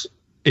does,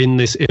 in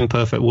this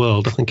imperfect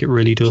world, I think it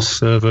really does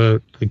serve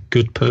a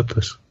good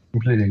purpose.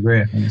 Completely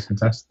agree. I think it's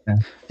fantastic.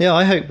 Yeah,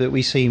 I hope that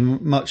we see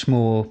much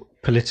more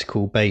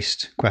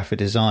political-based graphic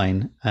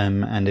design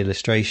and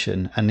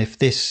illustration, and if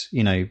this,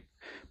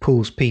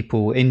 pulls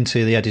people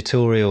into the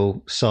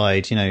editorial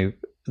side,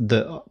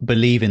 that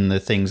believe in the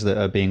things that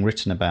are being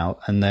written about,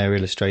 and their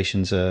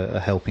illustrations are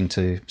helping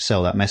to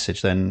sell that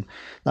message, then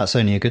that's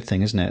only a good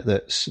thing, isn't it?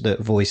 That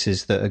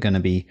voices that are going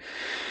to be,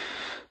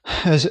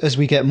 as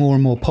we get more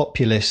and more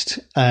populist,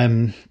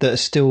 that are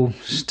still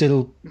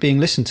being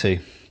listened to.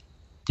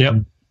 Yep,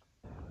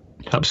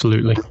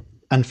 absolutely.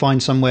 And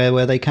find somewhere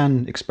where they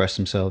can express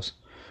themselves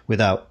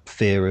without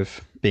fear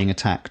of being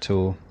attacked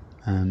or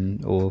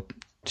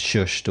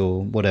shushed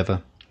or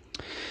whatever.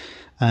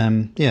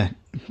 Yeah,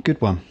 good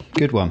one.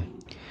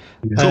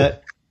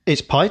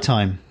 It's pie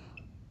time.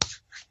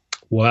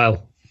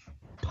 Wow,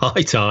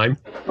 pie time.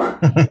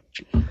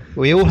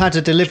 We all had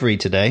a delivery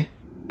today.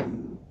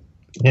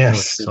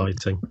 Yes. How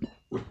exciting.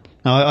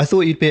 Now, I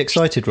thought you'd be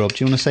excited, Rob.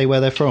 Do you want to say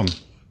where they're from?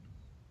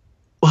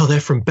 Well,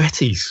 they're from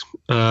Betty's.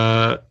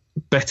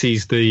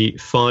 Betty's, the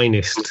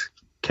finest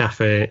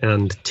cafe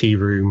and tea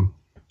room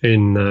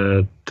in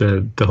the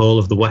whole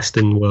of the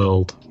Western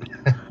world.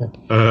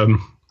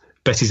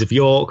 Betty's of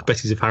York,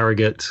 Betty's of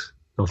Harrogate,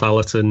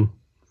 Northallerton,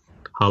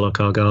 Harlow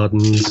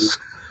Gardens.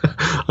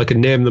 I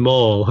can name them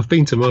all. I've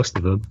been to most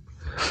of them.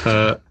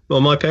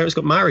 Well, my parents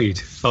got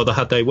married. Oh, they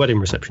had their wedding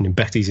reception in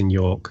Betty's in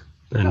York,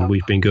 and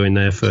we've been going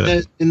there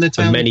for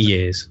many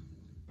years.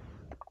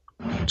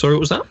 Sorry, what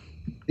was that?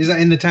 Is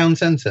that in the town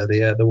centre?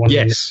 The one?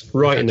 Yes,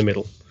 right in the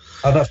middle.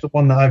 Oh, that's the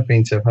one that I've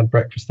been to. I've had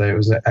breakfast there. It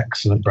was an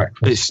excellent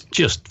breakfast. It's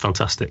just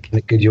fantastic. And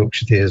a good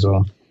Yorkshire tea as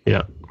well.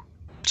 Yeah.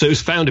 So it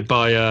was founded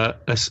by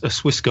a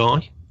Swiss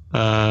guy,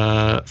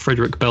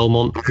 Frederick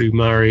Belmont, who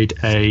married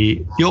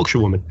a Yorkshire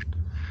woman.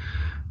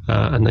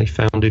 And they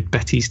founded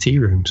Betty's Tea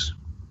Rooms.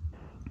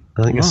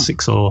 I think there's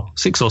six or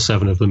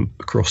seven of them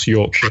across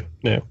Yorkshire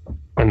now.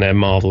 And they're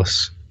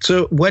marvellous.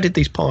 So where did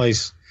these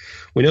pies...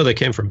 We know they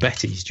came from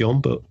Betty's,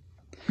 John, but...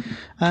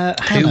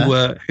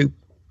 Hannah, who?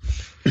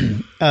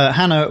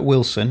 Hannah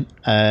Wilson,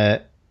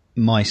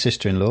 my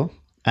sister-in-law,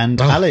 and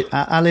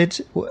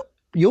Alid,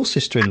 your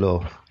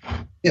sister-in-law.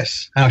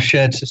 Yes, our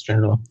shared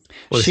sister-in-law.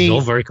 Well, this is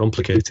all very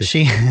complicated.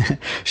 She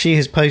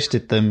has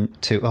posted them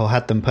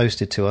had them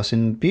posted to us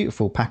in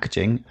beautiful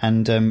packaging,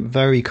 and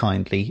very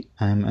kindly,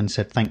 and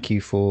said thank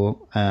you for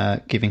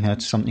giving her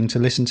something to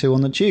listen to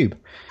on the tube.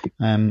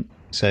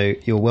 So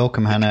you're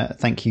welcome, Hannah.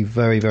 Thank you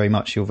very, very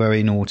much. You're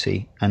very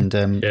naughty, and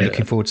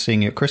looking forward to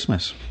seeing you at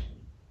Christmas.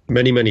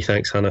 Many, many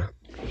thanks, Hannah.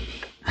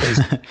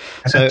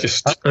 So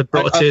I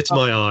brought a tear to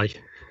my eye.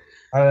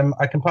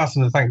 I can pass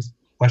on the thanks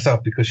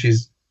myself because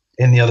she's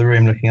in the other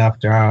room looking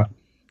after our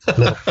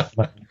little...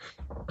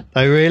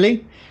 Oh,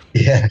 really?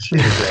 Yeah. She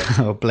is.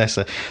 Oh, bless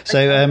her.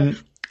 So,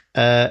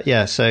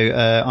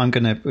 I'm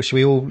going to... Should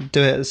we all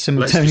do it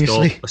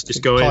simultaneously? Let's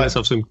just go in. Let's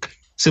have some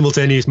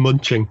simultaneous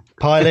munching.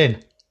 Pile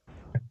in.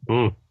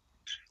 Mm.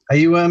 Are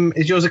you?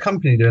 Is yours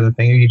accompanied with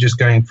anything? Or are you just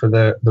going for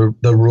the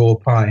raw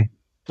pie?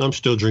 I'm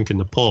still drinking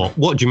the port.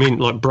 What do you mean,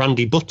 like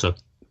brandy butter?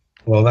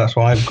 Well, that's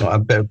why I've got a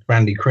bit of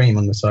brandy cream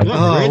on the side.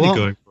 I'm really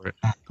going for it.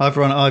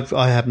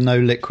 I have no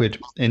liquid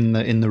in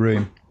the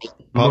room,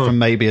 apart from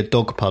maybe a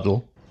dog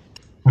puddle.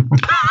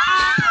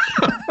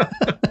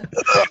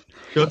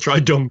 You'll try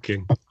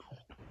dunking.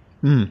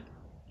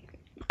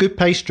 Good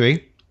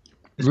pastry.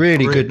 It's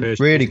really good.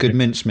 Pastry. Really good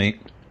mincemeat.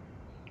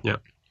 Yeah.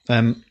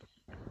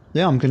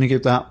 Yeah, I'm going to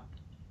give that.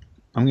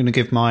 I'm going to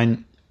give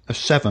mine a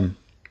 7.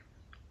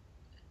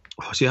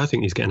 Oh, see, I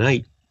think he's getting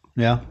 8.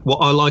 Yeah. What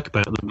I like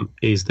about them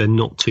is they're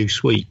not too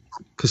sweet,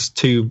 because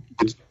too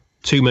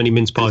too many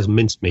mince pies and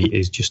mincemeat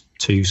is just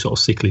too sort of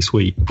sickly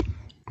sweet.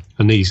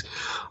 And these,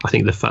 I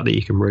think the fact that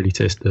you can really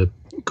taste the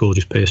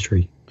gorgeous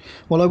pastry.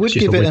 Well, I would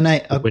give it an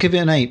 8. I'd give it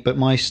an 8, but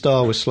my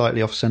star was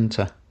slightly off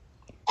centre.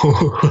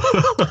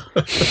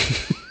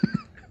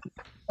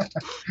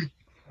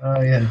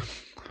 Oh yeah.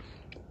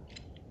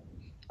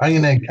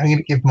 I'm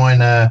gonna give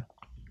mine a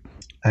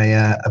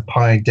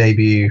pie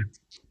debut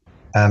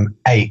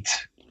 8,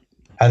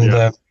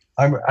 and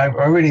I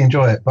really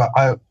enjoy it. But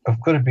I've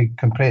got to be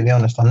completely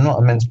honest. I'm not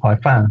a mince pie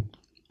fan,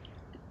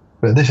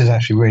 but this is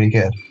actually really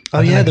good.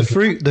 Oh yeah, the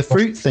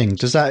fruit thing.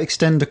 Does that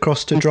extend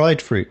across to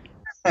dried fruit?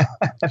 Are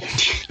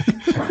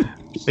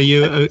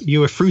you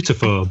a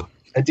fruitophobe?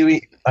 I do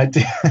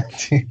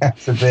have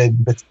severe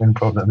vitamin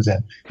problems. Yeah.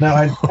 No,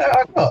 I'm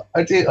not.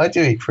 I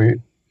do eat fruit.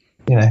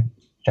 You know,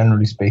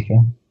 generally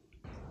speaking.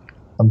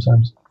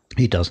 Sometimes.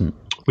 He doesn't.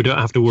 We don't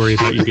have to worry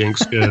about you getting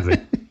scurvy.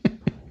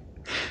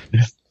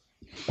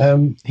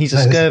 He's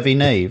a scurvy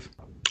knave.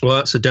 Well,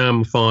 that's a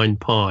damn fine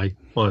pie,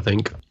 I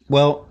think.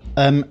 Well,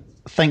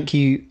 thank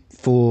you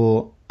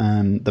for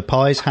the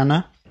pies,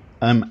 Hannah.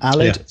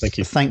 Aled,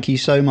 thank you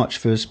so much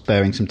for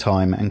sparing some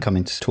time and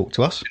coming to talk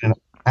to us. An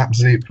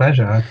absolute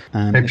pleasure.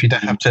 I hope you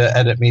don't have to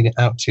edit me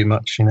out too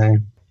much, you know.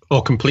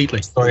 Or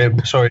completely. Sorry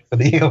for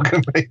the or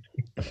completely.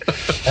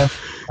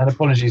 And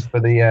apologies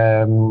for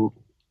the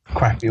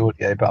crappy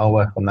audio, but I'll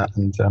work on that,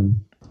 and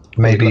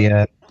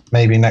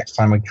maybe next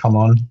time we come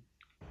on,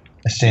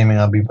 assuming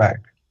I'll be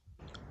back.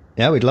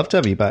 Yeah, we'd love to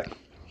have you back.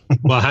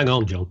 Well, hang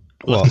on, John.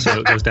 So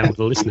it goes down with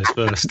the listeners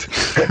first.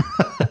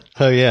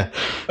 Oh yeah,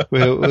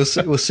 we'll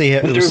see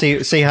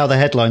how the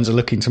headlines are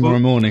looking tomorrow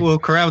morning. We'll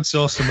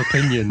crowdsource some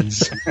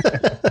opinions.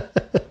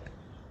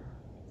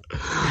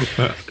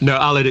 No,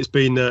 Alan, it's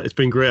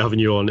been great having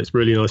you on. It's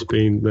really nice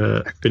being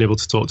able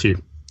to talk to you.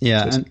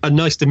 Yeah, and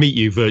nice to meet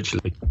you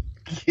virtually.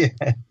 Yeah.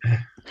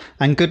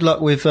 And good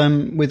luck with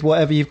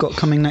whatever you've got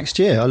coming next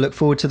year. I look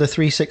forward to the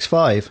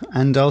 365,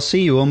 and I'll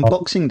see you on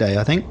Boxing Day,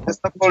 I think. Let's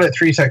not call it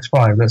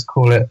 365. Let's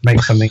call it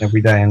make something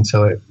every day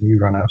until you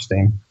run out of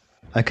steam.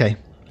 Okay.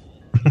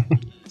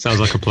 Sounds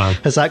like a plan.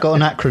 Has that got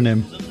an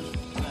acronym?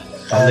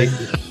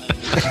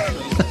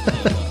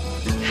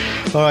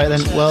 All right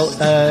then. Well,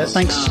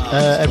 thanks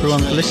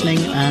everyone for listening,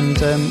 and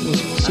we'll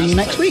see you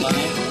next week.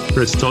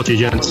 Great to talk to you,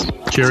 gents.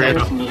 Cheerio.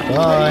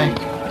 Bye.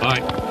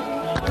 Bye.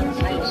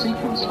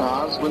 Sequence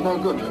stars were no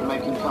good for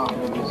making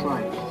carbon in this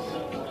range.